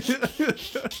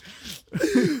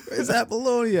 Where's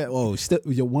Apollonia? Oh,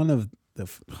 you're one of the.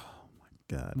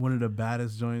 God. One of the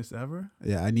baddest joints ever.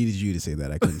 Yeah, I needed you to say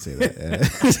that. I couldn't say that.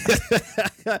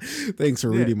 Thanks for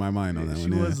reading my mind on that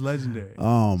one. She was legendary.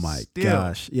 Oh my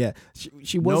gosh. Yeah,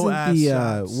 she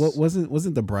wasn't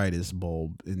wasn't the brightest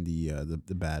bulb in the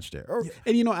batch there.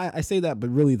 And I say that, but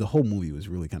really the whole movie was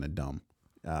really kind of dumb.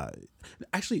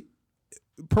 Actually,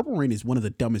 Purple Rain is one of the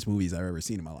dumbest movies I've ever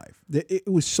seen in my life. It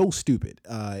was so stupid.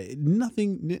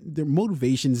 Their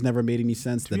motivations never made any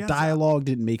sense. The dialogue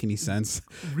didn't make any sense.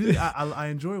 Really, I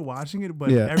enjoy watching it,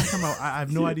 but every time I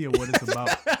have no idea what it's about.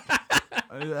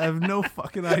 I have no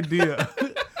fucking idea.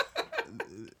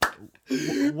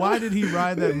 Why did he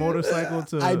ride that motorcycle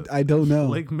to I don't know.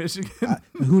 Lake Michigan?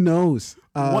 Who knows?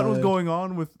 What was going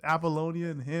on with Apollonia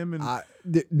and him and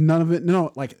none of it?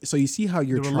 No, like, so you see how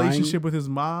you're the relationship with his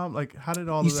mom? Like, how did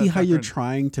all you see how you're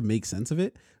trying to make sense of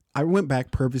it? I went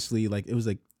back purposely, like it was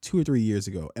like 2 or 3 years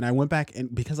ago, and I went back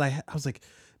and because I was like,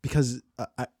 because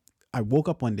I woke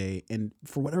up one day and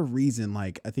for whatever reason,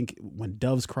 like I think when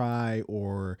doves cry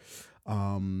or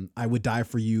I Would Die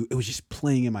For You, it was just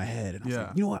playing in my head, and I was like,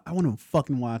 you know what, I want to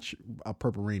fucking watch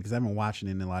Purple Rain because I haven't watched it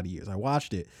in a lot of years. I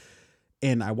watched it,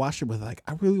 and I watched it with like,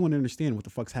 I really want to understand what the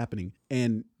fuck's happening,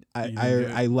 and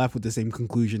I left with the same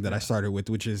conclusion that I started with,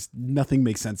 which is nothing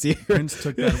makes sense here. Prince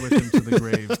took that with him to the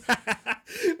grave.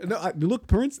 No, look,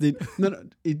 Prince did. No.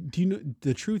 Do you know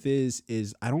the truth is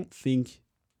I think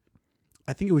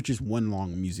it was just one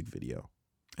long music video.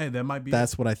 Hey, that might be.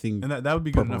 That's what I think, and that would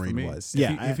be good enough for me. Was.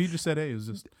 If he just said, "Hey, it was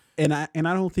just," and I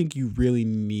don't think you really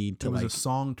need to. It was a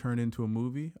song turned into a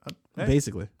movie.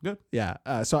 Basically, good. Yeah.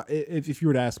 So if you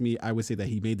were to ask me, I would say that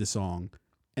he made the song,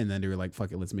 and then they were like,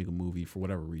 "Fuck it, let's make a movie" for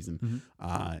whatever reason.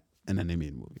 Mm-hmm. And then they made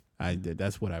a movie.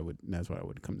 That's what I would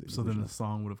come to. So then the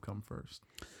song would have come first.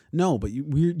 No, but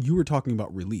you were talking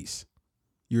about release.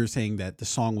 You were saying that the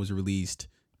song was released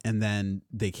and then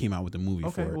they came out with a movie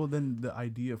for it. Okay, well then the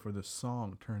idea for the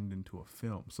song turned into a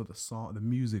film. So the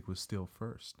music was still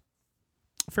first.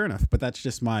 Fair enough, but that's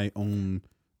just my own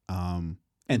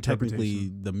and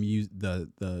technically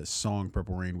the song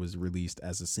Purple Rain was released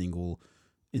as a single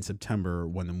in September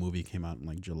when the movie came out in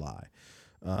like July.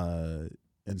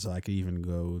 And so I could even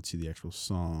go to the actual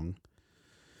song.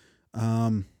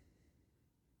 Are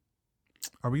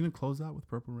we going to close out with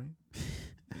Purple Rain?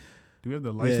 Do we have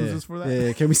the licenses for that?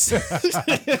 Yeah, can we sing?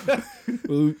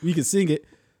 We can sing it.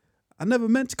 I never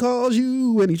meant to cause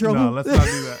you any trouble. No, let's not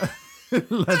do that.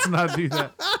 Let's not do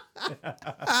that.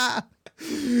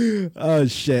 Oh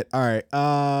shit. All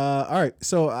right.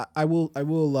 So I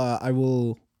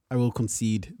will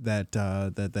concede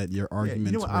that your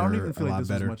arguments were I don't even feel a like lot this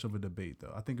better. was much of a debate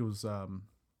though. I think it was That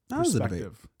was a debate.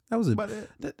 That was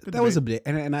a debate,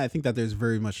 and I think that there's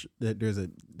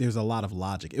there's a lot of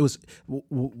logic. It was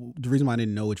the reason why I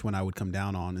didn't know which one I would come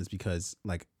down on is because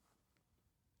like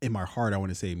in my heart I want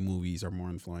to say movies are more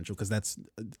influential because that's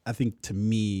I think to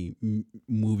me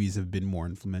movies have been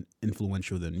more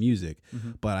influential than music,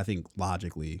 but I think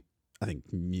logically I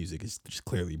think music is just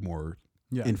clearly more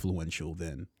influential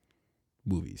than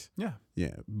movies. Yeah.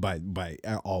 By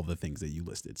all the things that you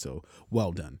listed. So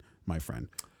well done, my friend.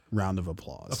 Round of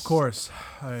applause. Of course,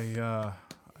 I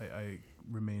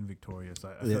remain victorious.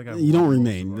 I feel like you don't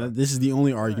remain. This is the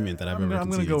only argument that I've ever. I'm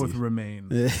going to go with remain.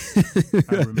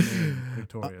 I remain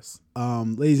victorious.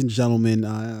 Ladies and gentlemen,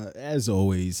 as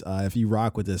always, if you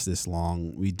rock with us this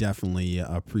long, we definitely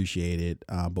appreciate it.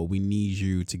 But we need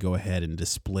you to go ahead and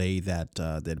display that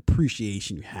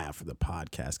appreciation you have for the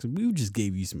podcast because we just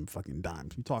gave you some fucking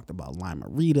dimes. We talked about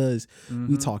Limearitas.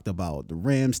 We talked about the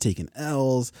Rams taking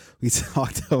L's. We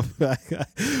talked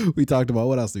about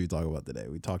what else did we talk about today?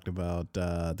 We talked about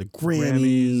the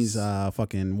Grammys,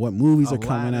 fucking what movies Aladdin. Are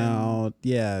coming out.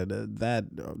 Yeah, that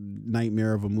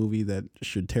nightmare of a movie that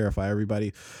should terrify everybody.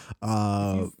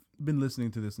 If you've been listening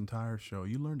to this entire show,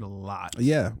 you learned a lot.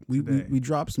 Yeah, we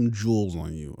dropped some jewels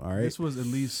on you. All right, this was at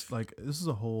least like this is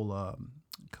a whole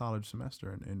college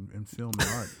semester in film and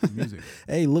art and music.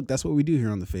 Hey, look, that's what we do here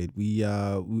on The Fade. We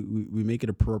make it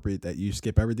appropriate that you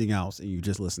skip everything else and you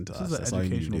just listen to us. This is an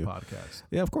educational podcast.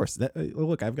 Yeah, of course.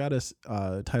 Look, I've got us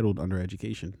titled under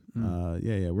education.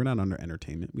 Yeah. We're not under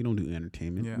entertainment. We don't do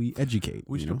entertainment. Yeah. We educate.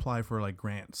 We should apply for like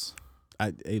grants.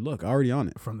 Hey, look, already on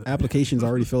it. From the application's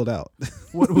already filled out.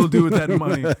 What we'll do with that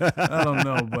money, I don't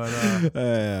know, but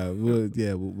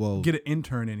we'll get an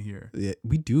intern in here. Yeah,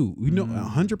 we do. We know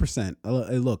 100%.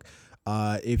 Look,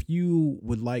 if you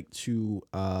would like to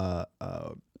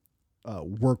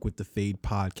work with the Fade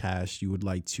podcast, you would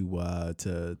like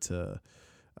to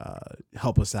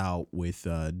help us out with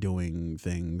doing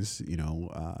things, you're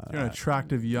an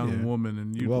attractive young woman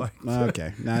and you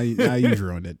okay, now you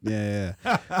ruined it. Yeah.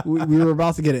 We were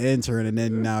about to get an intern and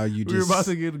then now we were about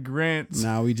to get grants.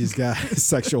 Now we just got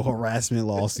sexual harassment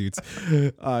lawsuits.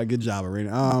 Good job,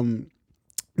 Arena.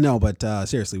 No, but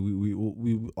seriously,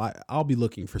 I'll be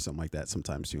looking for something like that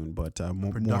sometime soon. But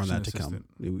more on that to come.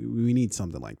 We need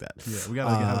something like that. Yeah, we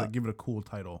gotta give it a cool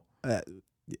title.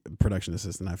 Production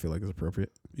assistant, I feel like is appropriate.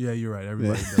 Yeah, you're right.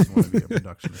 Everybody does want to be a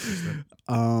production assistant.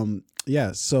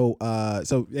 Yeah. So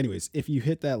anyways, if you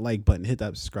hit that like button, hit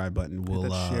that subscribe button,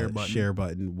 share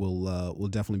button, we'll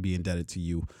definitely be indebted to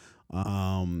you.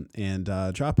 And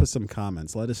drop us some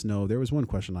comments. Let us know. There was one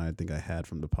question I think I had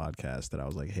from the podcast that I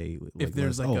was like, hey, if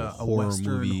there's like a horror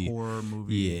movie.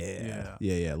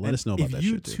 Yeah. Let us know about that shit.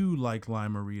 If you too like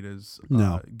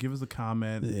Limaritas, give us a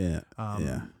comment.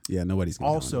 Yeah. Nobody's gonna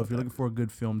also, if you're looking for a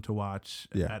good film to watch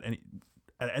at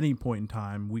any point in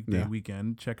time, weekday,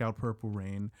 weekend, check out Purple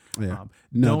Rain. Yeah.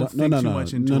 Don't think too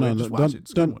much into it. Just watch it.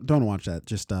 Don't watch that.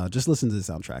 Just listen to the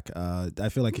soundtrack. I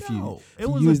feel like if you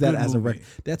use that as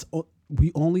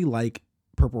we only like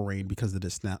Purple Rain because of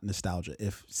the nostalgia.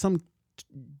 If some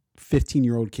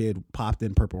 15-year-old kid popped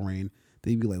in Purple Rain,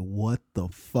 they'd be like, "What the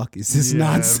fuck is this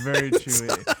nonsense?" Very true.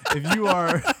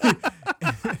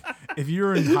 If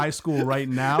you're in high school right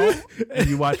now and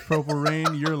you watch Purple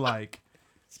Rain, you're like,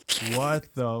 what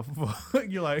the fuck?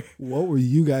 You're like, what were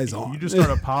you guys on? You just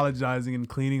start apologizing and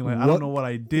cleaning. Like, I don't know what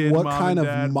I did. What Mom kind and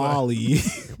of Dad, Molly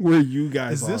were you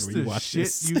guys on? Is this the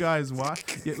shit you guys watch?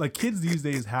 Yeah, like kids these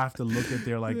days have to look at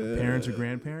their like parents or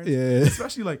grandparents. Yeah.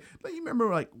 Especially like you remember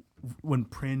like when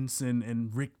Prince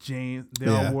and Rick James, they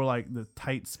all wore like the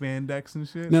tight spandex and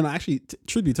shit. No, actually,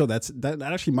 truth be told, that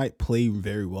actually might play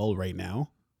very well right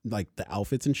now. Like the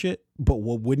outfits and shit. But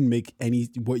what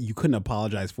you couldn't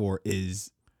apologize for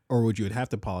is, or what you would have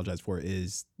to apologize for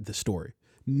is the story.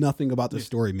 Nothing about the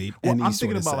story made any I'm sort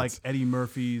thinking of about sense. like Eddie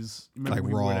Murphy's, remember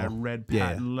like Raw, wore that red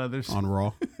patent leather on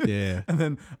Raw, yeah. And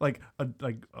then like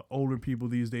older people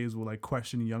these days will like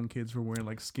question young kids for wearing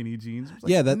like skinny jeans.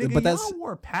 Like, but that's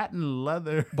wore patent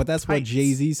leather. But that's what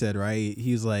Jay-Z said, right?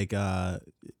 He's like,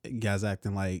 guys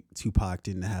acting like Tupac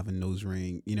didn't have a nose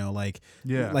ring, like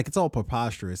it's all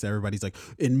preposterous. Everybody's like,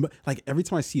 like every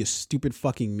time I see a stupid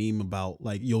fucking meme about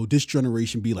like, yo, this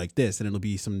generation be like this, and it'll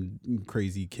be some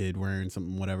crazy kid wearing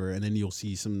something whatever, and then you'll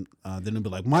see some then it'll be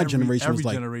like my generation was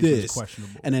like this,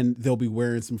 and then they'll be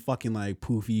wearing some fucking like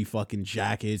poofy fucking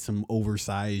jackets, some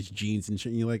oversized jeans and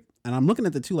shit, and you're like, and I'm looking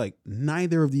at the two like,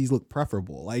 neither of these look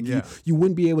preferable. Like you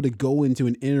wouldn't be able to go into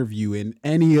an interview in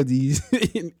any of these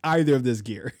in either of this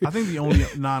gear. I think the only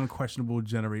non-questionable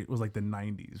generation was like the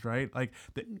 90s, right? Like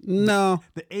the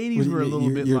 80s were a little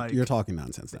bit like, you're talking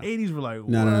nonsense now. The 80s were like,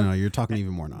 no, you're talking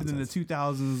even more nonsense. And then the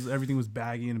 2000s, everything was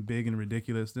baggy and big and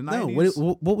ridiculous. The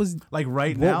 90s, what was like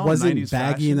right now? Wasn't 90s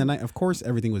baggy fashion? In the night? Of course,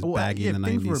 everything was baggy in the 90s.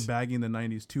 Things were baggy in the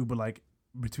 90s too, but like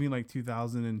between like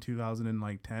 2000 and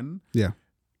 2010,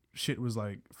 shit was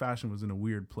like fashion was in a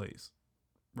weird place,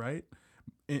 right?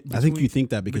 I think you think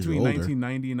that because you're older. Between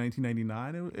 1990 and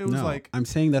 1999, it was like, I'm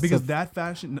saying that's because that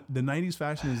fashion, the 90s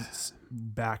fashion is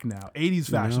back now. 80s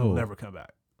fashion will never come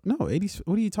back. No, 80s.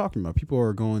 What are you talking about? People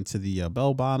are going to the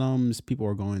bell bottoms. People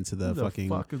are going to the fucking. Who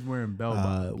the fuck is wearing bell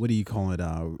bottoms? What do you call it?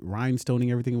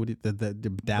 Rhinestoning everything. What the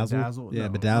bedazzle? Yeah,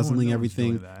 bedazzling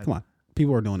everything. Come on.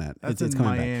 People are doing that. That's it's in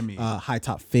coming Miami. Back. High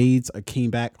top fades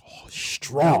came back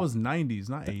strong. That was 90s,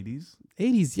 not 80s.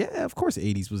 80s, yeah, of course.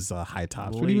 80s was high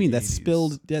tops. What do you mean? That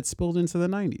spilled into the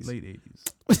 90s. Late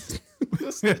 80s.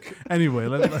 Anyway,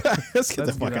 let's get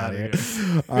the fuck out of here.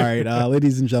 All right,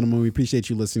 ladies and gentlemen, we appreciate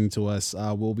you listening to us.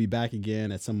 We'll be back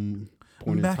again at some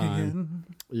point in time. Again.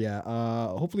 Yeah,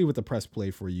 hopefully with a press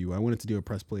play for you. I wanted to do a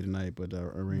press play tonight, but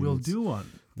we'll do one.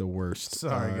 the worst.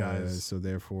 Sorry, guys. So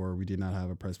therefore, we did not have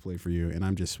a press play for you, and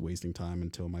I'm just wasting time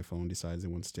until my phone decides it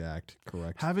wants to act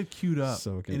correct. Have it queued up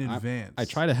in advance. I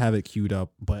try to have it queued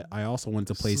up, but I also want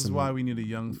to play some. This is why we need a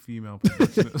young female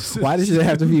production. Why does it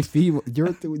have to be female?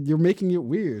 You're making it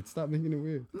weird. Stop making it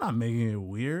weird. I'm not making it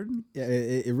weird. Yeah,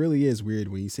 it really is weird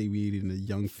when you say we need a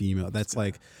young female. That's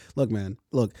like, look, man,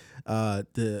 look.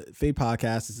 The Fade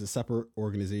Podcast is a separate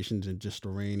organization than just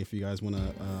Lorraine. If you guys want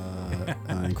to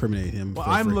incriminate him, well,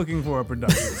 I'm looking for a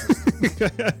production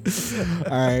assistant.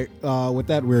 All right. With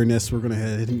that weirdness, we're gonna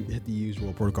hit the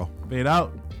usual protocol. Fade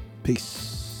out.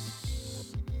 Peace.